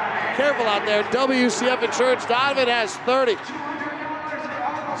careful out there. WCF Insurance. Donovan has 30.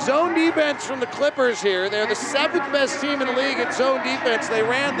 Zone defense from the Clippers here. They're the 7th best team in the league at zone defense. They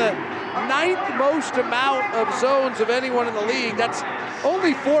ran the 9th most amount of zones of anyone in the league. That's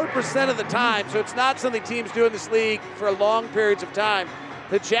only 4% of the time, so it's not something teams do in this league for long periods of time.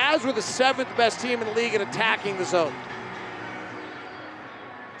 The Jazz were the 7th best team in the league at attacking the zone.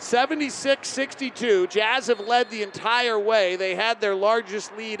 76-62. Jazz have led the entire way. They had their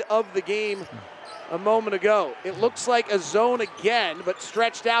largest lead of the game a moment ago. It looks like a zone again, but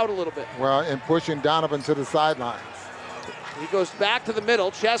stretched out a little bit. Well, and pushing Donovan to the sidelines. He goes back to the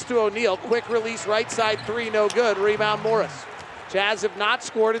middle, chest to O'Neal. Quick release, right side 3, no good. Rebound Morris. Jazz have not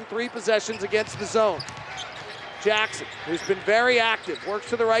scored in 3 possessions against the zone. Jackson, who's been very active, works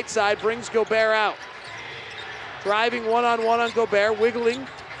to the right side, brings Gobert out. Driving one-on-one on Gobert, wiggling,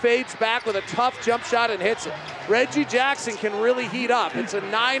 fades back with a tough jump shot and hits it. Reggie Jackson can really heat up. It's a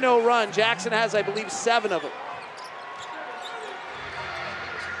 9-0 run. Jackson has, I believe, 7 of them.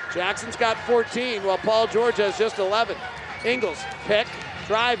 Jackson's got 14, while Paul George has just 11. Ingles, pick,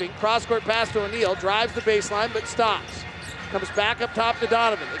 driving, cross-court pass to O'Neal, drives the baseline, but stops. Comes back up top to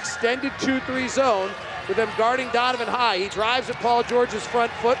Donovan. Extended 2-3 zone with them guarding Donovan high. He drives at Paul George's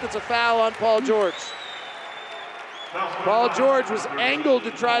front foot. That's a foul on Paul George. Paul George was angled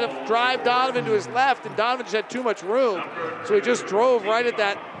to try to drive Donovan to his left, and Donovan just had too much room, so he just drove right at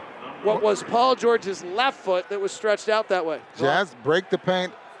that, what was Paul George's left foot that was stretched out that way. Jazz break the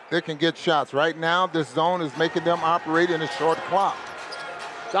paint, they can get shots. Right now, this zone is making them operate in a short clock.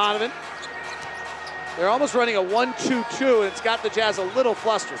 Donovan, they're almost running a 1-2-2, and it's got the Jazz a little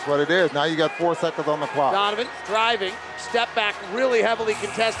flustered. That's what it is. Now you got 4 seconds on the clock. Donovan driving, step back, really heavily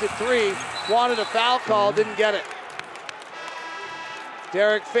contested 3, wanted a foul call, didn't get it.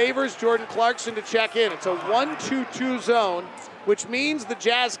 Derek favors Jordan Clarkson to check in. It's a 1-2-2 zone, which means the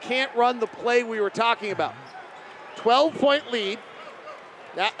Jazz can't run the play we were talking about. 12-point lead.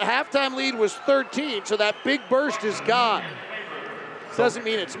 That halftime lead was 13, so that big burst is gone. Doesn't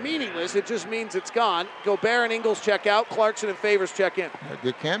mean it's meaningless, it just means it's gone. Gobert and Ingles check out, Clarkson and Favors check in.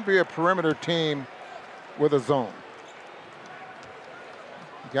 There can be a perimeter team with a zone.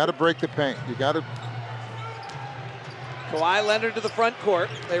 You got to break the paint. You got to. Kawhi Leonard to the front court.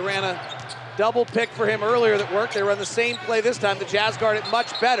 They ran a double pick for him earlier that worked. They run the same play this time. The Jazz guard it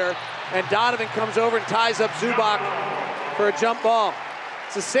much better, and Donovan comes over and ties up Zubac for a jump ball.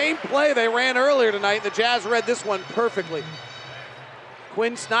 It's the same play they ran earlier tonight. The Jazz read this one perfectly.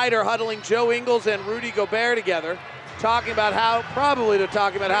 Quinn Snyder huddling Joe Ingles and Rudy Gobert together, talking about how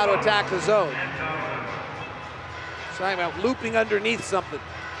to attack the zone. Talking about looping underneath something.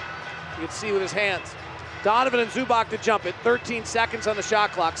 You can see with his hands. Donovan and Zubac to jump it. 13 seconds on the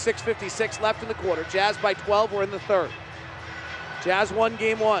shot clock. 6:56 left in the quarter. Jazz by 12. We're in the third. Jazz won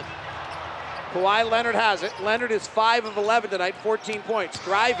game 1. Kawhi Leonard has it. Leonard is 5 of 11 tonight, 14 points.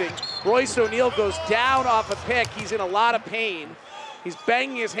 Driving, Royce O'Neal goes down off a pick. He's in a lot of pain. He's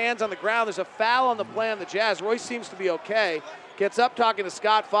banging his hands on the ground. There's a foul on the play on the Jazz. Royce seems to be okay. Gets up talking to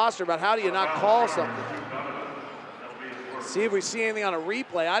Scott Foster about how do you not call something. See if we see anything on a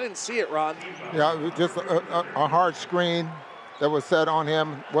replay. I didn't see it, Ron. Yeah, it was just a hard screen that was set on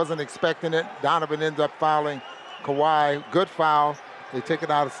him. Wasn't expecting it. Donovan ends up fouling Kawhi. Good foul. They take it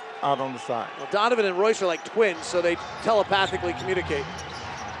out on the side. Well, Donovan and Royce are like twins, so they telepathically communicate.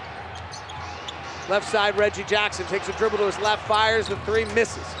 Left side, Reggie Jackson takes a dribble to his left, fires the three,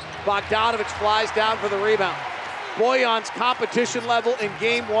 misses. Bogdanovich flies down for the rebound. Bojan's competition level in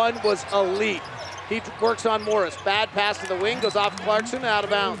game one was elite. He works on Morris. Bad pass to the wing, goes off Clarkson, out of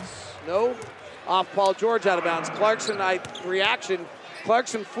bounds. No, off Paul George, out of bounds. Clarkson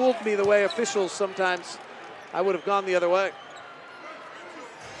fooled me the way officials sometimes. I would have gone the other way.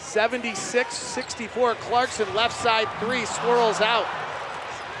 76-64, Clarkson left side three, swirls out.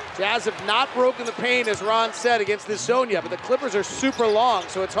 Jazz have not broken the paint, as Ron said, against this zone yet, but the Clippers are super long,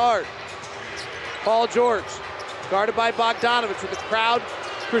 so it's hard. Paul George, guarded by Bogdanovich with the crowd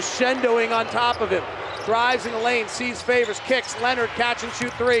crescendoing on top of him. Drives in the lane, sees Favors, kicks. Leonard, catch and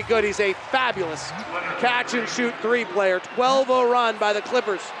shoot three. Good, he's a fabulous catch and shoot three player. 12-0 run by the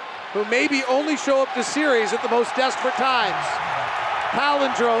Clippers, who maybe only show up to series at the most desperate times.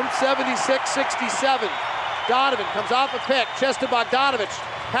 Palindrome, 76-67. Donovan comes off a pick. Chest to Bogdanovich.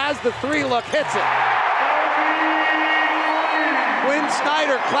 Has the three look, hits it. Quinn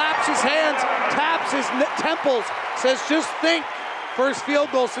Snyder claps his hands, taps his temples, says, just think. First field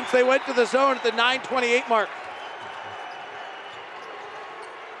goal since they went to the zone at the 9:28 mark.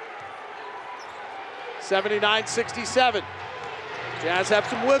 79-67. Jazz have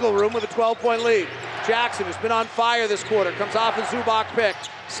some wiggle room with a 12-point lead. Jackson, who's been on fire this quarter, comes off a Zubac pick.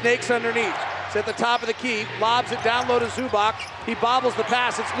 Snakes underneath. It's at the top of the key. Lobs it down low to Zubac. He bobbles the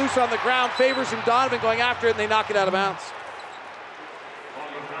pass. It's loose on the ground. Favors and Donovan going after it, and they knock it out of bounds.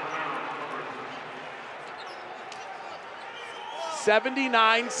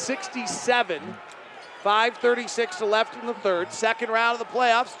 (79-67). 5:36 left in the third. Second round of the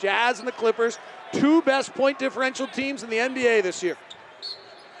playoffs. Jazz and the Clippers, two best point differential teams in the NBA this year.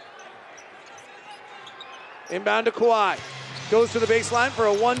 Inbound to Kawhi. Goes to the baseline for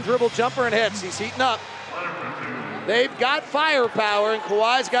a one-dribble jumper and hits. He's heating up. They've got firepower, and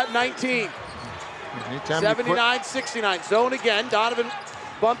Kawhi's got 19. 79-69. Zone again. Donovan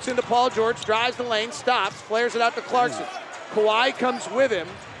bumps into Paul George, drives the lane, stops, flares it out to Clarkson. Kawhi comes with him.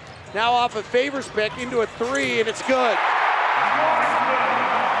 Now off a Favors pick into a three, and it's good.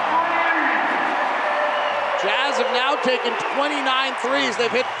 Jazz have now taken 29 threes.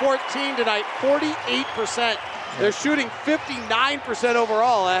 They've hit 14 tonight, 48%. They're shooting 59%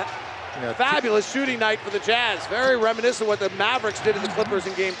 overall. Fabulous shooting night for the Jazz. Very reminiscent of what the Mavericks did to the Clippers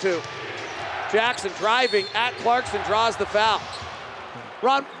in game two. Jackson driving at Clarkson, draws the foul.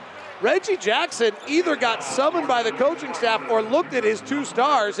 Ron, Reggie Jackson either got summoned by the coaching staff or looked at his two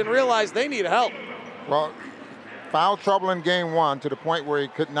stars and realized they need help. Well, foul trouble in game one to the point where he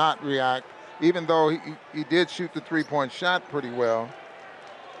could not react, even though he did shoot the three-point shot pretty well.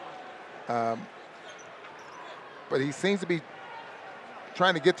 But he seems to be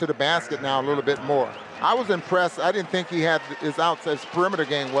trying to get to the basket now a little bit more. I was impressed. I didn't think he had his perimeter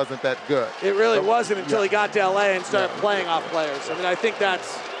game wasn't that good. It really wasn't until he got to LA and started playing off players. I mean, I think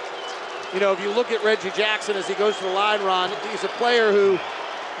that's, if you look at Reggie Jackson as he goes to the line, Ron, he's a player who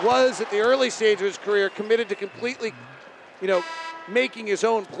was at the early stage of his career committed to completely, making his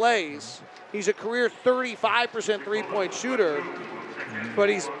own plays. He's a career 35% three-point shooter, but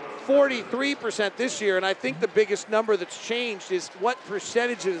he's 43% this year, and I think the biggest number that's changed is what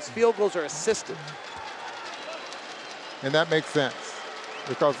percentage of his field goals are assisted. And that makes sense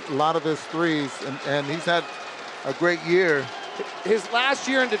because a lot of his threes, and he's had a great year. His last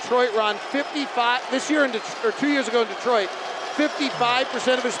year in Detroit, Ron, 55. This year or 2 years ago in Detroit,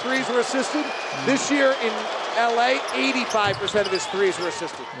 55% of his threes were assisted. This year in LA, 85% of his threes were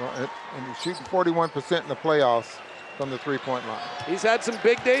assisted. Well, and he's shooting 41% in the playoffs from the three-point line. He's had some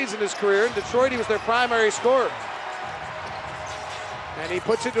big days in his career. In Detroit, he was their primary scorer. And he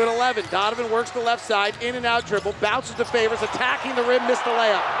puts it to an 11. Donovan works the left side, in and out dribble, bounces to Favors, attacking the rim, missed the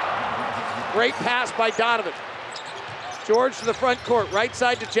layup. Great pass by Donovan. George to the front court, right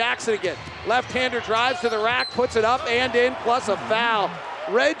side to Jackson again. Left-hander drives to the rack, puts it up and in, plus a foul.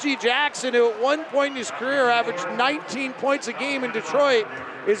 Reggie Jackson, who at one point in his career averaged 19 points a game in Detroit,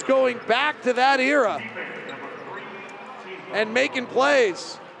 is going back to that era and making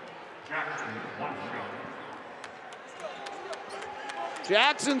plays.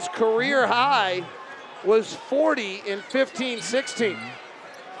 Jackson's career high was 40 in 15-16.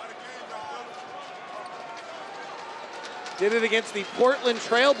 Did it against the Portland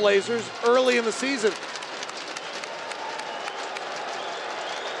Trail Blazers early in the season.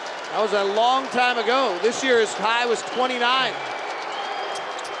 That was a long time ago. This year his high was 29.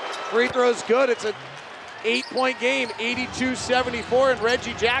 Free throw's good. It's an 8-point game, 82-74, and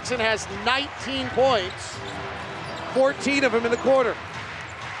Reggie Jackson has 19 points, 14 of them in the quarter.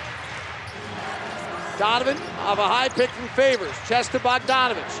 Donovan off a high pick from Favors. Chest to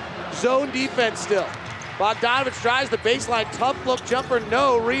Bogdanovich. Zone defense still. Bogdanovich drives the baseline. Tough look jumper.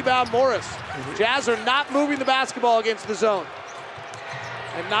 No. Rebound Morris. Jazz are not moving the basketball against the zone.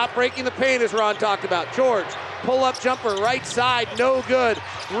 And not breaking the paint, as Ron talked about. George, pull-up jumper, right side, no good.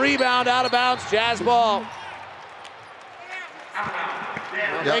 Rebound out of bounds, Jazz ball.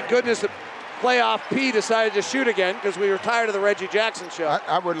 Thank goodness that playoff P decided to shoot again because we were tired of the Reggie Jackson show.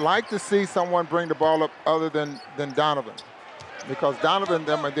 I would like to see someone bring the ball up other than Donovan. Because Donovan,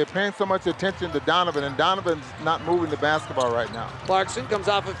 they're paying so much attention to Donovan, and Donovan's not moving the basketball right now. Clarkson comes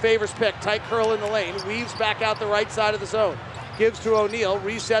off a Favors pick, tight curl in the lane, weaves back out the right side of the zone. Gives to O'Neal,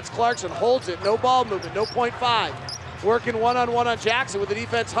 resets Clarkson, holds it, no ball movement, no .5. Working one-on-one on Jackson with the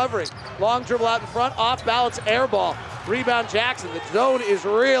defense hovering. Long dribble out in front, off balance, air ball. Rebound Jackson. The zone is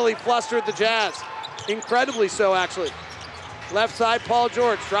really flustered the Jazz. Incredibly so, actually. Left side, Paul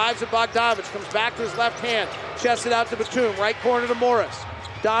George drives at Bogdanovich, comes back to his left hand, chests it out to Batum, right corner to Morris.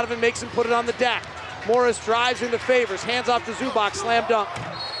 Donovan makes him put it on the deck. Morris drives into Favors, hands off to Zubac, slam dunk.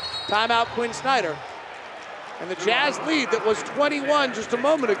 Timeout, Quinn Snyder. And the Jazz lead that was 21 just a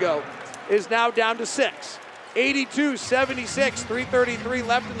moment ago is now down to 6. 82-76, 3:33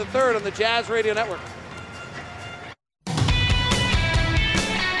 left in the third on the Jazz Radio Network.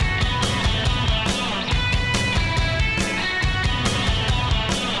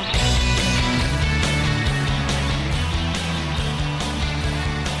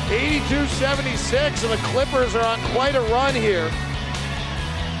 .76, and the Clippers are on quite a run here.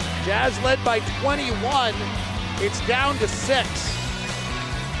 Jazz led by 21. It's down to 6.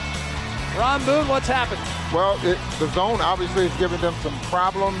 Ron Boone, what's happened? Well, the zone obviously is giving them some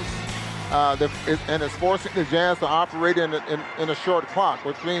problems, and it's forcing the Jazz to operate in a short clock,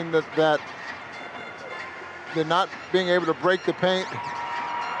 which means that they're not being able to break the paint,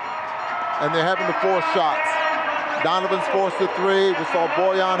 and they're having to force shots. Donovan's forced a three. We saw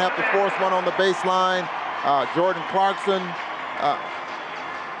Bojan have to force one on the baseline. Jordan Clarkson.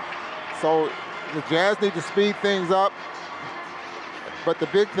 So the Jazz need to speed things up. But the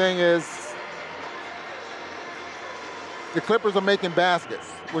big thing is the Clippers are making baskets,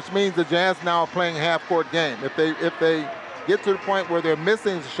 which means the Jazz now are playing half-court game. If they get to the point where they're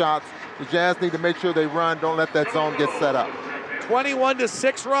missing shots, the Jazz need to make sure they run. Don't let that zone get set up.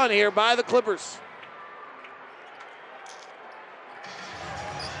 21-6 run here by the Clippers.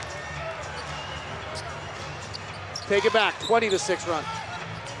 Take it back, 20-6 run.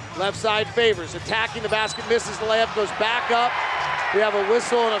 Left side Favors, attacking the basket, misses the layup, goes back up. We have a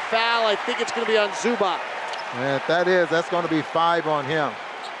whistle and a foul. I think it's going to be on Zubac. And if that is, that's going to be 5 on him.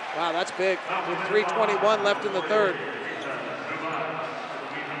 Wow, that's big. With 3:21 left in the third.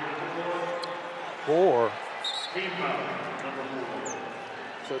 4.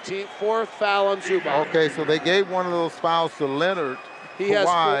 So team fourth foul on Zubac. Okay, so they gave one of those fouls to Leonard. He has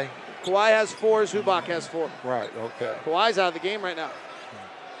 4. Kawhi has 4, Zubac has 4. Right, okay. Kawhi's out of the game right now.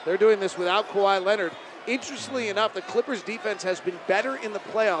 They're doing this without Kawhi Leonard. Interestingly enough, the Clippers defense has been better in the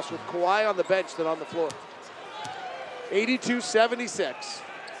playoffs with Kawhi on the bench than on the floor. 82-76.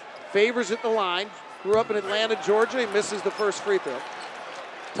 Favors at the line. Grew up in Atlanta, Georgia. He misses the first free throw.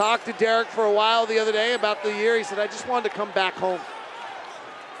 Talked to Derek for a while the other day about the year. He said, I just wanted to come back home.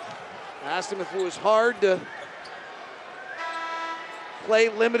 I asked him if it was hard to play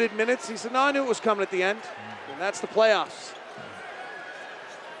limited minutes. He said, no, I knew it was coming at the end. And that's the playoffs.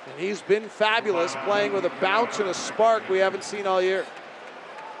 And he's been fabulous, playing with a bounce and a spark we haven't seen all year.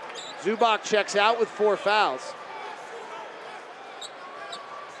 Zubac checks out with 4 fouls.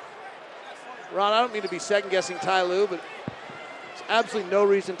 Ron, I don't mean to be second-guessing Ty Lue, but there's absolutely no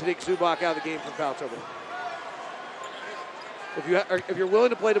reason to take Zubac out of the game from foul trouble. If you're willing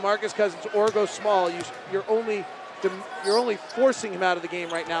to play DeMarcus Cousins or go small, you're only forcing him out of the game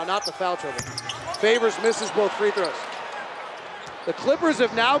right now, not the foul trouble. Favors misses both free throws. The Clippers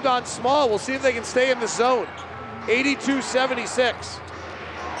have now gone small. We'll see if they can stay in the zone. 82-76.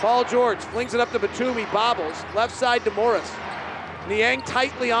 Paul George flings it up to Batum. He bobbles. Left side to Morris. Niang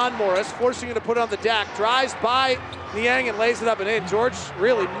tightly on Morris, forcing him to put it on the deck. Drives by Niang and lays it up and in. George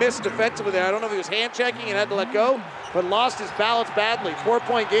really missed defensively there. I don't know if he was hand checking and had to let go, but lost his balance badly.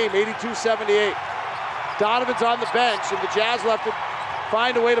 4-point game, 82-78. Donovan's on the bench, and the Jazz will have to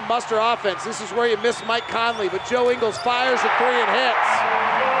find a way to muster offense. This is where you miss Mike Conley, but Joe Ingles fires a three and hits.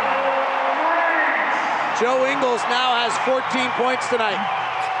 Joe Ingles now has 14 points tonight.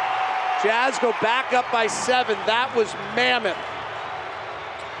 Jazz go back up by 7. That was mammoth.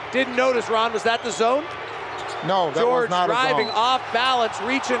 Didn't notice, Ron, was that the zone? No, that George was not a zone. driving off balance,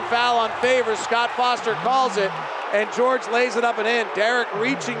 reach and foul on Favors. Scott Foster calls it, and George lays it up and in. Derek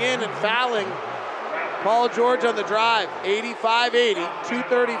reaching in and fouling Paul George on the drive. 85-80,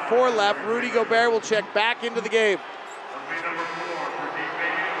 2:34 left. Rudy Gobert will check back into the game.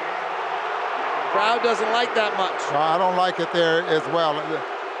 Crowd doesn't like that much. I don't like it there as well.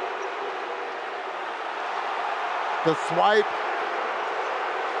 The swipe,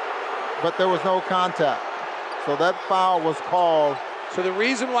 but there was no contact. So that foul was called. So the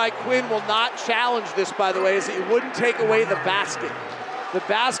reason why Quinn will not challenge this, by the way, is that he wouldn't take away the basket. The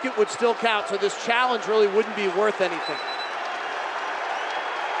basket would still count, so this challenge really wouldn't be worth anything.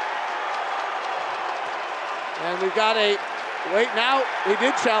 And we've got a, wait, now he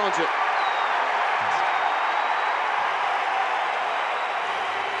did challenge it.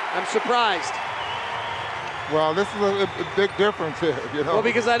 I'm surprised. Well, this is a big difference here, you know. Well,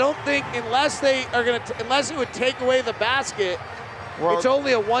 because I don't think unless they are going to, unless it would take away the basket, it's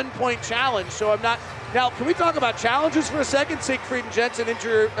only a 1-point challenge. So I'm not. Now, can we talk about challenges for a second? Siegfried and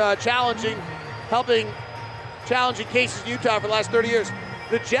Jensen helping challenging cases in Utah for the last 30 years.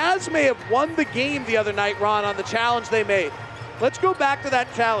 The Jazz may have won the game the other night, Ron, on the challenge they made. Let's go back to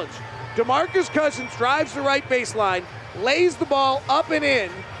that challenge. DeMarcus Cousins drives the right baseline, lays the ball up and in,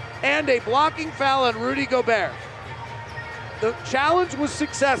 and a blocking foul on Rudy Gobert. The challenge was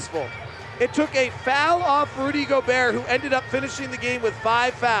successful. It took a foul off Rudy Gobert, who ended up finishing the game with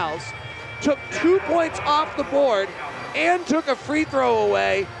 5 fouls, took 2 points off the board, and took a free throw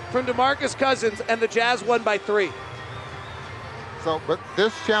away from DeMarcus Cousins, and the Jazz won by 3. So, but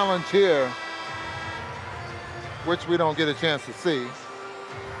this challenge here, which we don't get a chance to see.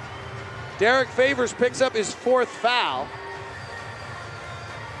 Derek Favors picks up his 4th foul.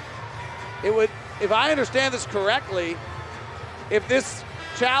 It would, if I understand this correctly, if this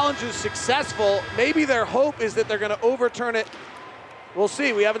challenge is successful, maybe their hope is that they're going to overturn it. We'll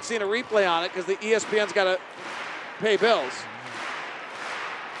see. We haven't seen a replay on it because the ESPN's got to pay bills.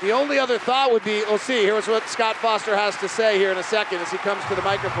 The only other thought would be, we'll see. Here's what Scott Foster has to say here in a second as he comes to the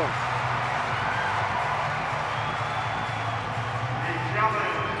microphone.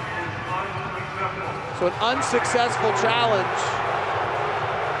 So an unsuccessful challenge.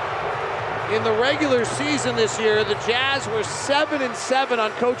 In the regular season this year, the Jazz were 7-7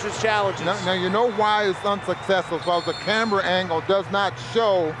 on coaches' challenges. Now you know why it's unsuccessful, because the camera angle does not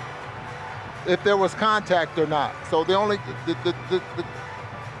show if there was contact or not. So the only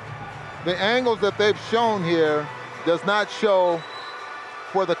the angles that they've shown here does not show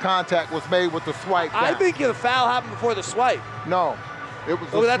where the contact was made with the swipe down. I think the foul happened before the swipe. No, it was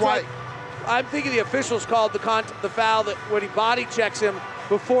the that's swipe. Right. I'm thinking the officials called the foul that when he body checks him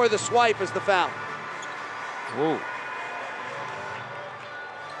before the swipe is the foul. Whoa.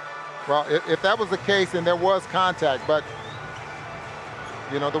 Well, if that was the case, then there was contact, but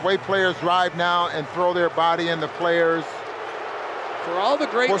you know, the way players drive now and throw their body into players. For all the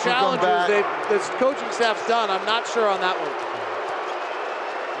great challenges this coaching staff's done, I'm not sure on that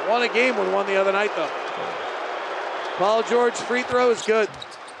one. Won a game when won the other night, though. Paul George free throw is good.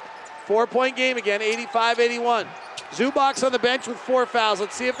 4-point game again, 85-81. Zubac on the bench with 4 fouls.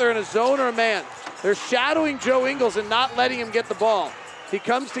 Let's see if they're in a zone or a man. They're shadowing Joe Ingles and not letting him get the ball. He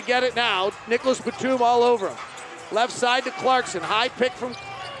comes to get it now. Nicholas Batum all over him. Left side to Clarkson. High pick from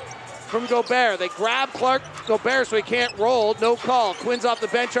Gobert. They grab Gobert so he can't roll. No call. Quinn's off the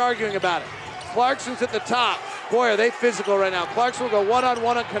bench arguing about it. Clarkson's at the top. Boy, are they physical right now. Clarkson will go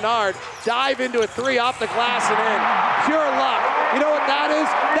one-on-one on Kennard. Dive into a 3 off the glass and in. Pure luck. You know what that is?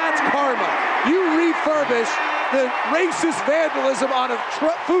 That's karma. You refurbish the racist vandalism on a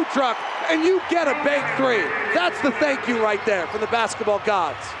food truck and you get a bank 3. That's the thank you right there from the basketball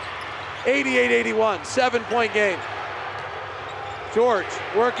gods. 88-81, 7-point game. George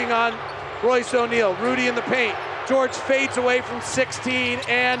working on Royce O'Neal. Rudy in the paint. George fades away from 16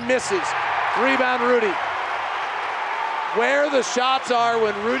 and misses. Rebound Rudy. Where the shots are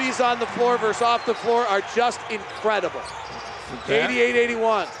when Rudy's on the floor versus off the floor are just incredible.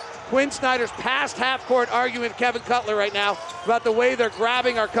 88-81. Quinn Snyder's past half court arguing with Kevin Cutler right now about the way they're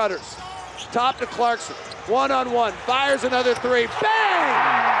grabbing our cutters. Top to Clarkson. One-on-one. Fires another 3.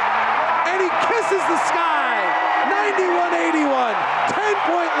 Bang! And he kisses the sky. 91-81.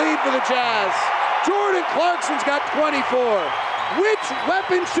 10-point lead for the Jazz. Jordan Clarkson's got 24. Which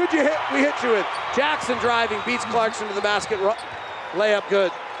weapon should we hit you with? Jackson driving, beats Clarkson to the basket. Layup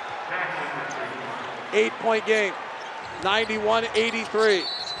good. 8-point game. 91-83.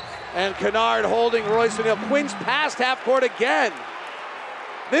 And Kennard holding Royce O'Neal. Quinn's past half court again.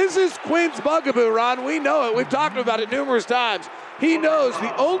 This is Quinn's bugaboo, Ron. We know it. We've talked about it numerous times. He knows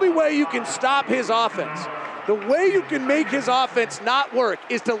the only way you can stop his offense, the way you can make his offense not work,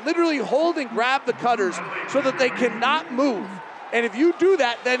 is to literally hold and grab the cutters so that they cannot move. And if you do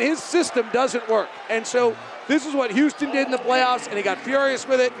that, then his system doesn't work. And so this is what Houston did in the playoffs, and he got furious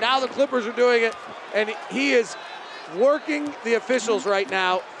with it. Now the Clippers are doing it, and he is working the officials right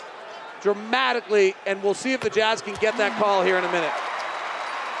now dramatically, and we'll see if the Jazz can get that call here in a minute.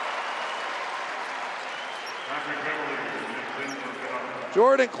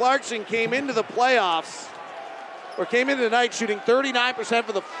 Jordan Clarkson came into the playoffs, or came into tonight shooting 39%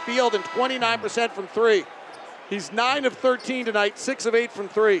 from the field and 29% from three. He's 9 of 13 tonight, 6 of 8 from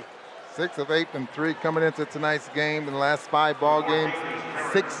three. 6 of 8 from three coming into tonight's game. In the last 5 ball games,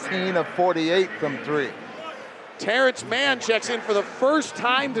 16 of 48 from three. Terrence Mann checks in for the first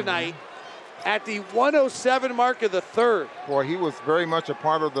time tonight at the 107 mark of the third. Boy, he was very much a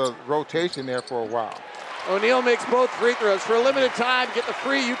part of the rotation there for a while. O'Neal makes both free throws. For a limited time, get the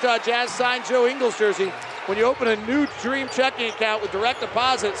free Utah Jazz signed Joe Ingles jersey when you open a new Dream checking account with direct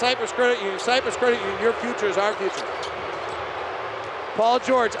deposit at Cypress Credit Union. Cypress Credit Union, your future is our future. Paul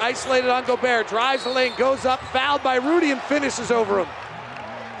George isolated on Gobert, drives the lane, goes up, fouled by Rudy, and finishes over him.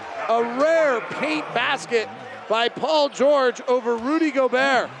 A rare paint basket by Paul George over Rudy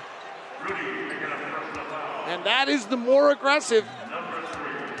Gobert. And that is the more aggressive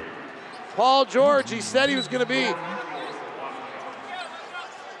Paul George he said he was going to be.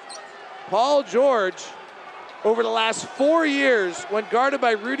 Paul George, over the last 4 years, when guarded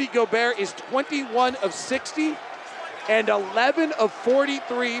by Rudy Gobert, is 21 of 60 and 11 of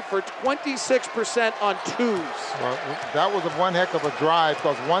 43 for 26% on twos. Well, that was one heck of a drive,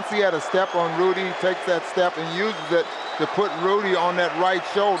 because once he had a step on Rudy, he takes that step and uses it to put Rudy on that right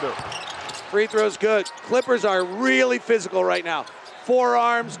shoulder. Free throw's good. Clippers are really physical right now.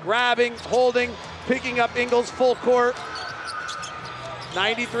 Forearms, grabbing, holding, picking up Ingles full court.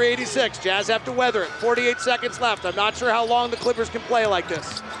 93-86. Jazz have to weather it. 48 seconds left. I'm not sure how long the Clippers can play like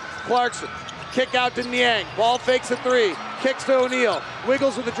this. Clarkson, kick out to Niang. Ball fakes a three. Kicks to O'Neal.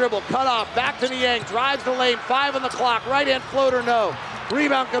 Wiggles with the dribble. Cut off. Back to Niang. Drives the lane. 5 on the clock. Right-hand floater, no.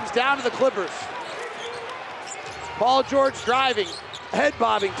 Rebound comes down to the Clippers. Paul George driving. Head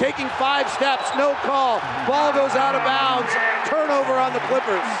bobbing, taking 5 steps, no call. Ball goes out of bounds. Turnover on the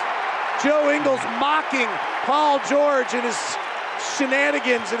Clippers. Joe Ingles mocking Paul George and his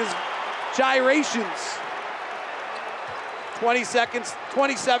shenanigans and his gyrations.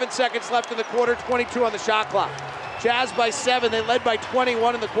 27 seconds left in the quarter, 22 on the shot clock. Jazz by 7, they led by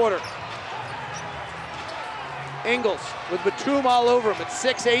 21 in the quarter. Ingles with Batum all over him at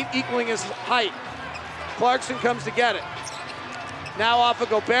 6'8", equaling his height. Clarkson comes to get it. Now off a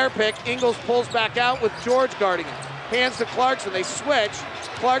Gobert pick, Ingles pulls back out with George guarding him. Hands to Clarkson, they switch.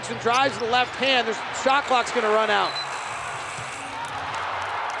 Clarkson drives to the left hand, their shot clock's gonna run out.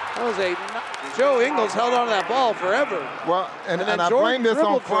 Joe Ingles held on to that ball forever. Well, and I blame this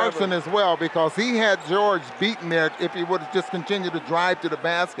on Clarkson as well, because he had George beaten there if he would have just continued to drive to the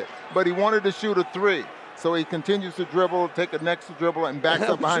basket. But he wanted to shoot a three. So he continues to dribble, take a next dribble, and backs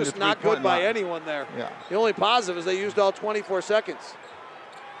up behind the 3-point line. Just not good by anyone there. Yeah. The only positive is they used all 24 seconds.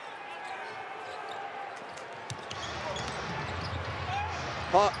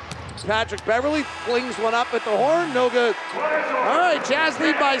 Patrick Beverly flings one up at the horn, no good. All right, Jazz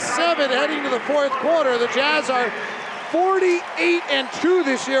lead by 7 heading to the fourth quarter. The Jazz are 48-2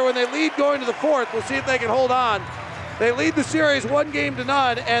 this year when they lead going to the fourth. We'll see if they can hold on. They lead the series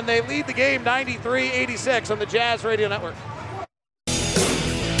 1-0, and they lead the game 93-86 on the Jazz Radio Network.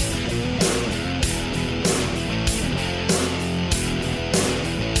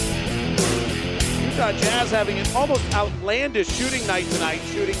 Utah Jazz having an almost outlandish shooting night tonight,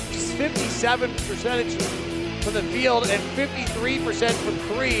 shooting 57% from the field and 53% from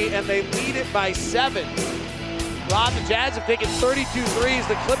three, and they lead it by 7. Rob, the Jazz have taken 32 threes,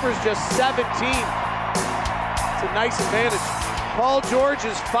 the Clippers just 17. It's a nice advantage. Paul George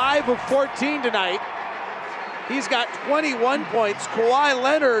is 5 of 14 tonight. He's got 21 points. Kawhi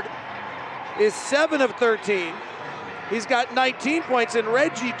Leonard is 7 of 13. He's got 19 points, and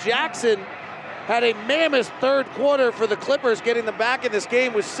Reggie Jackson had a mammoth third quarter for the Clippers, getting them back in this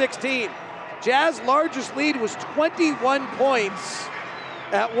game with 16. Jazz's largest lead was 21 points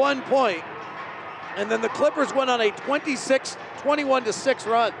at one point, and then the Clippers went on a 21-6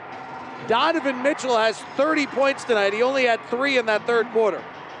 run. Donovan Mitchell has 30 points tonight. He only had 3 in that third quarter.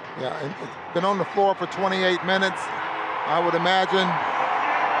 Yeah, and been on the floor for 28 minutes. I would imagine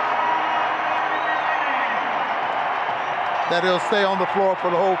that he'll stay on the floor for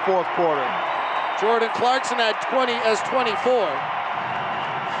the whole fourth quarter. Jordan Clarkson had 24.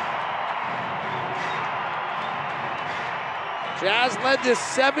 Jazz led this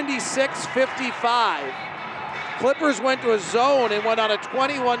 76-55. Clippers went to a zone and went on a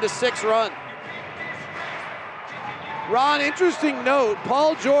 21-6 run. Ron, interesting note,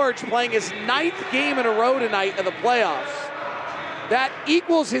 Paul George playing his 9th game in a row tonight in the playoffs. That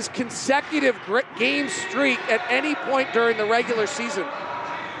equals his consecutive game streak at any point during the regular season.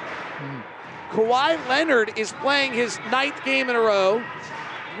 Kawhi Leonard is playing his 9th game in a row.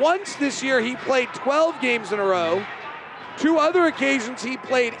 Once this year he played 12 games in a row. 2 other occasions he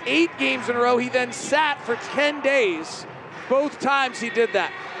played 8 games in a row. He then sat for 10 days. Both times he did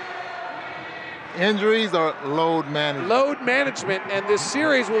that. Injuries or load management? Load management, and this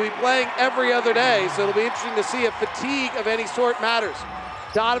series will be playing every other day, so it'll be interesting to see if fatigue of any sort matters.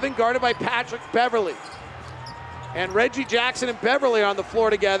 Donovan guarded by Patrick Beverley. And Reggie Jackson and Beverley are on the floor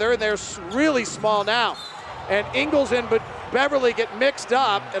together, and they're really small now. And Ingles and Beverley get mixed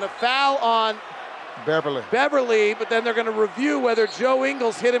up, and a foul on Beverley, but then they're going to review whether Joe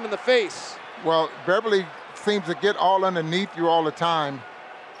Ingles hit him in the face. Well, Beverley seems to get all underneath you all the time.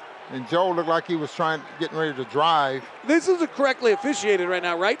 And Joe looked like he was getting ready to drive. This is correctly officiated right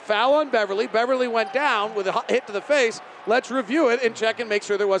now, right? Foul on Beverley. Beverley went down with a hit to the face. Let's review it and check and make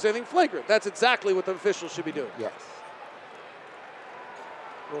sure there was anything flagrant. That's exactly what the officials should be doing. Yes.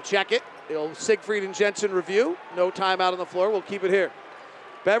 We'll check it. It'll Siegfried and Jensen review. No timeout on the floor. We'll keep it here.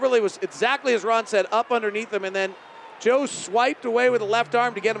 Beverley was exactly as Ron said, up underneath him, and then Joe swiped away with the left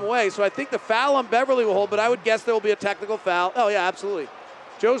arm to get him away. So I think the foul on Beverley will hold, but I would guess there will be a technical foul. Oh, yeah, absolutely.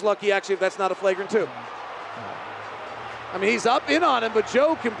 Joe's lucky, actually, if that's not a flagrant, too. I mean, he's up in on him, but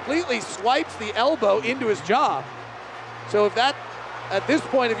Joe completely swipes the elbow into his jaw. So if that, at this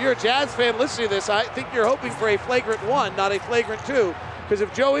point, if you're a Jazz fan listening to this, I think you're hoping for a flagrant 1, not a flagrant 2. Because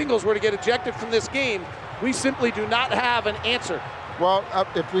if Joe Ingles were to get ejected from this game, we simply do not have an answer. Well,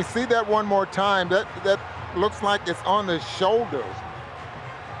 if we see that one more time, that looks like it's on the shoulder.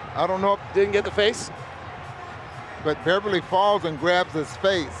 I don't know if... Didn't get the face? But Beverley falls and grabs his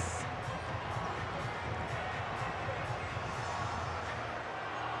face.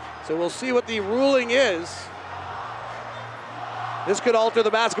 So we'll see what the ruling is. This could alter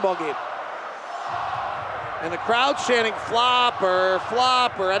the basketball game. And the crowd's chanting flopper,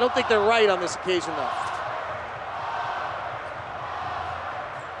 flopper. I don't think they're right on this occasion, though.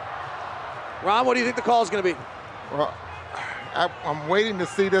 Ron, what do you think the call is going to be? Well, I'm waiting to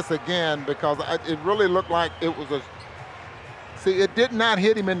see this again because it really looked like it was a... See, it did not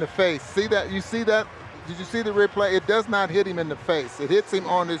hit him in the face. See that? You see that? Did you see the replay? It does not hit him in the face. It hits him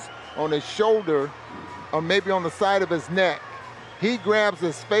on his shoulder or maybe on the side of his neck. He grabs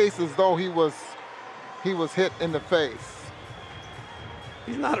his face as though he was hit in the face.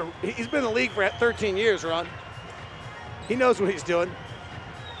 He's been in the league for 13 years, Ron. He knows what he's doing.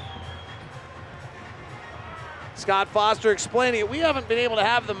 Scott Foster explaining it. We haven't been able to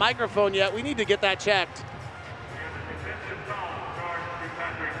have the microphone yet. We need to get that checked.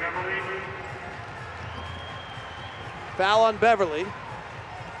 Foul on Beverley.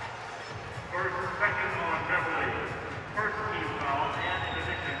 First, second on Beverley. First team foul and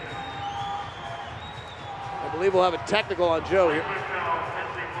interdiction. I believe we'll have a technical on Joe here.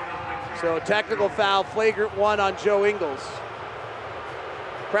 So technical foul, flagrant 1 on Joe Ingles.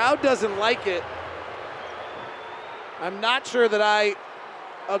 Crowd doesn't like it. I'm not sure that I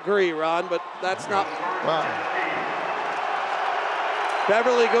agree, Ron, but that's not. Wow.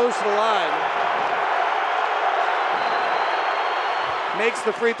 Beverley goes to the line. Makes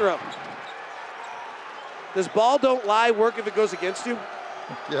the free throw. Does ball don't lie work if it goes against you?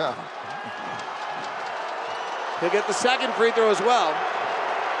 Yeah. He'll get the second free throw as well.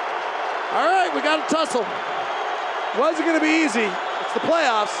 All right, we got a tussle. Wasn't going to be easy. It's the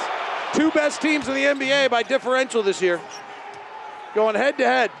playoffs. 2 best teams in the NBA by differential this year. Going head to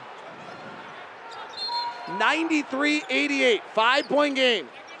head. 93-88, 5-point game.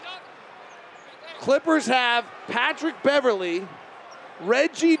 Clippers have Patrick Beverley,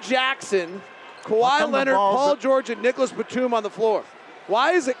 Reggie Jackson, Kawhi Leonard, Paul George, and Nicholas Batum on the floor.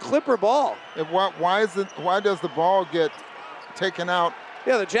 Why is it Clipper ball? Why does the ball get taken out?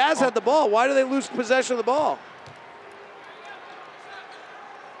 Yeah, the Jazz had the ball. Why do they lose possession of the ball?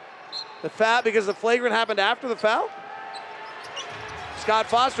 The foul, because the flagrant happened after the foul? Scott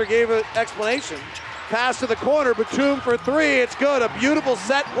Foster gave an explanation. Pass to the corner, Batum for three. It's good. A beautiful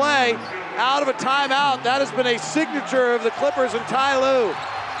set play out of a timeout. That has been a signature of the Clippers and Ty Lue.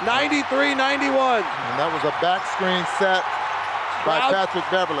 93-91. And that was a back screen set by Patrick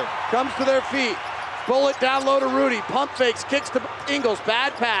Beverley. Comes to their feet. Bullet down low to Rudy. Pump fakes, kicks to Ingles.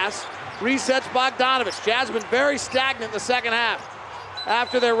 Bad pass. Resets Bogdanovich. Jazz been very stagnant in the second half.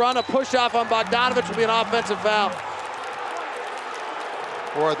 After their run, a push-off on Bogdanovich will be an offensive foul.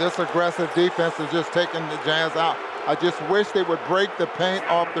 Boy, this aggressive defense is just taking the Jazz out. I just wish they would break the paint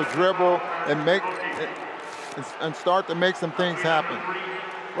off the dribble and start to make some things happen.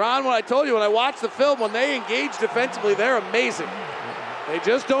 Ron, when I told you, when I watched the film, when they engage defensively, they're amazing. They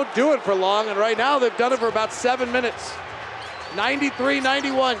just don't do it for long, and right now they've done it for about 7 minutes.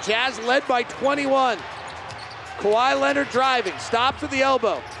 93-91, Jazz led by 21. Kawhi Leonard driving, stops at the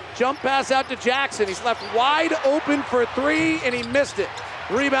elbow. Jump pass out to Jackson. He's left wide open for three, and he missed it.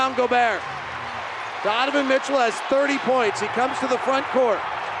 Rebound Gobert. Donovan Mitchell has 30 points. He comes to the front court.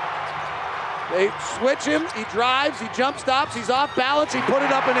 They switch him. He drives. He jump stops. He's off balance. He put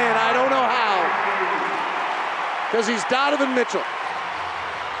it up and in. I don't know how. Because he's Donovan Mitchell.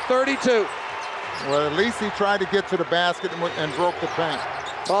 32. Well, at least he tried to get to the basket and broke the paint.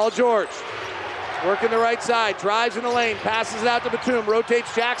 Paul George working the right side. Drives in the lane. Passes it out to Batum.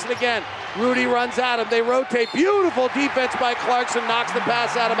 Rotates Jackson again. Rudy runs at him. They rotate. Beautiful defense by Clarkson. Knocks the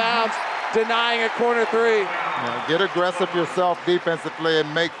pass out of bounds. Denying a corner three. Yeah, get aggressive yourself defensively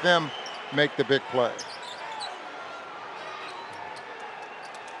and make them make the big play.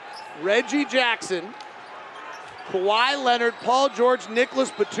 Reggie Jackson, Kawhi Leonard, Paul George,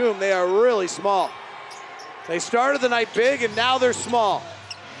 Nicholas Batum. They are really small. They started the night big and now they're small.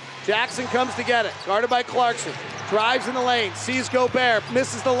 Jackson comes to get it, guarded by Clarkson. Drives in the lane, sees Gobert,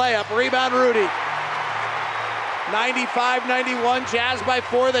 misses the layup. Rebound Rudy. 95-91, Jazz by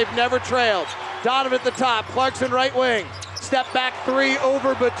 4. They've never trailed. Donovan at the top, Clarkson right wing. Step back three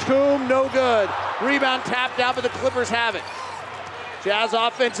over Batum, no good. Rebound tapped out, but the Clippers have it. Jazz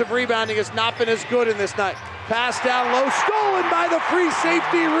offensive rebounding has not been as good in this night. Pass down low, stolen by the free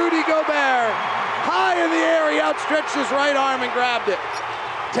safety, Rudy Gobert. High in the air, he outstretched his right arm and grabbed it.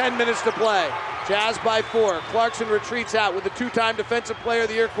 10 minutes to play. Jazz by 4. Clarkson retreats out with the two-time Defensive Player of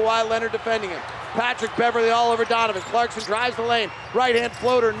the Year, Kawhi Leonard, defending him. Patrick Beverley all over Donovan. Clarkson drives the lane. Right-hand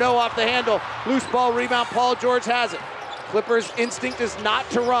floater, no off the handle. Loose ball rebound, Paul George has it. Clippers' instinct is not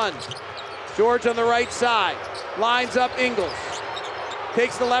to run. George on the right side. Lines up Ingles.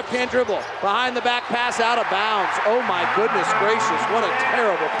 Takes the left-hand dribble. Behind the back pass out of bounds. Oh my goodness gracious, what a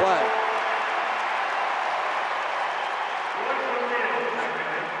terrible play.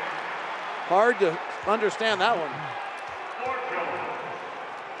 Hard to understand that one.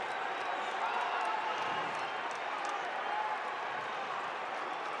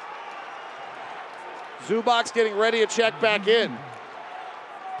 Zubac's getting ready to check back in.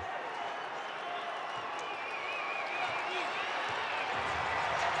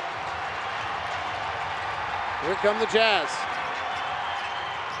 Here come the Jazz.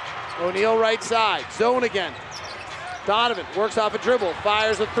 O'Neal right side, zone again. Donovan works off a dribble,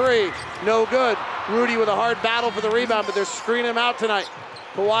 fires a three, no good. Rudy with a hard battle for the rebound, but they're screening him out tonight.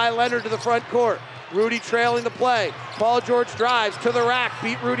 Kawhi Leonard to the front court. Rudy trailing the play. Paul George drives to the rack,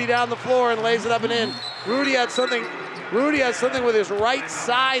 beat Rudy down the floor and lays it up and in. Rudy has something with his right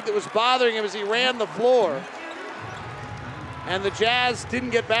side that was bothering him as he ran the floor. And the Jazz didn't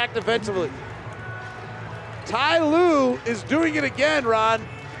get back defensively. Ty Lue is doing it again, Ron.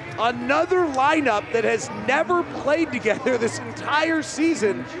 Another lineup that has never played together this entire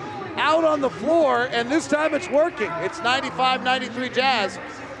season out on the floor, and this time it's working. It's 95-93 Jazz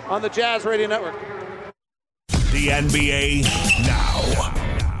on the Jazz Radio Network. The NBA now.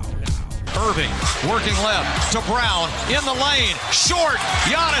 Irving working left to Brown in the lane. Short.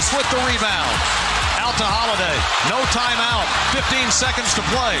 Giannis with the rebound. Out to Holiday. No timeout. 15 seconds to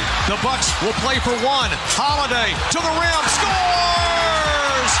play. The Bucks will play for one. Holiday to the rim.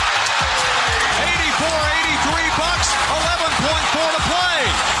 Scores! 84-83 Bucks. 11.4 to play.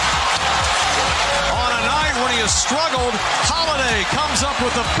 On a night when he has struggled, Holiday comes up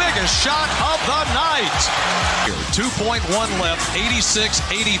with the biggest shot of the night. 2.1 left,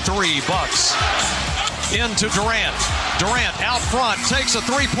 86-83 Bucks. Into Durant. Durant out front, takes a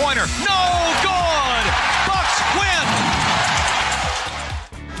three-pointer. No good! Bucks win!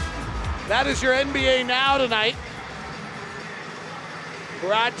 That is your NBA Now tonight.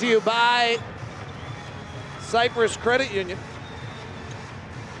 Brought to you by Cyprus Credit Union.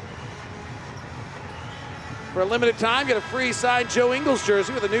 For a limited time, get a free signed Joe Ingles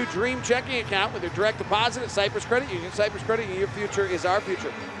jersey with a new Dream checking account with your direct deposit at Cyprus Credit Union. Cyprus Credit Union, your future is our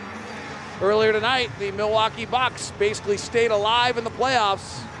future. Earlier tonight, the Milwaukee Bucks basically stayed alive in the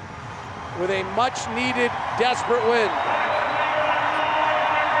playoffs with a much-needed, desperate win.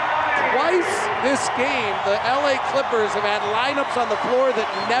 Twice this game, the LA Clippers have had lineups on the floor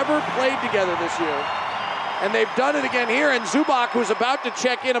that never played together this year. And they've done it again here, and Zubac, who was about to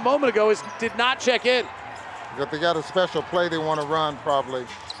check in a moment ago, did not check in. But they got a special play they want to run, probably.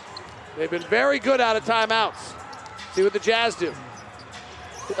 They've been very good out of timeouts. See what the Jazz do.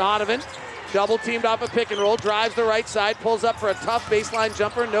 Donovan, double teamed off a pick and roll, drives the right side, pulls up for a tough baseline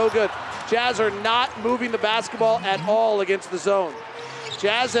jumper, no good. Jazz are not moving the basketball at all against the zone.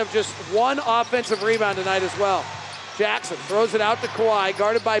 Jazz have just one offensive rebound tonight as well. Jackson throws it out to Kawhi,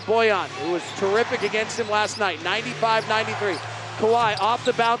 guarded by Bojan, who was terrific against him last night, 95-93. Kawhi off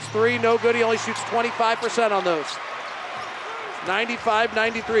the bounce three, no good. He only shoots 25% on those.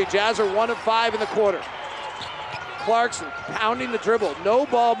 95-93. Jazz are 1 of 5 in the quarter. Clarkson pounding the dribble. No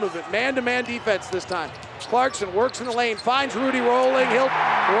ball movement. Man-to-man defense this time. Clarkson works in the lane, finds Rudy rolling. He'll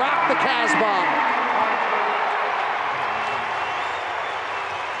rock the Cavs bomb.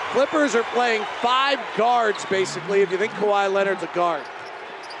 Clippers are playing 5 guards, basically, if you think Kawhi Leonard's a guard.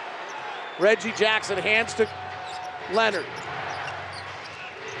 Reggie Jackson hands to Leonard.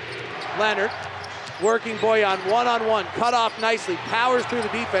 Leonard working Bojan one-on-one, cut off nicely, powers through the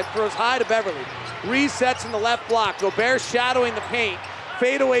defense, throws high to Beverly. Resets in the left block. Gobert shadowing the paint.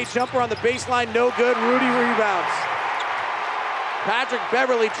 Fadeaway jumper on the baseline, no good. Rudy rebounds. Patrick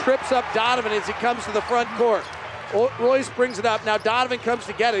Beverly trips up Donovan as he comes to the front court. Royce brings it up. Now Donovan comes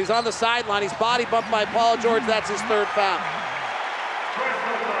to get it. He's on the sideline. He's body bumped by Paul George. That's his 3rd foul.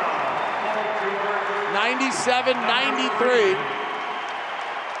 97-93.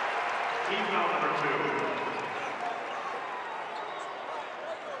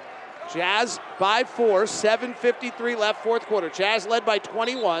 Jazz by 4, 7:53 left, 4th quarter. Jazz led by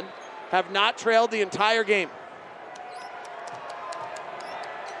 21, have not trailed the entire game.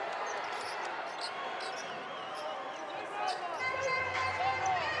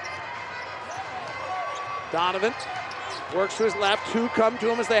 Donovan works to his left. 2 come to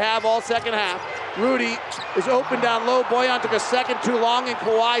him as they have all second half. Rudy is open down low. Bojan took a second too long, and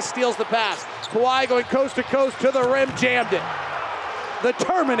Kawhi steals the pass. Kawhi going coast to coast to the rim, jammed it. The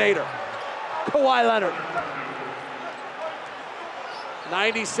Terminator, Kawhi Leonard.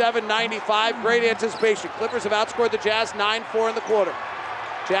 97-95, great anticipation. Clippers have outscored the Jazz 9-4 in the quarter.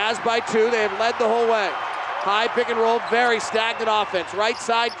 Jazz by 2, they have led the whole way. High pick and roll, very stagnant offense. Right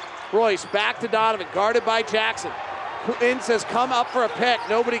side, Royce, back to Donovan, guarded by Jackson. In says, come up for a pick,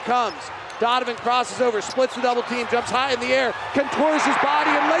 nobody comes. Donovan crosses over, splits the double team, jumps high in the air, contours his body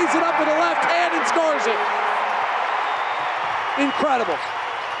and lays it up with the left hand and scores it. Incredible.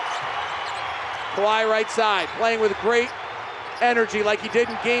 Kawhi right side, playing with great energy like he did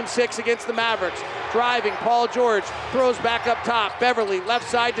in Game 6 against the Mavericks. Driving, Paul George throws back up top. Beverly left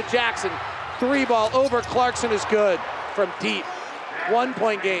side to Jackson. 3-ball over Clarkson is good from deep.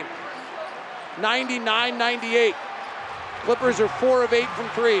 1-point game. 99-98. Clippers are 4 of 8 from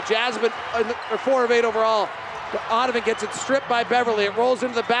 3. Jazz have been 4 of 8 overall. Donovan gets it stripped by Beverly. It rolls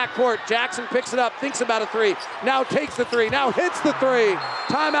into the backcourt. Jackson picks it up, thinks about a 3. Now takes the 3. Now hits the 3.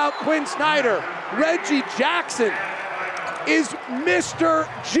 Timeout, Quinn Snyder. Reggie Jackson is Mr.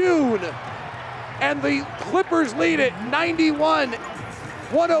 June. And the Clippers lead it 91,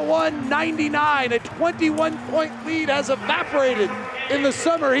 101-99. A 21-point lead has evaporated in the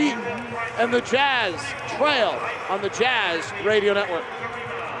summer heat. And the Jazz trail on the Jazz Radio Network.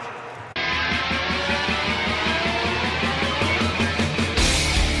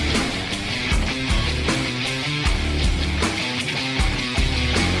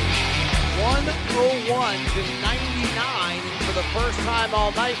 To 99, and for the first time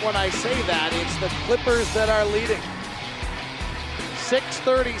all night when I say that, it's the Clippers that are leading.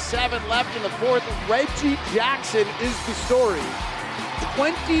 6:37 left in the 4th. Reggie Jackson is the story.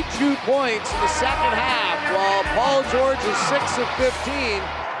 22 points in the second half, while Paul George is 6 of 15.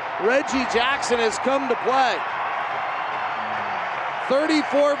 Reggie Jackson has come to play.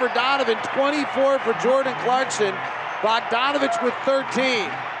 34 for Donovan, 24 for Jordan Clarkson. Bogdanovich with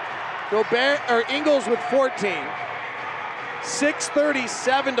 13. Ingles with 14.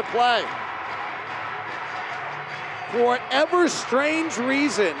 6:37 to play. For whatever strange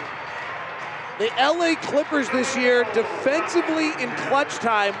reason, the LA Clippers this year defensively in clutch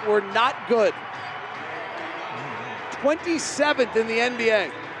time were not good. 27th in the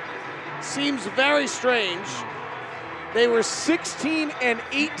NBA. Seems very strange. They were 16 and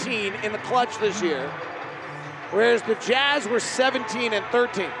 18 in the clutch this year, whereas the Jazz were 17 and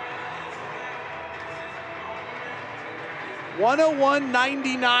 13.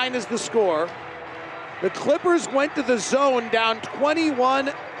 101-99 is the score. The Clippers went to the zone down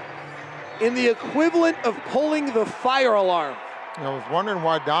 21 in the equivalent of pulling the fire alarm. I was wondering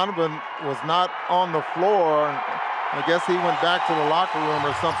why Donovan was not on the floor. I guess he went back to the locker room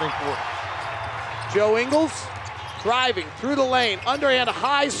or something. Joe Ingles driving through the lane, underhand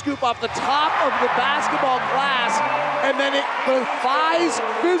high scoop off the top of the basketball glass, and then it defies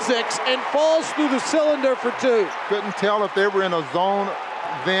physics and falls through the cylinder for two. Couldn't tell if they were in a zone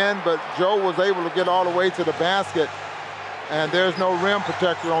then, but Joe was able to get all the way to the basket, and there's no rim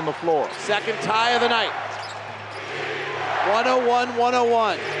protector on the floor. Second tie of the night.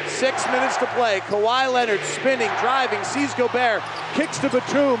 101-101. 6 minutes to play. Kawhi Leonard spinning, driving, sees Gobert, kicks to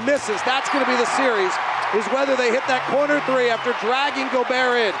Batum, misses. That's going to be the series, is whether they hit that corner three after dragging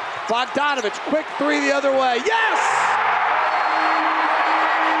Gobert in. Bogdanovich, quick three the other way. Yes!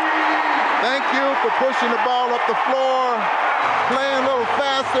 Thank you for pushing the ball up the floor, playing a little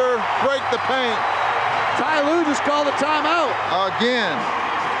faster, break the paint. Ty Lue just called a timeout. Again.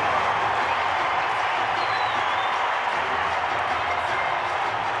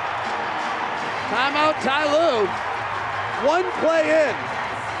 Timeout, Ty Lue. One play in.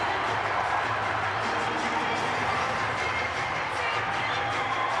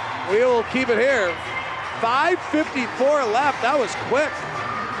 We will keep it here. 5:54 left. That was quick.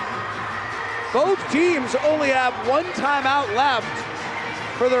 Both teams only have one timeout left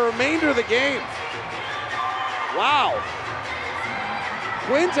for the remainder of the game. Wow.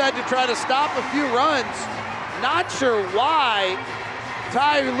 Twins had to try to stop a few runs. Not sure why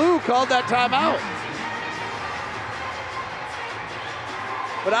Ty Lue called that timeout.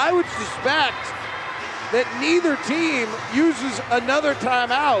 But I would suspect that neither team uses another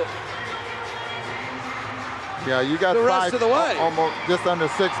timeout. Yeah, you got the rest of the way. Almost just under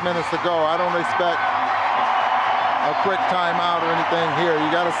 6 minutes to go. I don't expect a quick timeout or anything here. You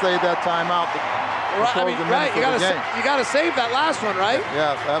got to save that timeout. Right, you got to save that last one, right?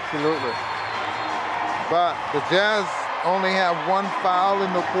 Yes, absolutely. But the Jazz only have one foul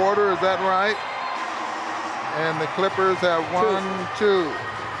in the quarter, is that right? And the Clippers have two.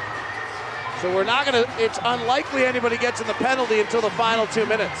 So we're not going to, it's unlikely anybody gets in the penalty until the final 2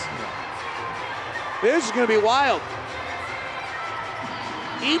 minutes. This is going to be wild.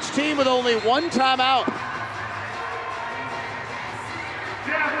 Each team with only one timeout.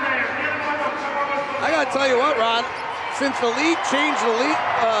 I got to tell you what, Ron, since the league changed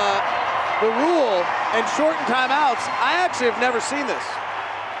the rule and shortened timeouts, I actually have never seen this.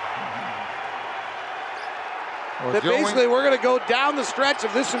 Well, that basically we're going to go down the stretch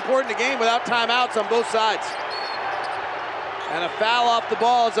of this important game without timeouts on both sides. And a foul off the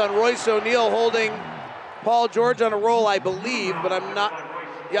ball is on Royce O'Neal, holding Paul George on a roll, I believe, but I'm not.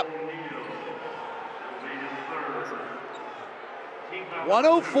 Yep.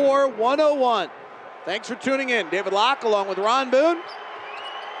 104-101. Thanks for tuning in. David Locke along with Ron Boone.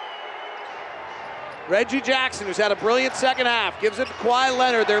 Reggie Jackson, who's had a brilliant second half, gives it to Kawhi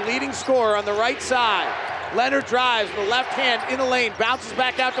Leonard, their leading scorer on the right side. Leonard drives with the left hand in the lane, bounces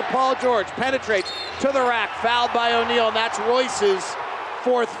back out to Paul George, penetrates to the rack, fouled by O'Neal, and that's Royce's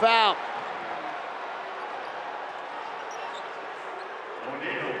fourth foul.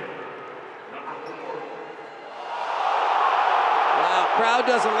 Wow, crowd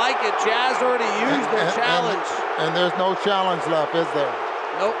doesn't like it. Jazz already used their challenge. And there's no challenge left, is there?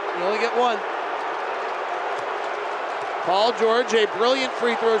 Nope, you only get one. Paul George, a brilliant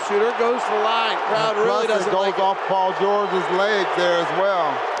free throw shooter, goes to the line. Crowd really doesn't like it. Goes off Paul George's legs there as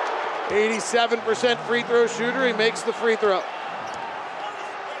well. 87% free throw shooter. He makes the free throw.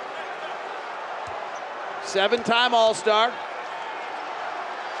 7-time All-Star.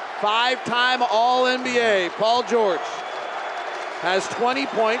 5-time All-NBA. Paul George has 20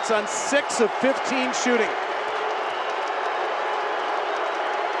 points on 6 of 15 shooting.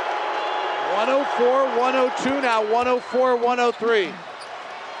 104-102 now, 104-103.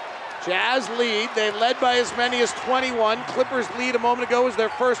 Jazz lead. They led by as many as 21. Clippers lead a moment ago was their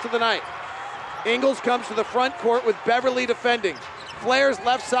first of the night. Ingles comes to the front court with Beverly defending. Flares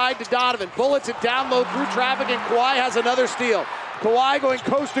left side to Donovan. Bullets it down low through traffic, and Kawhi has another steal. Kawhi going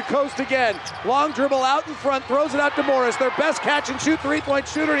coast to coast again. Long dribble out in front, throws it out to Morris. Their best catch and shoot three-point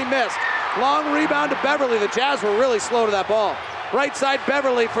shooter, and he missed. Long rebound to Beverly. The Jazz were really slow to that ball. Right side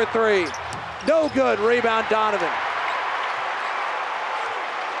Beverly for three. No good. Rebound Donovan.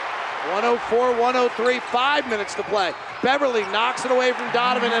 104-103, 5 minutes to play. Beverly knocks it away from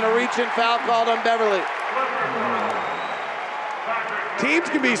Donovan, and a reach-in foul called on Beverly. Teams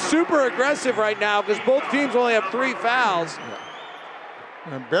can be super aggressive right now because both teams only have 3 fouls.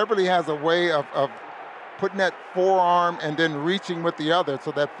 And Beverly has a way of putting that forearm and then reaching with the other.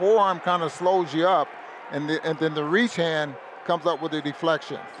 So that forearm kind of slows you up, and then the reach hand comes up with a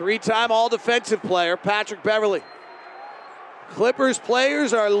deflection. 3-time all-defensive player, Patrick Beverley. Clippers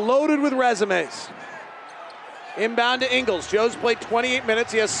players are loaded with resumes. Inbound to Ingles. Joe's played 28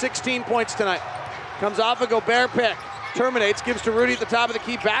 minutes. He has 16 points tonight. Comes off a Gobert pick. Terminates, gives to Rudy at the top of the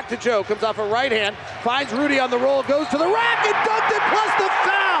key. Back to Joe. Comes off a right hand. Finds Rudy on the roll. Goes to the rack and dunked it, plus the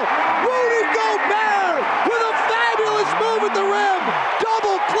foul. Rudy Gobert with a fabulous move at the rim.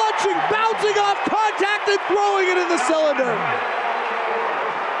 Double clutching, bouncing off contact and throwing it in the cylinder.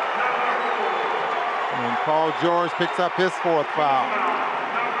 And Paul George picks up his 4th foul.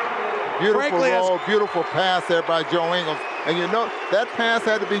 Beautiful roll, beautiful pass there by Joe Ingles. And you know, that pass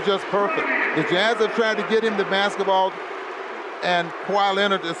had to be just perfect. The Jazz have tried to get him the basketball, and Kawhi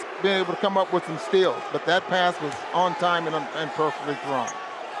Leonard has been able to come up with some steals. But that pass was on time and perfectly thrown.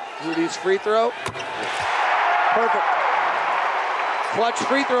 Rudy's free throw. Perfect. Clutch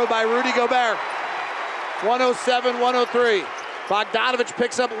free throw by Rudy Gobert. 107-103. Bogdanovich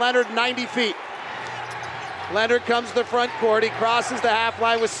picks up Leonard 90 feet. Leonard comes to the front court. He crosses the half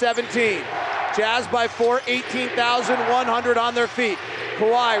line with 17. Jazz by 4, 18,100 on their feet.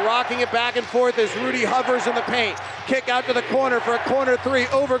 Kawhi rocking it back and forth as Rudy hovers in the paint. Kick out to the corner for a corner 3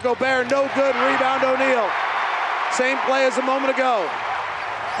 over Gobert. No good. Rebound O'Neal. Same play as a moment ago.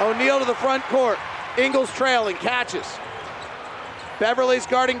 O'Neal to the front court. Ingles trailing. Catches. Beverly's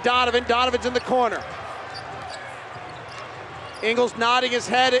guarding Donovan. Donovan's in the corner. Ingles nodding his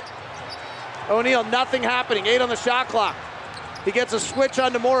head. O'Neal, nothing happening. 8 on the shot clock. He gets a switch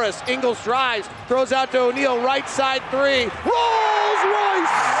onto Morris. Ingles drives, throws out to O'Neal, right side 3. Rolls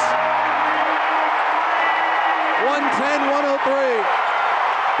Royce! 110-103.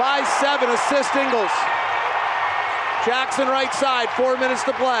 By 7, assist Ingles. Jackson right side, 4 minutes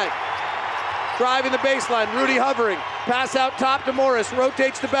to play. Driving the baseline, Rudy hovering. Pass out top to Morris,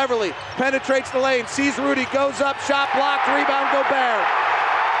 rotates to Beverly. Penetrates the lane, sees Rudy, goes up, shot blocked, rebound Gobert.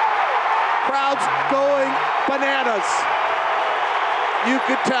 Crowd's going bananas. You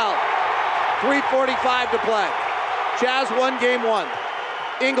could tell. 3:45 to play. Jazz won game 1.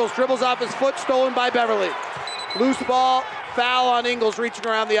 Ingles dribbles off his foot, stolen by Beverly. Loose ball, foul on Ingles reaching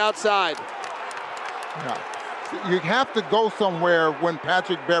around the outside. No. You have to go somewhere when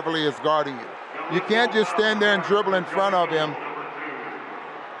Patrick Beverly is guarding you. You can't just stand there and dribble in front of him.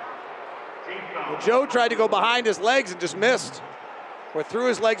 Well, Joe tried to go behind his legs and just missed. Or threw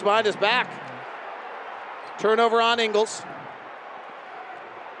his legs behind his back. Turnover on Ingles.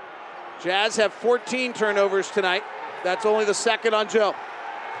 Jazz have 14 turnovers tonight. That's only the second on Joe.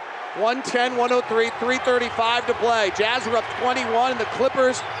 110-103, 3:35 to play. Jazz are up 21, and the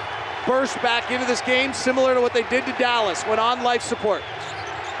Clippers burst back into this game, similar to what they did to Dallas, went on life support.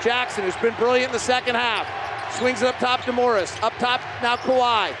 Jackson, who's been brilliant in the second half, swings it up top to Morris. Up top now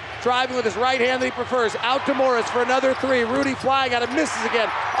Kawhi, driving with his right hand that he prefers. Out to Morris for another 3. Rudy flying out and misses again.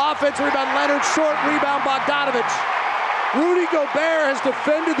 Offensive rebound, Leonard, short rebound, Bogdanovich. Rudy Gobert has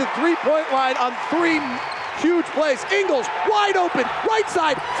defended the 3-point line on 3 huge plays. Ingles, wide open, right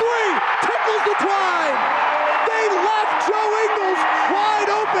side, 3, tickles the twine. They left Joe Ingles wide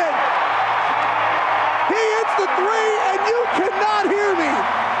open. He hits the 3, and you cannot hear me.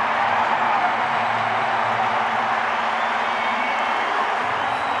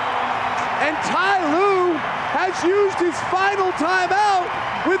 And Ty Lue has used his final timeout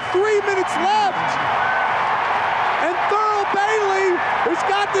with 3 minutes left. And Thurl Bailey has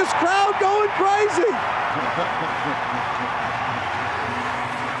got this crowd going crazy.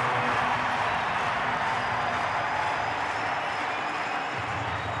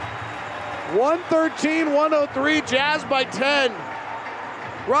 113-103, Jazz by 10.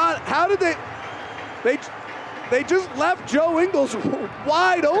 Ron, how did they just left Joe Ingles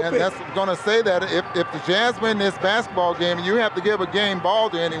wide open. And that's going to say that if the Jazz win this basketball game and you have to give a game ball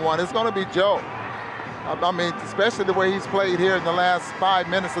to anyone, it's going to be Joe. I mean, especially the way he's played here in the last 5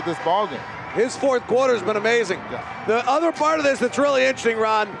 minutes of this ball game. His fourth quarter has been amazing. Yeah. The other part of this that's really interesting,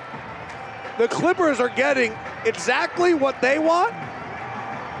 Ron, the Clippers are getting exactly what they want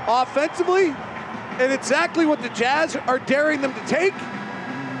offensively and exactly what the Jazz are daring them to take,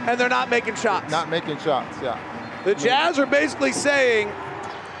 and they're not making shots. Not making shots, yeah. The Jazz are basically saying,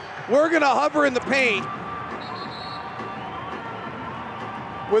 we're going to hover in the paint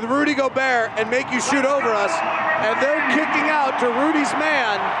with Rudy Gobert and make you shoot over us, and they're kicking out to Rudy's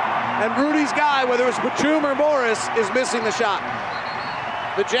man, and Rudy's guy, whether it's Batum or Morris, is missing the shot.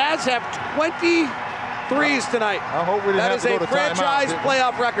 The Jazz have 20 threes tonight. I hope we didn't have to go to timeout. That is a franchise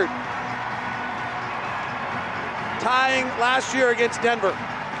playoff record. Tying last year against Denver.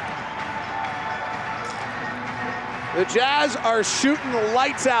 The Jazz are shooting the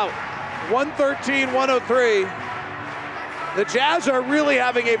lights out. 113-103. The Jazz are really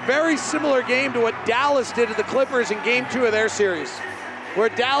having a very similar game to what Dallas did to the Clippers in Game 2 of their series, where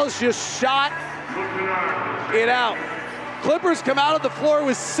Dallas just shot it out. Clippers come out of the floor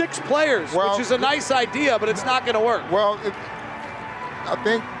with 6 players, which is a nice idea, but it's not going to work. Well, I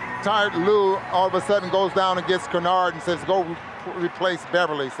think Tyronn Lue all of a sudden goes down and gets Kennard and says, go replace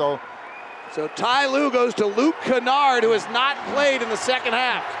Beverly. So Ty Lue goes to Luke Kennard, who has not played in the second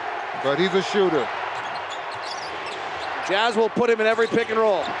half. But he's a shooter. Jazz will put him in every pick and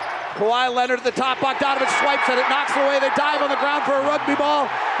roll. Kawhi Leonard at the top. Bogdanovich swipes at it, knocks it away. They dive on the ground for a rugby ball,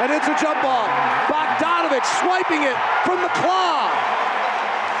 and it's a jump ball. Bogdanovich swiping it from the claw.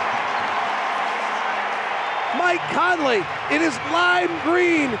 Mike Conley in his lime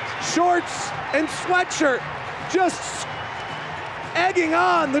green shorts and sweatshirt, just egging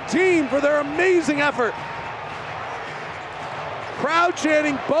on the team for their amazing effort. Crowd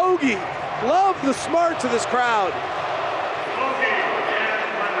chanting bogey. Love the smarts of this crowd.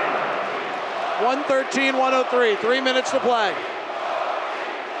 113-103, 3 minutes to play.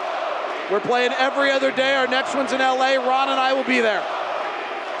 We're playing every other day. Our next one's in LA. Ron and I will be there.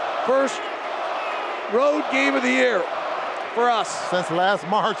 First road game of the year for us. Since last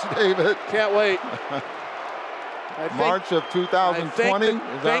March, David. Can't wait. March of 2020, is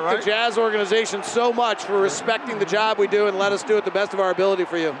that right? Thank the Jazz organization so much for respecting the job we do and let us do it the best of our ability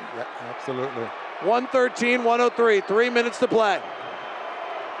for you. Yeah, absolutely. 113-103, 3 minutes to play.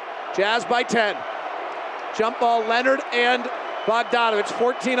 Jazz by 10. Jump ball, Leonard and Bogdanovich,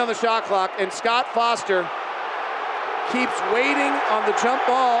 14 on the shot clock, and Scott Foster keeps waiting on the jump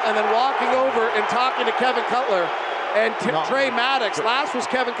ball and then walking over and talking to Kevin Cutler and Trey Maddox. Last was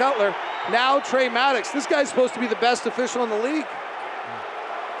Kevin Cutler, now Trey Maddox. This guy's supposed to be the best official in the league.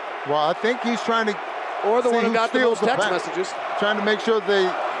 Well, I think he's trying to... Or the one who got the most text messages. Trying to make sure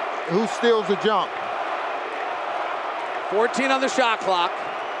who steals the jump. 14 on the shot clock.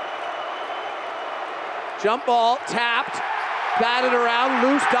 Jump ball, tapped, batted around,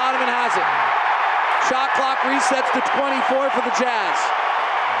 loose, Donovan has it. Shot clock resets to 24 for the Jazz.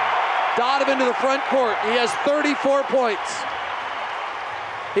 Donovan to the front court, he has 34 points.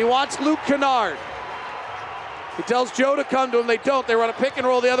 He wants Luke Kennard. He tells Joe to come to him, they don't. They run a pick and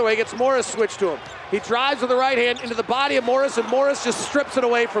roll the other way, gets Morris switched to him. He drives with the right hand into the body of Morris, and Morris just strips it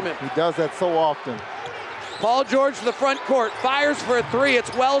away from him. He does that so often. Paul George to the front court, fires for a 3.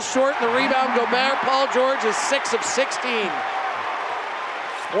 It's well short, and the rebound Gobert. Paul George is 6 of 16.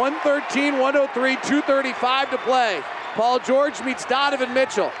 113-103, 2:35 to play. Paul George meets Donovan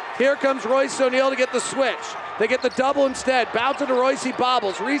Mitchell. Here comes Royce O'Neal to get the switch. They get the double instead. Bounce into Royce, he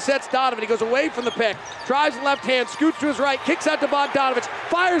bobbles. Resets Donovan. He goes away from the pick. Drives left hand, scoots to his right, kicks out to Bogdanovich.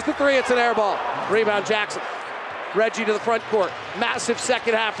 Fires the 3. It's an air ball. Rebound Jackson. Reggie to the front court. Massive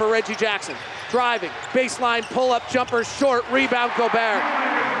second half for Reggie Jackson. Driving. Baseline pull-up jumper short. Rebound Gobert.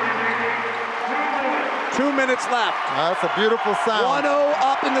 2 minutes left. That's a beautiful sound. 1-0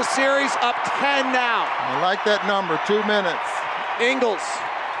 up in the series, up 10 now. I like that number, 2 minutes. Ingles,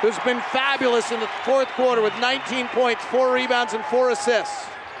 who's been fabulous in the fourth quarter with 19 points, 4 rebounds, and 4 assists.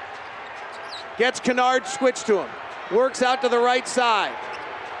 Gets Kennard switched to him. Works out to the right side.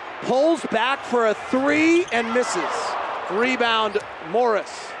 Pulls back for a 3 and misses. Rebound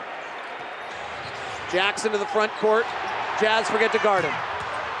Morris. Jackson to the front court. Jazz forget to guard him.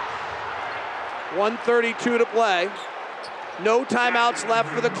 1:32 to play. No timeouts left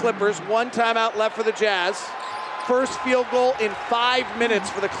for the Clippers. 1 timeout left for the Jazz. First field goal in 5 minutes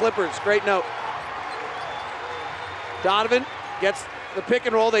for the Clippers. Great note. Donovan gets the pick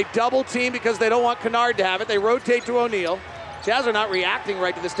and roll. They double team because they don't want Kennard to have it. They rotate to O'Neal. Jazz are not reacting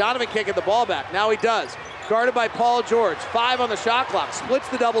right to this. Donovan can't get the ball back. Now he does. Guarded by Paul George. 5 on the shot clock. Splits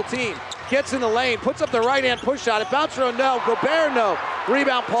the double team. Gets in the lane. Puts up the right-hand push shot. It bounced around. No. Gobert, no.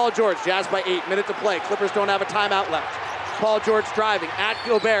 Rebound Paul George. Jazz by 8. Minute to play. Clippers don't have a timeout left. Paul George driving at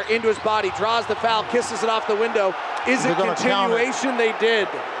Gobert into his body. Draws the foul. Kisses it off the window. Is it continuation? They did.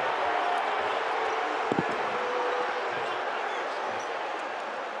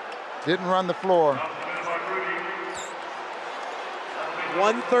 Didn't run the floor.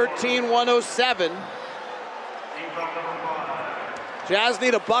 113-107. Jazz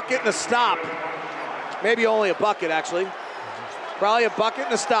need a bucket and a stop. Maybe only a bucket, actually. Probably a bucket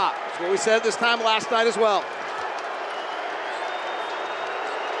and a stop. That's what we said this time last night as well.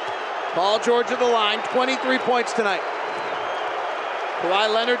 Paul George at the line, 23 points tonight.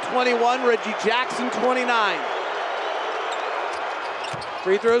 Kawhi Leonard, 21. Reggie Jackson, 29.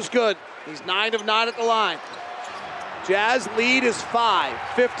 Free throw's good. He's 9 of 9 at the line. Jazz lead is 5.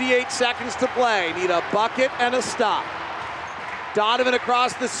 58 seconds to play. Need a bucket and a stop. Donovan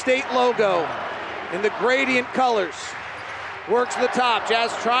across the state logo in the gradient colors. Works to the top.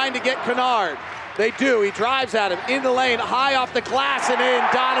 Jazz trying to get Kennard. They do. He drives at him in the lane, high off the glass and in.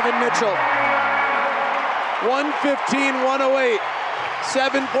 Donovan Mitchell. 115-108.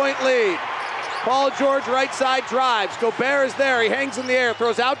 7-point lead. Paul George right side drives. Gobert is there. He hangs in the air.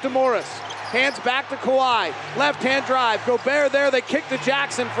 Throws out to Morris. Hands back to Kawhi. Left-hand drive. Gobert there. They kick to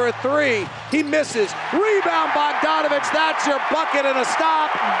Jackson for a 3. He misses. Rebound Bogdanovich. That's your bucket and a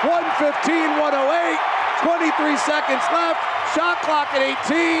stop. 115-108. 23 seconds left. Shot clock at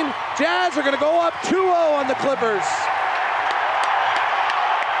 18. Jazz are going to go up 2-0 on the Clippers.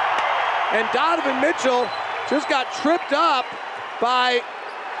 And Donovan Mitchell just got tripped up by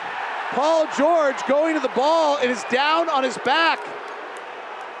Paul George going to the ball and is down on his back.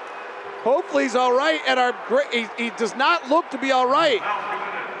 Hopefully he's all right. He does not look to be all right.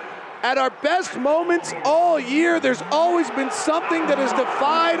 At our best moments all year, there's always been something that has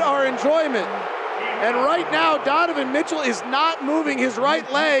defied our enjoyment. And right now, Donovan Mitchell is not moving his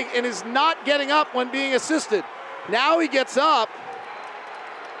right leg and is not getting up when being assisted. Now he gets up.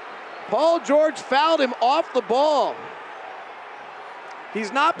 Paul George fouled him off the ball.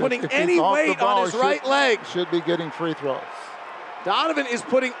 He's not putting any weight on his right leg. Should be getting free throws. Donovan is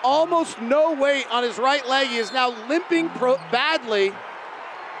putting almost no weight on his right leg. He is now limping badly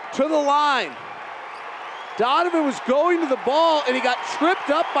to the line. Donovan was going to the ball and he got tripped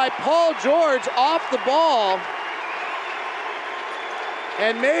up by Paul George off the ball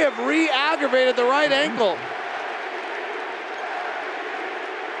and may have re-aggravated the right ankle.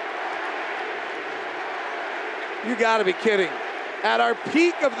 You gotta be kidding. At our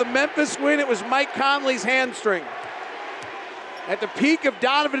peak of the Memphis win, it was Mike Conley's hamstring. At the peak of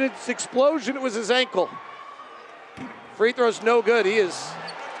Donovan's explosion, it was his ankle. Free throw's no good. The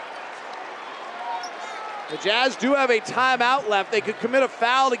Jazz do have a timeout left. They could commit a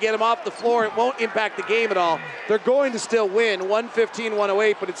foul to get him off the floor. It won't impact the game at all. They're going to still win,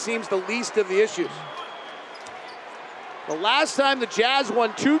 115-108, but it seems the least of the issues. The last time the Jazz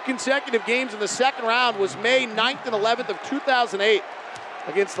won 2 consecutive games in the second round was May 9th and 11th of 2008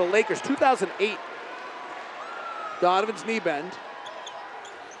 against the Lakers. 2008. Donovan's knee bend.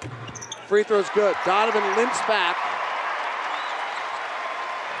 Free throw's good. Donovan limps back.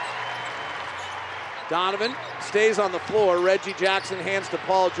 Donovan stays on the floor. Reggie Jackson hands to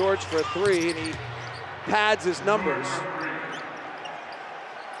Paul George for a 3, and he pads his numbers.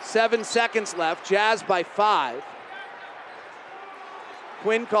 7 seconds left. Jazz by 5.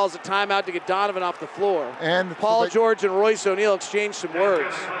 Quinn calls a timeout to get Donovan off the floor. And Paul George and Royce O'Neal exchange some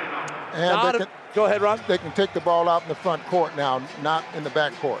words. And go ahead, Ron. They can take the ball out in the front court now, not in the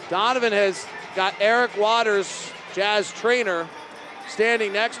back court. Donovan has got Eric Waters, Jazz trainer,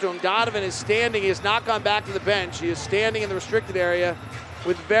 standing next to him. Donovan is standing. He has not gone back to the bench. He is standing in the restricted area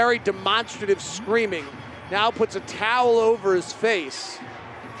with very demonstrative screaming. Now puts a towel over his face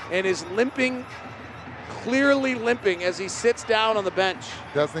and is limping, clearly limping as he sits down on the bench.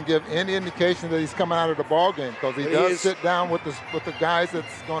 Doesn't give any indication that he's coming out of the ball game because he does sit down with the guys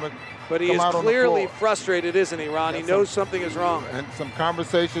that's going to. But he is clearly frustrated, isn't he, Ron? He knows something is wrong. And some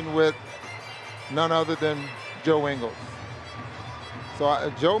conversation with none other than Joe Ingles.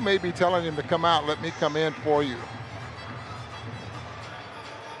 So Joe may be telling him to come out. Let me come in for you.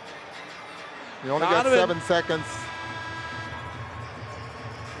 You only got 7 seconds.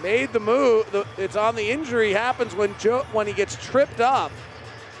 Made the move. It's on the injury. Happens when he gets tripped up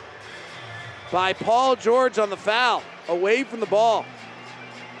by Paul George on the foul, away from the ball.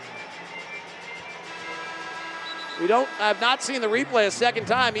 I've not seen the replay a second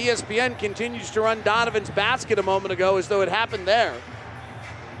time. ESPN continues to run Donovan's basket a moment ago as though it happened there.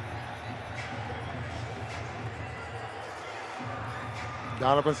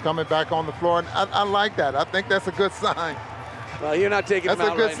 Donovan's coming back on the floor, and I like that. I think that's a good sign. Well, you're not taking him out right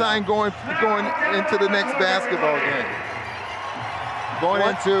now. That's a good sign going into the next basketball game. Going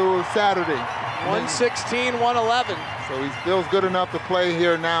into Saturday. 116-111. So he feels good enough to play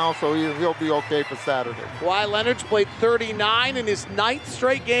here now, so he'll be okay for Saturday. Kawhi Leonard's played 39 in his 9th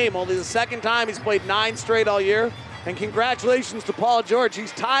straight game, only the second time he's played 9 straight all year. And congratulations to Paul George.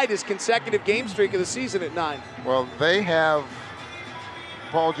 He's tied his consecutive game streak of the season at 9. Well, they have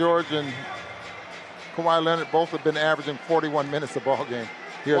Paul George and Kawhi Leonard both have been averaging 41 minutes a ball game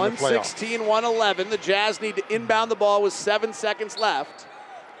here in the playoffs. 116-111. The Jazz need to inbound the ball with 7 seconds left.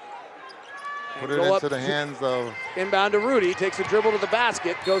 Put it into the hands of... Inbound to Rudy. Takes a dribble to the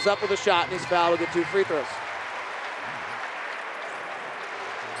basket. Goes up with a shot, and his foul will get 2 free throws.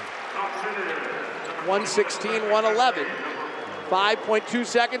 116-111. 5.2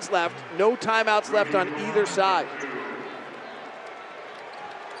 seconds left. No timeouts left on either side.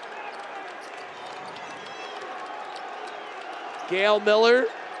 Gail Miller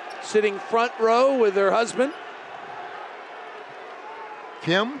sitting front row with her husband.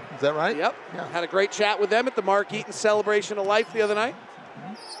 Kim, is that right? Yep. Yeah. Had a great chat with them at the Mark Eaton Celebration of Life the other night.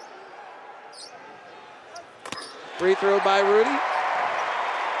 Free throw by Rudy.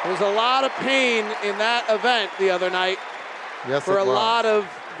 There's a lot of pain in that event the other night for a lot of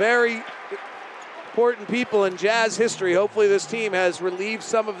very important people in Jazz history. Hopefully this team has relieved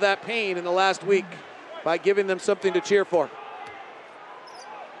some of that pain in the last week by giving them something to cheer for.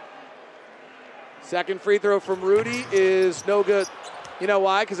 Second free throw from Rudy is no good. You know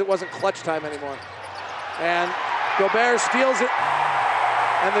why? Because it wasn't clutch time anymore. And Gobert steals it,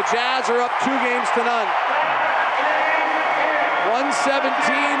 and the Jazz are up 2 games to none.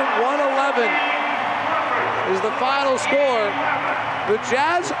 117-111 is the final score. The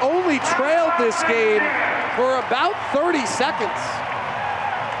Jazz only trailed this game for about 30 seconds.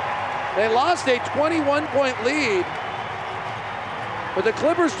 They lost a 21-point lead, but the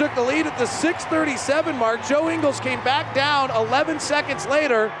Clippers took the lead at the 6:37 mark. Joe Ingles came back down 11 seconds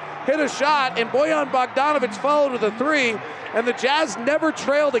later, hit a shot, and Bojan Bogdanovic followed with a 3, and the Jazz never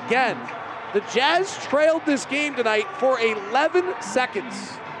trailed again. The Jazz trailed this game tonight for 11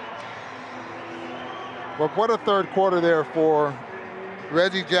 seconds. Well, what a third quarter there for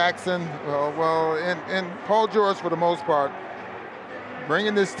Reggie Jackson, and Paul George for the most part,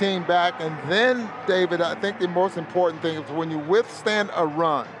 bringing this team back. And then, David, I think the most important thing is when you withstand a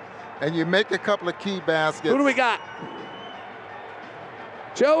run and you make a couple of key baskets. Who do we got?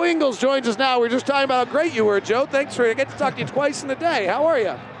 Joe Ingles joins us now. We were just talking about how great you were, Joe. Thanks for I get to talk to you twice in a day. How are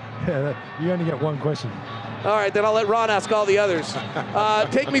you? Yeah, you only get one question. All right, then I'll let Ron ask all the others.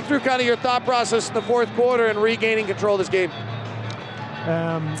 Take me through kind of your thought process in the fourth quarter and regaining control of this game.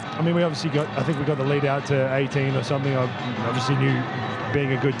 I mean, I think we got the lead out to 18 or something. I obviously knew,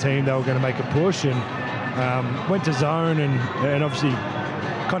 being a good team, they were going to make a push, and went to zone and obviously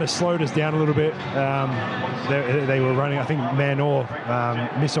kind of slowed us down a little bit. They were running, I think, man or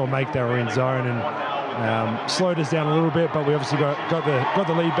miss or make, they were in zone, and slowed us down a little bit, but we obviously got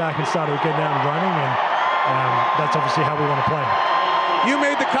the lead back and started getting out and running, and that's obviously how we want to play. You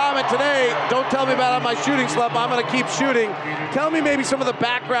made the comment today, don't tell me about my shooting slump, I'm going to keep shooting. Tell me maybe some of the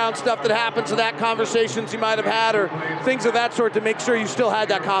background stuff that happened to that, conversations you might have had or things of that sort to make sure you still had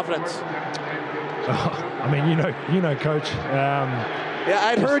that confidence. I mean, you know, Coach. Yeah,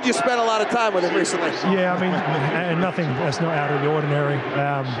 I'd heard you spent a lot of time with him recently. Yeah, I mean, and nothing that's not out of the ordinary,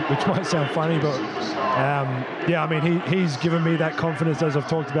 which might sound funny, but yeah, I mean, he's given me that confidence, as I've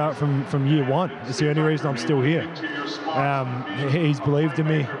talked about from year one. It's the only reason I'm still here. He's believed in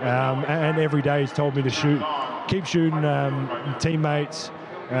me, and every day he's told me to shoot, keep shooting, teammates,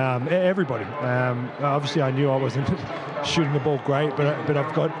 everybody. Obviously, I knew I wasn't shooting the ball great, but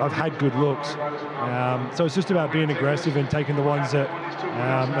I've had good looks. So it's just about being aggressive and taking the ones that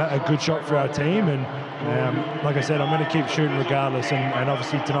are a good shot for our team. And like I said, I'm going to keep shooting regardless. And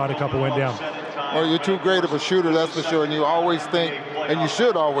obviously tonight a couple went down. Well, you're too great of a shooter, that's for sure. And you always think, and you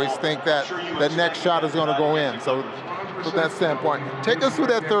should always think that next shot is going to go in. So from that standpoint, take us through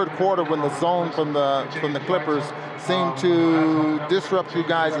that third quarter when the zone from the Clippers seemed to disrupt you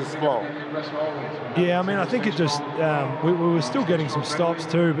guys' flow. Yeah, I mean, I think it just we were still getting some stops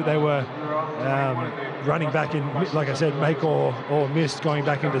too, but they were running back in, like I said, make or miss, going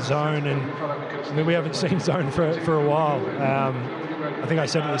back into zone. And I mean, we haven't seen zone for a while. I think I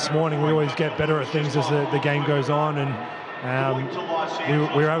said it this morning, we always get better at things as the game goes on, and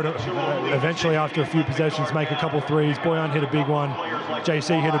we were able to eventually, after a few possessions, make a couple threes. Bojan hit a big one,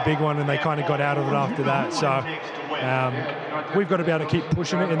 JC hit a big one, and they kind of got out of it after that. So we've got to be able to keep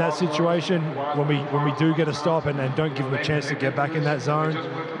pushing it in that situation when we do get a stop and don't give them a chance to get back in that zone.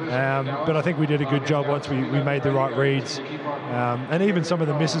 But I think we did a good job once we made the right reads. And even some of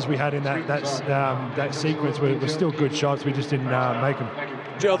the misses we had in that sequence were still good shots. We just didn't make them.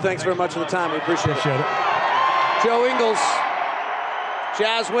 Joe, thanks very much for the time. We appreciate it. it. Joe Ingles,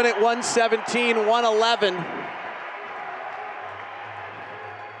 Jazz win it 117-111.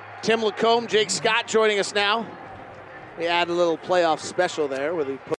 Tim Lacombe, Jake Scott joining us now. We add a little playoff special there where they put